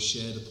that was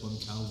shed upon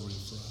Calvary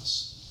for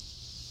us.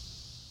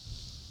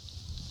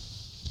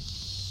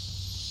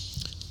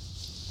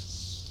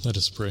 Let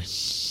us pray.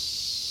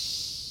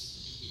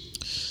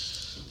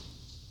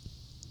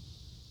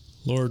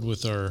 Lord,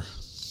 with our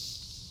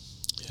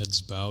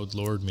heads bowed,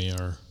 Lord, may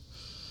our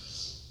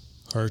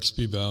hearts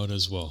be bowed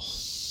as well.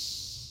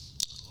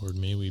 Lord,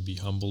 may we be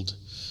humbled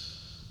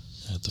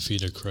at the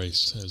feet of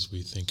Christ as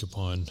we think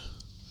upon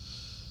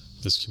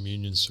this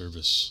communion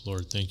service.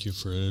 Lord, thank you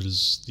for it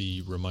is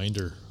the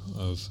reminder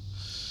of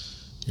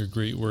your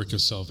great work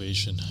of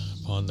salvation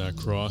upon that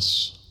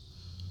cross.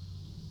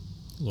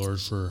 Lord,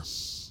 for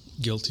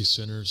guilty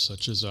sinners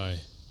such as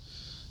I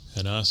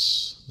and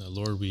us, that,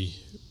 Lord, we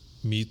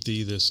meet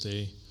thee this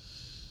day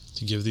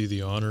to give thee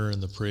the honor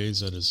and the praise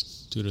that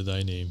is due to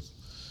thy name.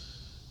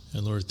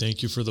 And Lord,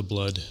 thank you for the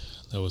blood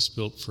that was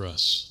spilt for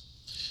us,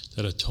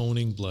 that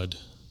atoning blood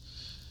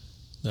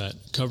that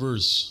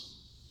covers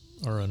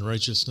our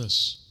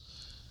unrighteousness,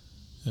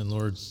 and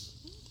Lord,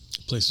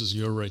 places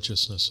your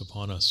righteousness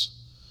upon us.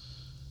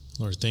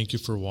 Lord, thank you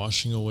for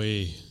washing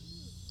away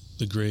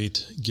the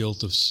great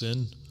guilt of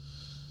sin.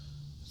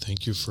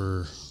 Thank you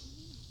for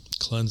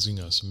cleansing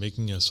us,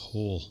 making us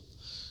whole.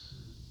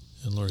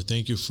 And Lord,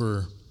 thank you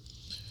for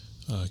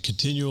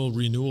continual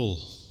renewal,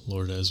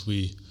 Lord, as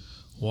we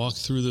walk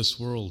through this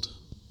world,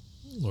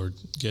 Lord,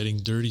 getting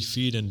dirty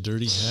feet and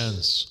dirty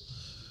hands,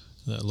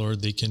 that,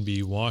 Lord, they can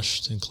be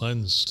washed and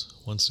cleansed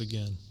once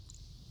again.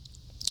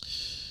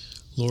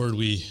 Lord,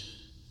 we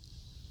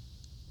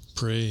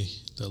pray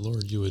that,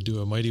 Lord, you would do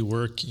a mighty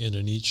work in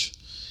each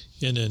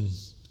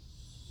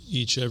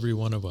every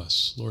one of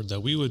us, Lord,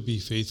 that we would be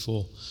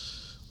faithful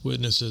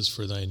witnesses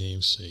for thy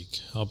name's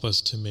sake. Help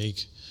us to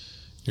make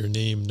your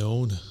name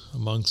known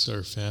amongst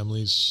our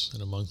families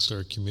and amongst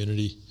our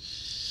community.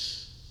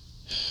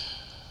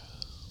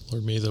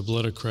 Lord, may the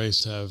blood of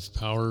Christ have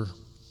power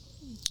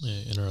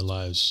in our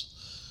lives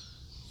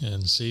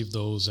and save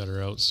those that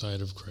are outside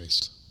of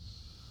Christ.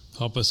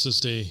 Help us this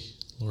day,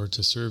 Lord,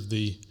 to serve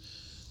thee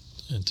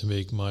and to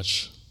make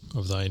much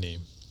of thy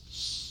name.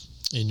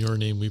 In your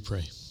name we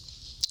pray.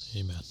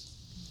 Amen.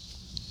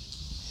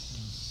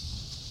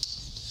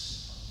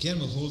 Again,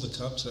 we'll hold the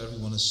cup till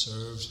everyone is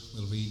served.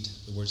 We'll read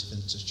the words of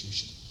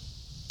institution.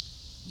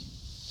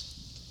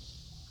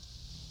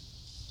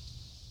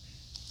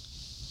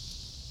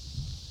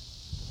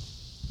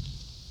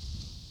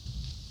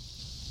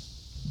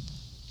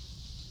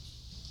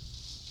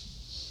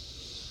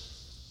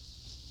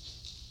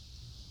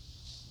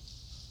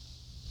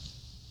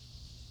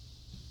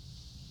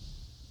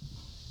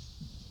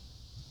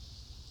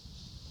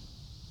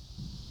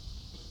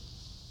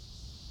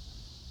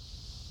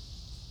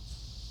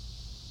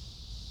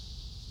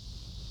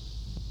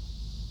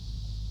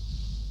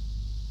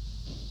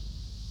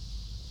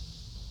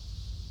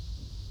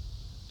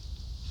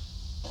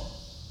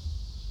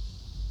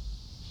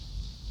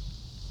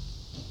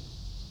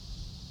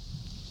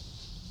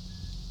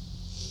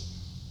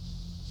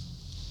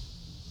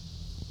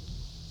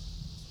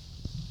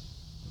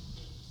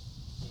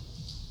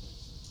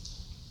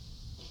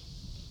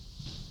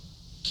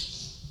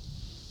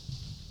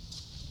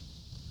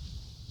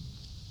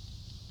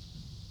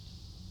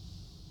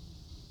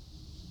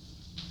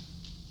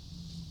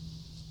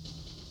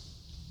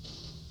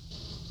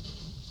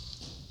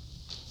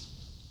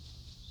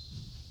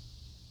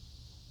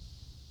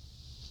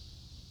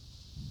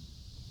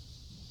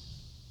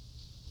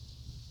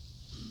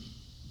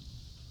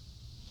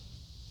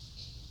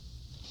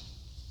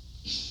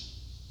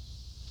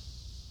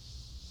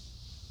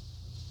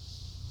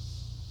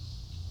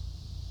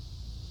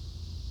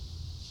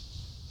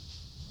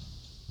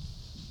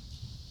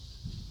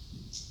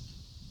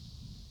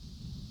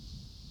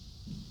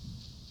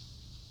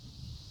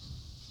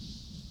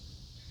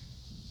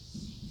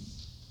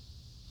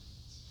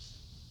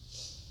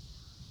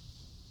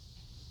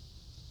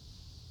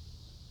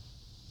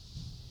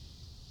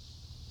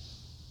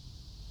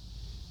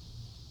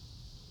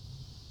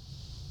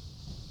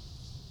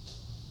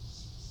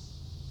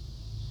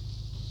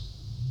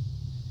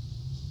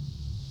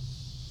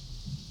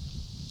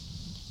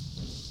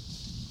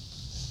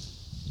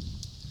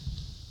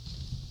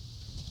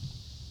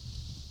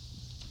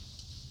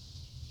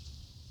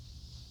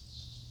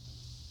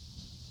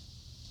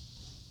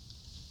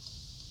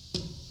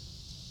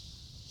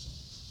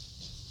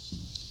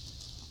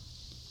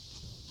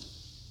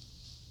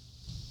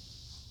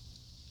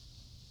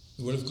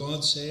 The Word of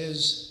God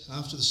says,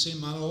 after the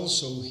same manner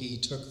also he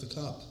took the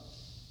cup.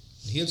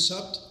 And he had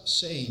supped,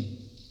 saying,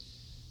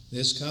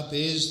 This cup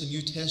is the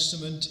New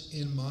Testament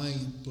in my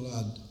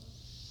blood.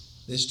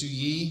 This do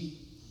ye,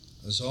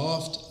 as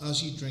oft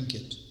as ye drink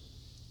it,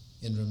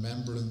 in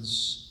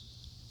remembrance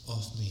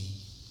of me.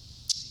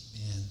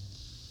 Amen.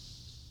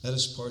 Let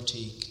us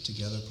partake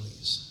together,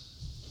 please.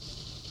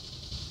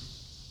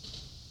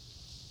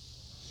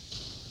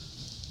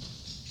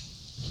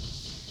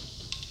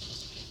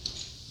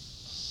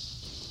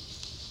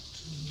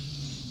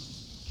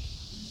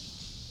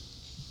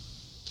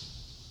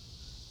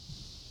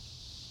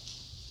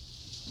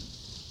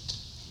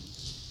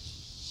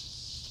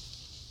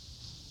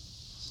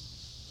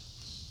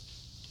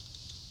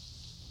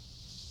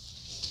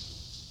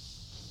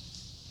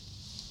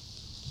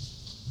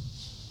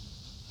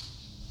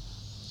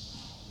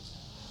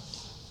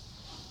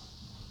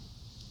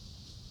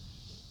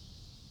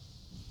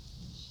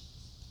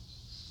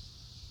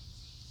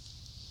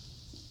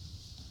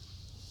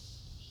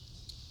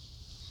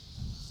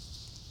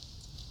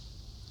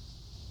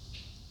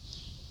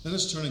 Let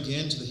us turn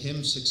again to the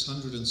hymn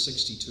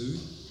 662.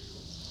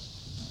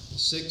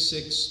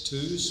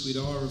 662, Sweet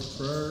hour of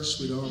prayer,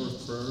 sweet hour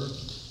of prayer,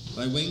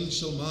 thy wings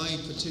shall my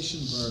petition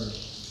bear,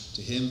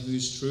 to him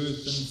whose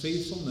truth and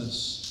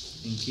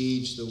faithfulness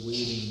engage the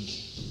waiting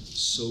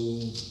soul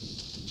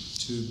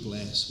to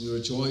bless. We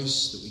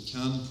rejoice that we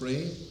can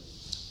pray.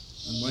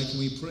 And why can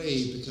we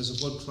pray? Because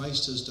of what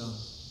Christ has done,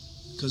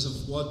 because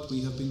of what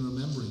we have been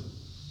remembering.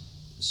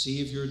 The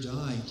Saviour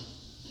died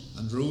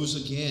and rose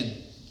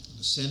again,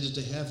 ascended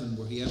to heaven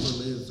where he ever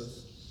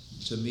liveth,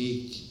 to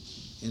make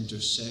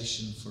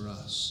intercession for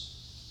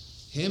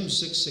us. Hymn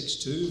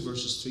 662,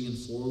 verses 3 and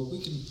 4.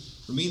 We can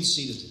remain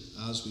seated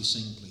as we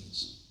sing,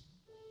 please.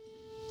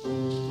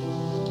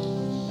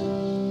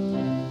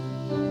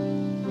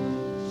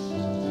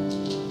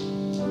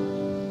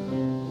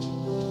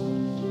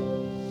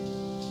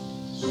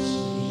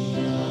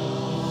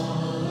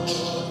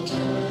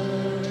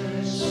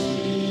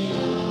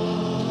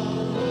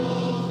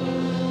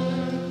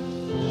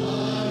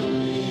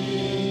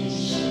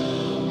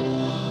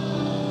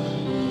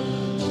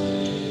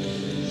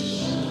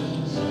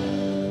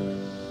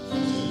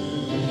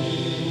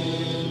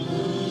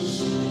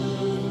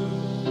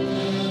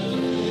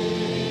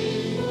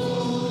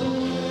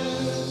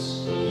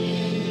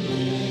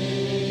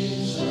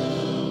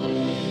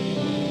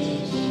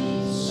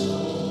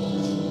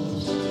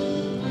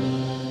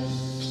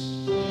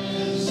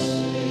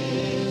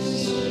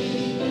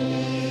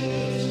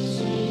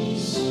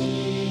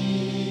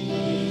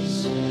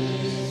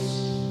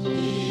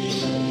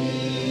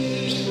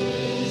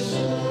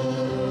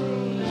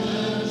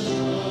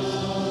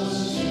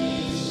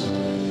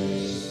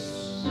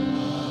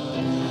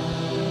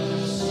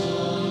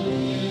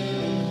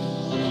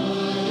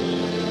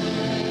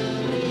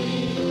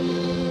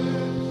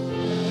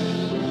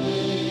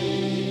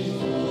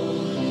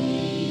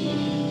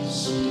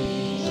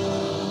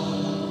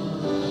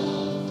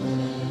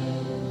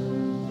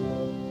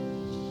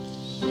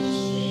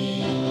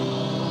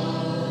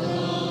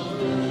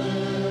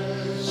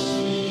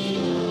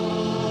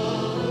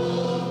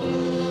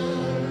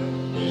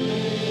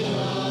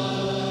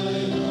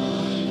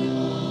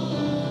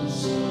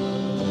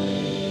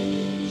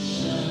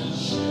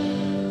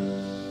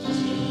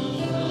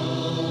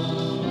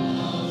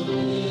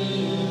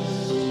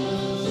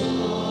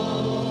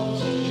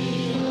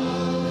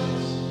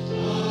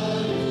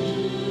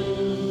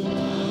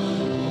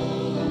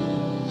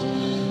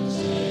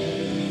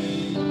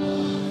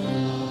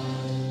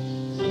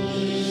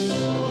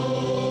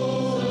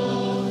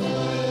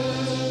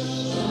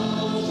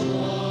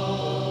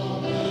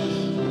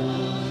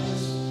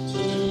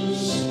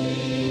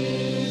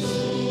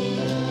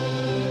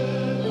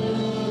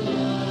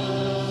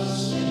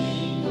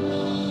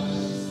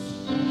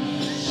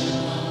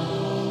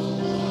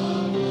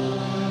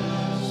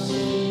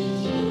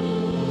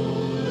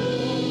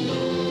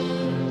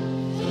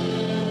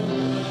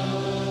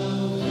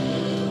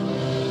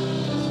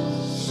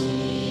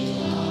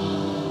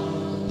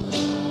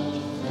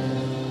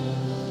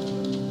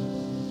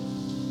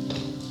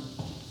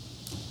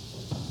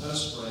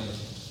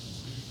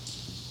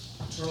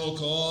 Eternal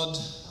God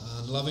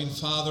and loving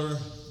Father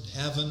in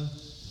heaven,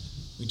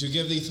 we do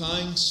give thee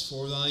thanks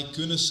for thy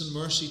goodness and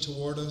mercy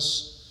toward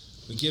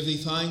us. We give thee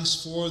thanks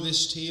for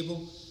this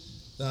table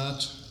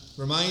that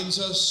reminds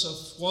us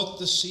of what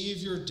the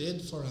Saviour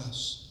did for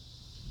us.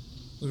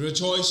 We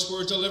rejoice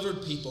we're a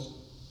delivered people,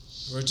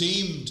 a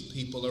redeemed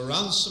people, a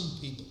ransomed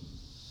people,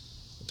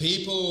 a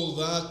people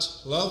that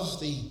love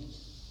thee.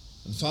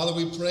 And Father,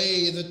 we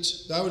pray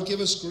that thou would give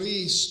us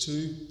grace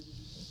to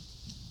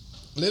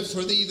live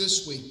for thee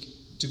this week,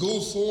 to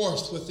go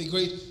forth with the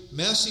great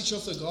message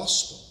of the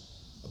gospel,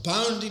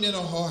 abounding in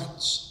our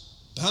hearts,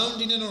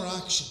 abounding in our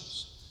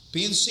actions,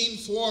 being seen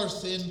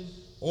forth in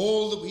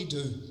all that we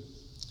do,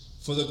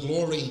 for the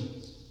glory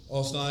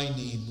of thy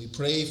name. We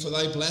pray for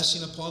thy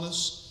blessing upon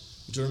us.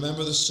 To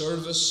remember the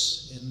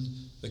service in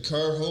the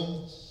care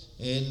home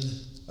in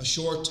a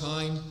short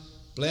time.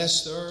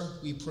 Bless there,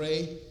 we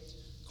pray,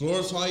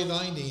 glorify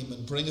thy name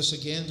and bring us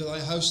again to thy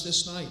house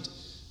this night.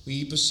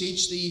 We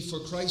beseech thee for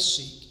Christ's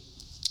sake.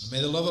 And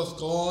may the love of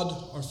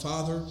God our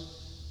Father,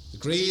 the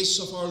grace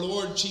of our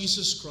Lord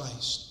Jesus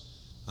Christ,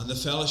 and the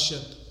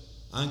fellowship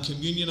and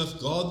communion of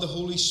God the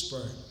Holy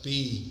Spirit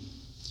be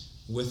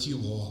with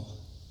you all.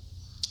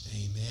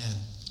 Amen.